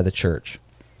music by the church.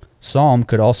 Psalm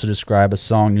could also describe a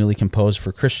song newly composed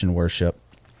for Christian worship,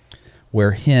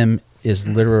 where hymn is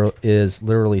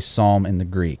literally psalm in the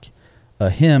Greek. A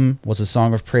hymn was a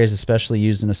song of praise especially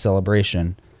used in a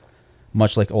celebration,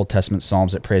 much like Old Testament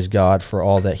psalms that praise God for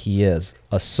all that he is.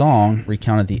 A song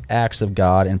recounted the acts of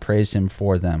God and praised him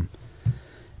for them,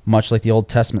 much like the Old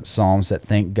Testament psalms that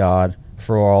thanked God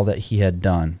for all that he had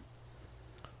done.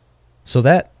 So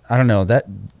that, I don't know, that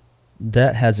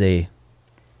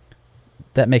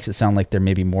makes it sound like they're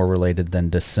maybe more related than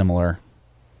dissimilar.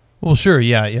 Well, sure,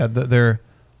 yeah, they're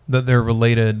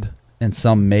related. And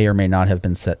some may or may not have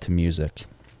been set to music,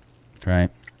 right?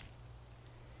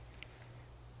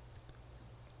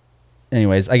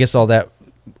 Anyways, I guess all that.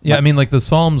 Yeah, I mean, like the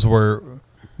Psalms were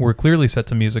clearly set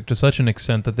to music to such an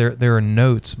extent that there are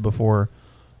notes before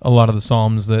a lot of the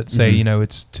Psalms that say, you know,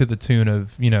 it's to the tune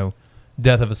of, you know,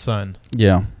 death of a son.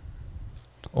 Yeah.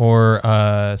 Or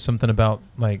something about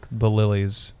like the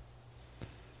lilies.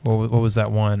 What was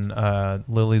that one?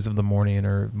 Lilies of the morning,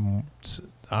 or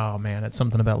oh man, it's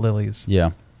something about lilies.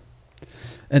 Yeah.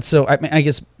 And so I mean, I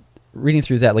guess reading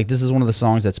through that, like this is one of the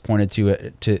songs that's pointed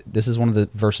to this is one of the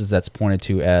verses that's pointed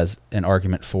to as an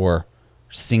argument for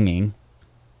singing,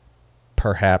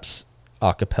 perhaps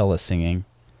a cappella singing.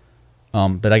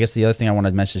 But I guess the other thing I wanted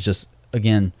to mention is just,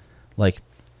 again, like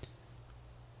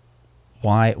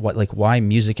why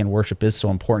music and worship is so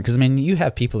important. Because I mean, you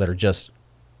have people that are just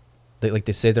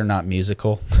they say they're not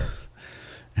musical.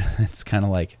 It's kind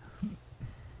of like,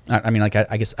 I mean, like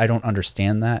I guess I don't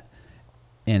understand that,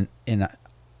 and I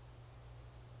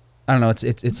don't know.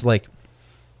 It's like,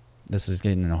 this is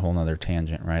getting in a whole nother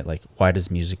tangent, right? Like, why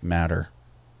does music matter,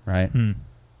 right?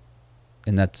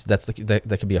 And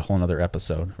that could be a whole nother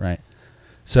episode, right?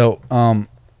 So,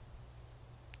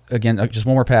 again, just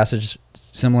one more passage,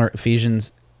 similar,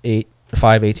 Ephesians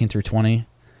 5:18-20.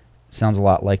 Sounds a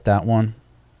lot like that one.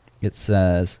 It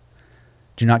says,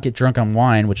 "Do not get drunk on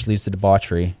wine, which leads to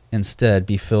debauchery. Instead,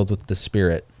 be filled with the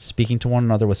Spirit, speaking to one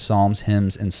another with psalms,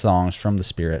 hymns, and songs from the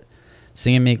Spirit.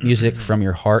 Sing and make music from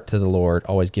your heart to the Lord,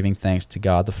 always giving thanks to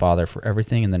God the Father for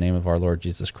everything in the name of our Lord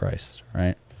Jesus Christ."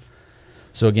 Right?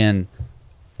 So again,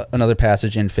 another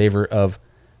passage in favor of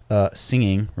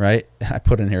singing, right? I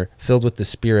put in here, filled with the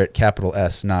Spirit, capital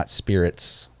S, not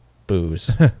spirits,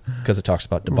 booze, because it talks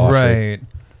about debauchery.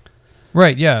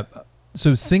 Right, yeah.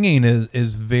 So singing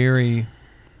is very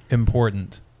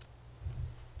important.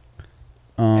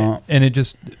 And it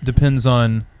just depends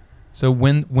on, so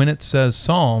when it says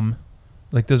psalm,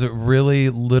 like, does it really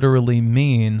literally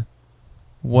mean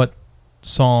what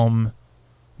psalm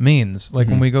means? Like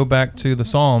when we go back to the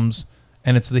Psalms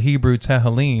and it's the Hebrew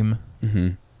Tehillim,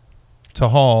 to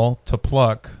haul, to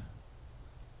pluck,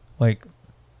 like,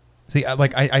 see,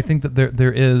 like I think that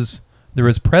there is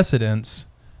precedence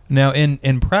now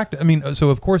in practice. I mean, so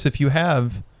of course, if you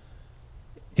have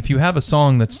a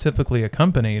song that's typically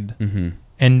accompanied,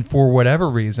 and for whatever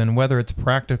reason, whether it's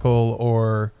practical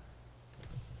or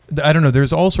I don't know,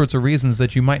 there's all sorts of reasons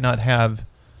that you might not have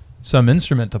some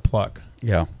instrument to pluck.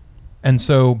 Yeah. And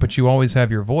so, but you always have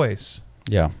your voice.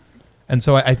 Yeah. And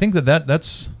so I think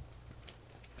that's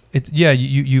it. Yeah,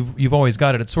 you've always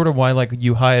got it. It's sort of why like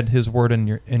you hide His word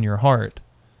in your heart,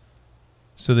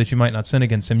 so that you might not sin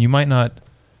against Him. You might not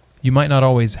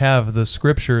always have the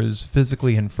scriptures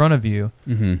physically in front of you,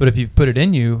 but if you've put it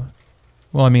in you,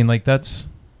 well, I mean, like that's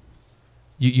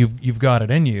you've got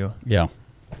it in you. Yeah.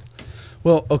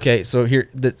 Well, okay. So here,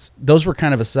 those were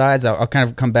kind of asides. I'll kind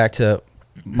of come back to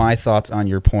my thoughts on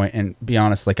your point, and be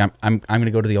honest. Like I'm going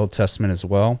to go to the Old Testament as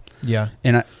well. Yeah.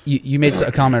 And you made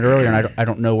a comment earlier, and I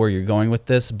don't know where you're going with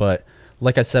this, but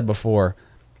like I said before,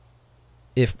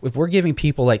 if we're giving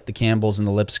people like the Campbells and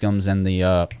the Lipscombs and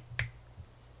the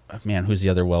who's the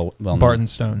other well Barton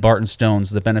Stones,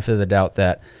 the benefit of the doubt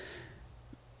that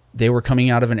they were coming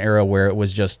out of an era where it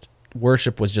was just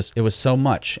worship was just, it was so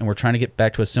much, and we're trying to get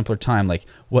back to a simpler time. Like,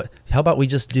 how about we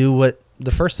just do what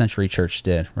the first century church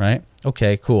did, right?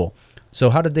 Okay, cool. So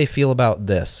how did they feel about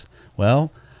this?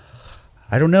 Well,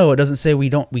 I don't know. It doesn't say we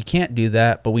can't do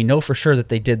that, but we know for sure that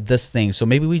they did this thing. So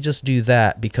maybe we just do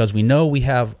that because we know we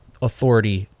have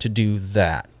authority to do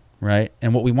that, right?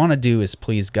 And what we want to do is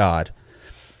please God.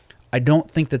 I don't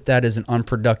think that is an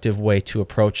unproductive way to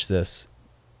approach this.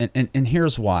 And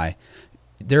here's why.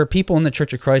 There are people in the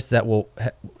Church of Christ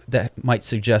that might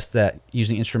suggest that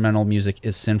using instrumental music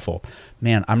is sinful.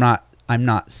 Man, I'm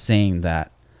not saying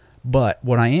that. But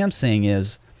what I am saying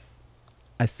is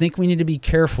I think we need to be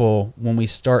careful when we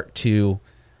start to,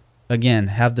 again,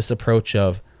 have this approach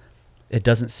of it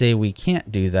doesn't say we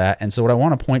can't do that. And so what I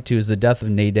want to point to is the death of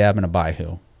Nadab and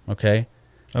Abihu, okay?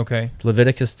 Okay.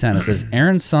 Leviticus 10, it says,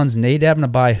 Aaron's sons Nadab and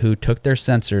Abihu took their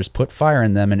censers, put fire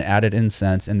in them, and added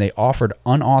incense, and they offered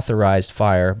unauthorized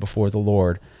fire before the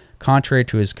Lord, contrary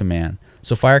to his command.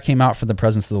 So fire came out from the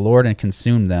presence of the Lord and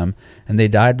consumed them, and they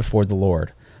died before the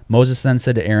Lord. Moses then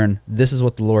said to Aaron, this is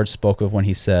what the Lord spoke of when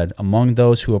he said, among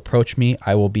those who approach me,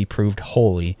 I will be proved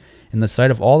holy. In the sight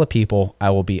of all the people, I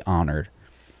will be honored.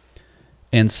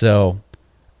 And so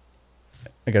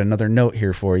I got another note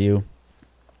here for you.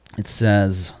 It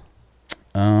says,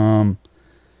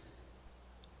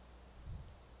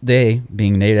 they,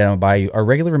 being Nadab and Abihu, are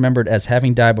regularly remembered as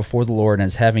having died before the Lord and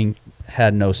as having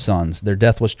had no sons. Their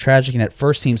death was tragic and at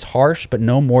first seems harsh, but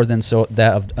no more than so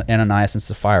that of Ananias and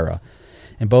Sapphira.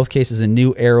 In both cases, a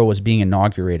new era was being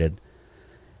inaugurated.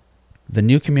 The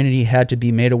new community had to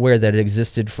be made aware that it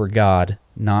existed for God,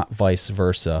 not vice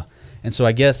versa. And so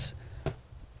I guess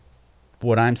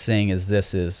what I'm saying is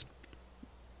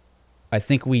I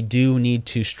think we do need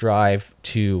to strive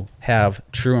to have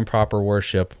true and proper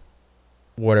worship,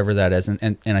 whatever that is.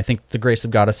 And I think the grace of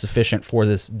God is sufficient for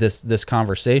this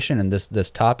conversation and this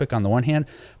topic on the one hand.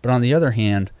 But on the other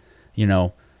hand,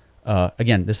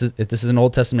 again, this is an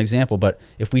Old Testament example, but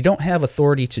if we don't have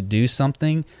authority to do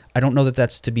something, I don't know that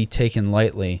that's to be taken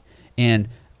lightly. And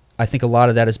I think a lot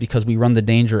of that is because we run the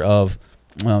danger of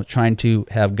trying to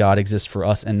have God exist for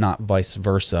us and not vice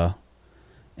versa.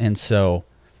 And so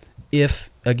if,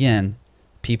 again,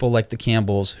 people like the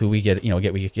Campbells, who we get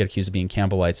accused of being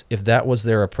Campbellites, if that was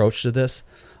their approach to this,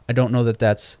 I don't know that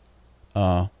that's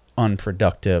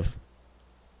unproductive,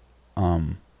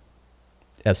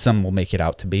 as some will make it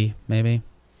out to be, maybe.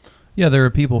 Yeah, there are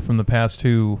people from the past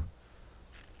who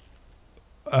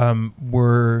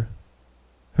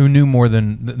knew more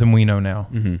than we know now.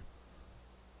 Mm-hmm.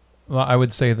 Well, I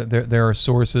would say that there are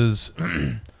sources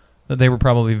that they were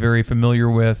probably very familiar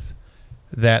with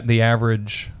that the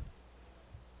average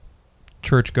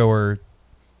churchgoer,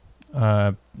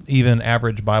 even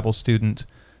average Bible student,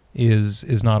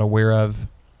 is not aware of.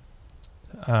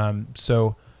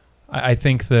 So I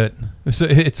think that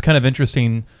it's kind of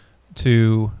interesting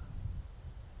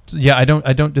I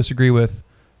don't disagree with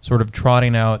sort of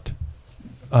trotting out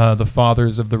the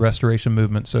fathers of the Restoration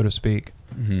movement, so to speak.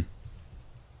 Mm-hmm.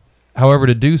 However,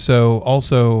 to do so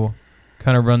also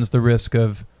kind of runs the risk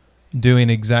of doing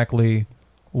exactly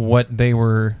what they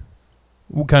were,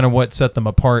 kind of what set them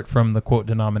apart from the quote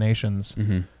denominations,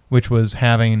 mm-hmm. which was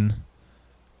having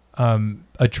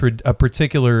a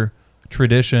particular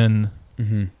tradition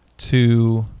mm-hmm.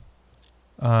 to,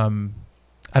 I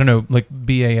don't know, like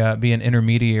be an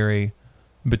intermediary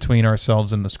between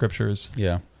ourselves and the scriptures.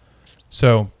 Yeah.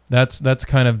 So that's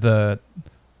kind of the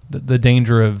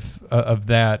danger of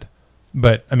that.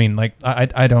 But I mean, like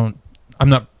I'm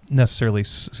not necessarily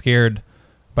scared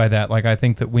by that. Like I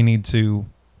think that we need to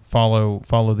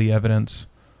follow the evidence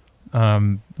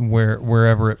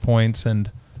wherever it points,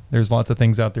 and there's lots of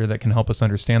things out there that can help us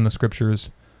understand the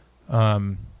scriptures.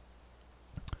 But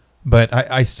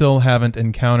I still haven't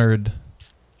encountered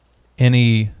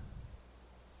any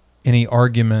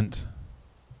argument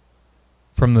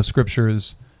from the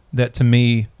scriptures that to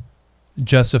me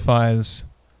justifies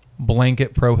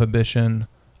blanket prohibition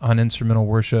on instrumental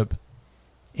worship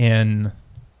in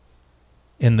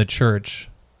the church.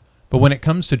 But when it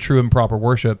comes to true and proper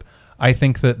worship, I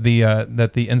think that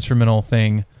the instrumental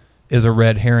thing is a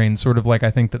red herring, sort of like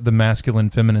I think that the masculine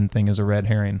feminine thing is a red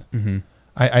herring. Mm-hmm.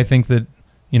 I think that,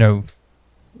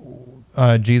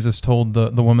 Jesus told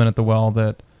the woman at the well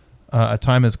that a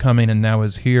time is coming and now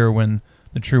is here when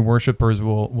the true worshipers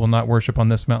will not worship on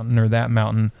this mountain or that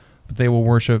mountain, but they will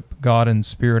worship God in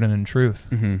spirit and in truth.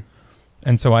 Mm-hmm.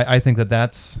 And so I think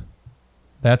that's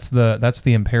the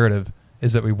imperative,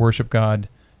 is that we worship God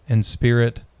in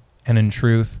spirit and in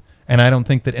truth. And I don't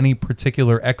think that any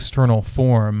particular external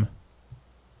form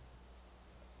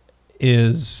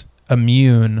is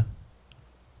immune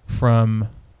from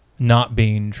not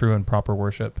being true and proper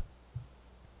worship.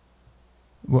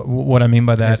 What I mean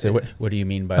by that... What do you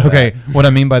mean by that? Okay, what I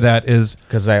mean by that is...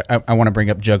 Because I want to bring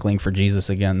up juggling for Jesus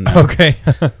again. Okay.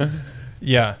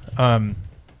 Yeah.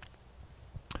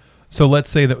 So let's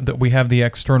say that we have the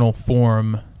external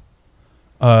form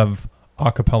of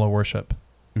a cappella worship.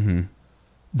 Mm-hmm.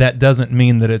 That doesn't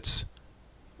mean that it's,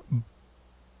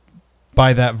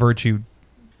 by that virtue,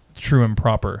 true and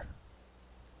proper.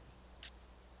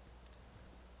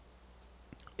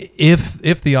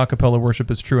 If the a cappella worship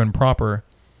is true and proper,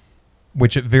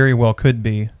 which it very well could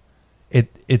be,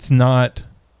 it's not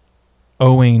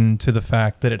owing to the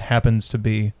fact that it happens to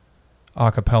be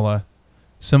a cappella.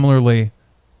 Similarly,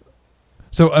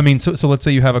 so let's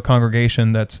say you have a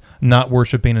congregation that's not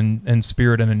worshiping in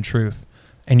spirit and in truth,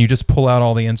 and you just pull out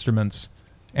all the instruments,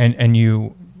 and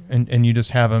you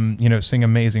just have them sing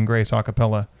Amazing Grace a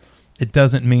cappella. It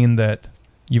doesn't mean that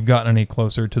you've gotten any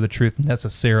closer to the truth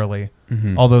necessarily.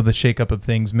 Mm-hmm. Although the shakeup of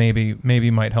things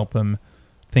maybe might help them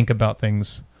think about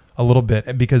things a little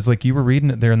bit, because like you were reading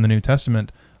it there in the New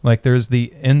Testament, like there's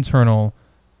the internal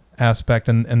aspect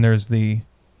and there's there's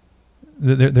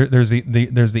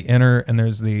the inner and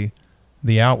there's the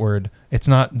outward. It's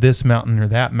not this mountain or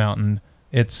that mountain.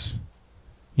 It's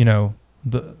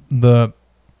the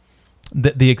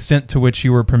extent to which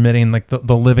you were permitting like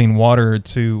the living water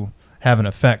to have an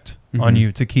effect mm-hmm. on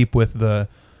you, to keep with the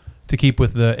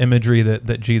imagery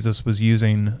that Jesus was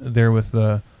using there with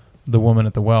the woman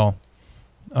at the well.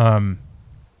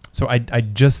 So I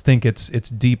just think it's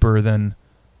deeper than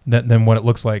what it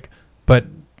looks like. But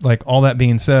like all that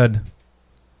being said,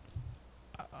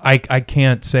 I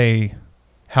can't say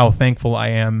how thankful I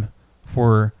am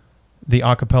for the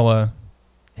a cappella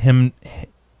hymnal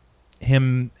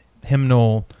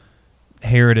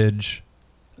heritage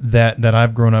that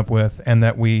I've grown up with and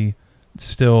that we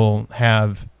still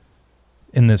have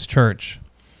in this church.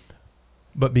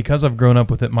 But because I've grown up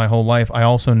with it my whole life, I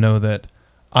also know that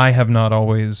I have not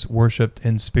always worshipped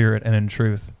in spirit and in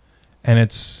truth. And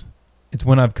it's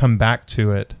when I've come back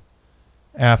to it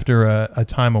after a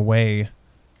time away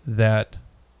that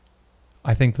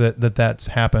I think that's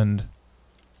happened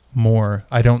more.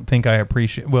 I don't think I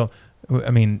appreciate... Well, I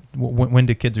mean, when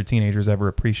do kids or teenagers ever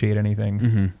appreciate anything?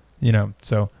 Mm-hmm.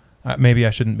 So maybe I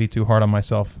shouldn't be too hard on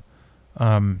myself.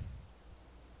 But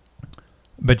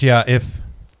yeah, if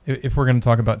we're going to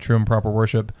talk about true and proper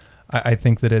worship, I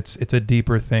think that it's a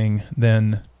deeper thing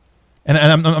than, and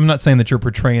I'm not saying that you're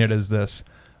portraying it as this.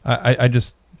 I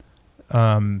just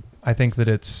I think that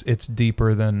it's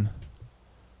deeper than.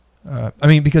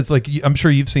 Because like I'm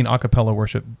sure you've seen a cappella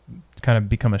worship kind of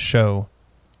become a show.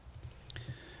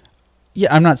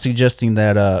 Yeah, I'm not suggesting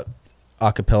that a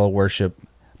cappella worship,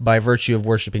 by virtue of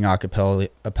worshiping a cappella,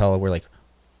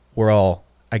 we're all,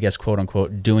 I guess, quote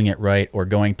unquote, doing it right or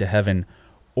going to heaven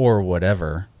or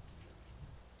whatever.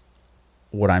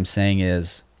 What I'm saying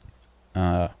is,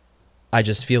 I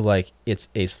just feel like it's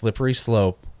a slippery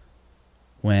slope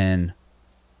when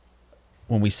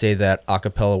we say that a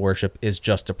cappella worship is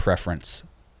just a preference.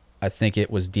 I think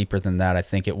it was deeper than that. I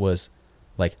think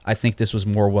this was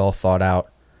more well thought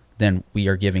out than we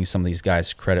are giving some of these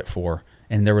guys credit for.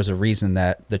 And there was a reason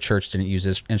that the church didn't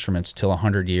use instruments till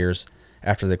 100 years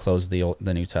after they closed the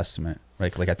New Testament.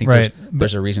 Like I think right.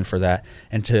 there's a reason for that.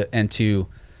 And to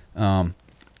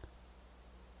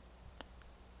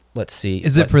let's see.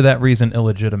 Is it for that reason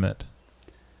illegitimate?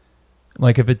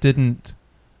 Like if it didn't,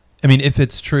 if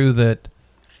it's true that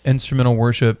instrumental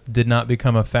worship did not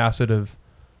become a facet of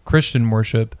Christian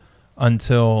worship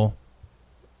until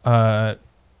the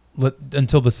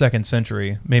 2nd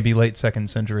century, maybe late 2nd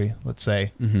century, let's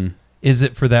say, mm-hmm. Is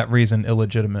it for that reason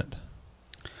illegitimate?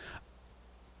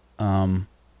 I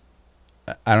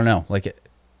don't know. Like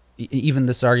even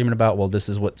this argument about, this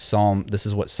is what psalm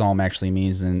actually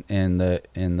means in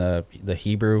the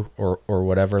Hebrew or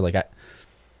whatever. Like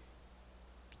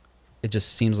it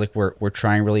just seems like we're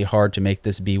trying really hard to make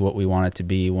this be what we want it to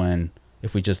be, when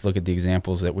if we just look at the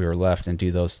examples that we were left and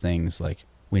do those things, like,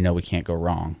 we know we can't go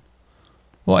wrong.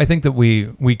 Well, I think that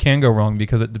we can go wrong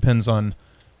because it depends on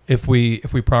if we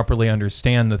properly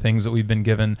understand the things that we've been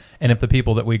given, and if the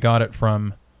people that we got it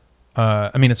from,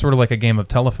 I mean, it's sort of like a game of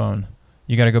telephone.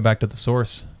 You got to go back to the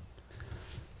source.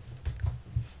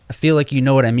 I feel like you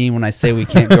know what I mean when I say we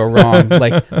can't go wrong.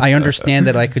 Like, I understand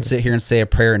that I could sit here and say a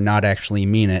prayer and not actually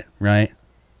mean it, right?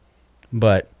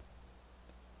 But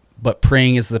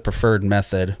praying is the preferred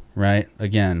method, right?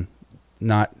 Again,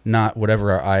 not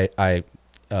whatever I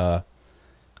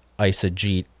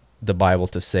eisegete the Bible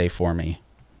to say for me,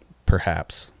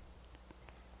 perhaps.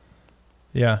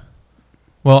 Yeah.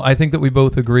 Well, I think that we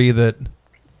both agree that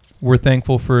we're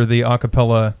thankful for the a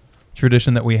cappella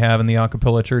tradition that we have in the a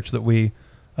cappella church that we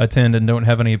attend, and don't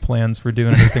have any plans for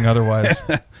doing anything otherwise.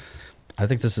 I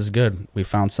think this is good. We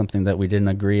found something that we didn't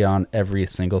agree on every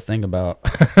single thing about.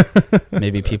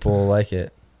 Maybe people will like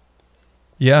it.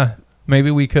 Yeah. Maybe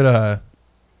we could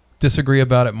disagree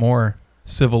about it more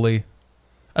civilly.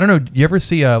 I don't know. Do you ever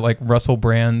see like Russell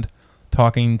Brand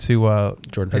talking to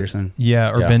Jordan Peterson?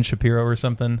 Yeah, or Ben Shapiro or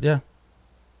something? Yeah.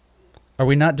 Are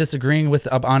we not disagreeing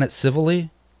on it civilly?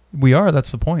 We are.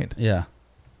 That's the point. Yeah.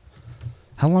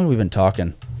 How long have we been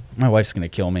talking? My wife's going to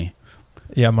kill me.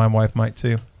 Yeah, my wife might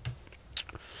too.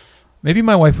 Maybe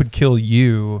my wife would kill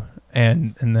you,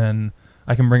 and then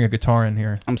I can bring a guitar in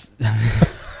here.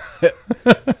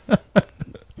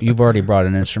 You've already brought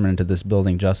an instrument into this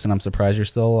building, Justin. I'm surprised you're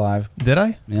still alive. Did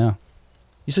I? Yeah.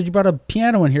 You said you brought a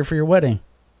piano in here for your wedding.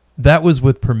 That was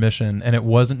with permission, and it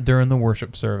wasn't during the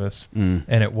worship service, and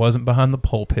it wasn't behind the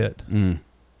pulpit.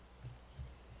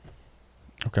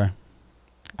 Okay.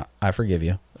 I forgive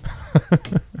you.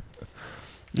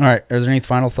 All right. Are there any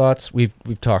final thoughts? We've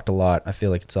talked a lot. I feel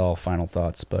like it's all final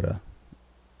thoughts, but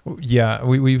yeah,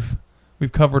 we've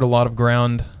covered a lot of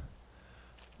ground.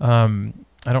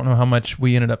 I don't know how much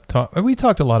we ended up talking. We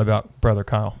talked a lot about Brother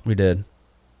Kyle. We did.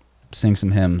 Sing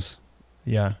some hymns.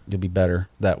 Yeah. You'll be better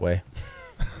that way.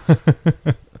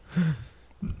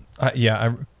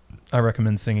 Yeah, I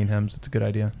recommend singing hymns. It's a good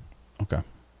idea. Okay.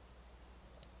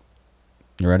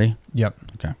 You ready? Yep.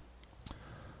 Okay.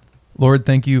 Lord,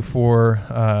 thank you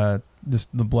for just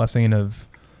the blessing of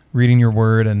reading your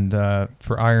word, and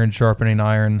for iron sharpening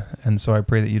iron. And so I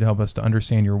pray that you'd help us to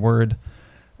understand your word.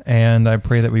 And I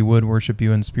pray that we would worship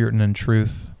you in spirit and in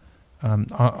truth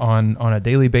on a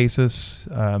daily basis,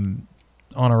 on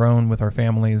our own, with our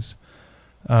families,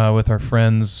 with our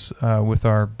friends, with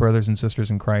our brothers and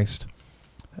sisters in Christ.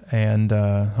 And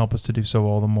help us to do so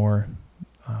all the more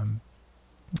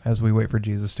as we wait for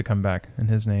Jesus to come back. In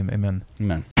his name, amen.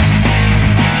 Amen.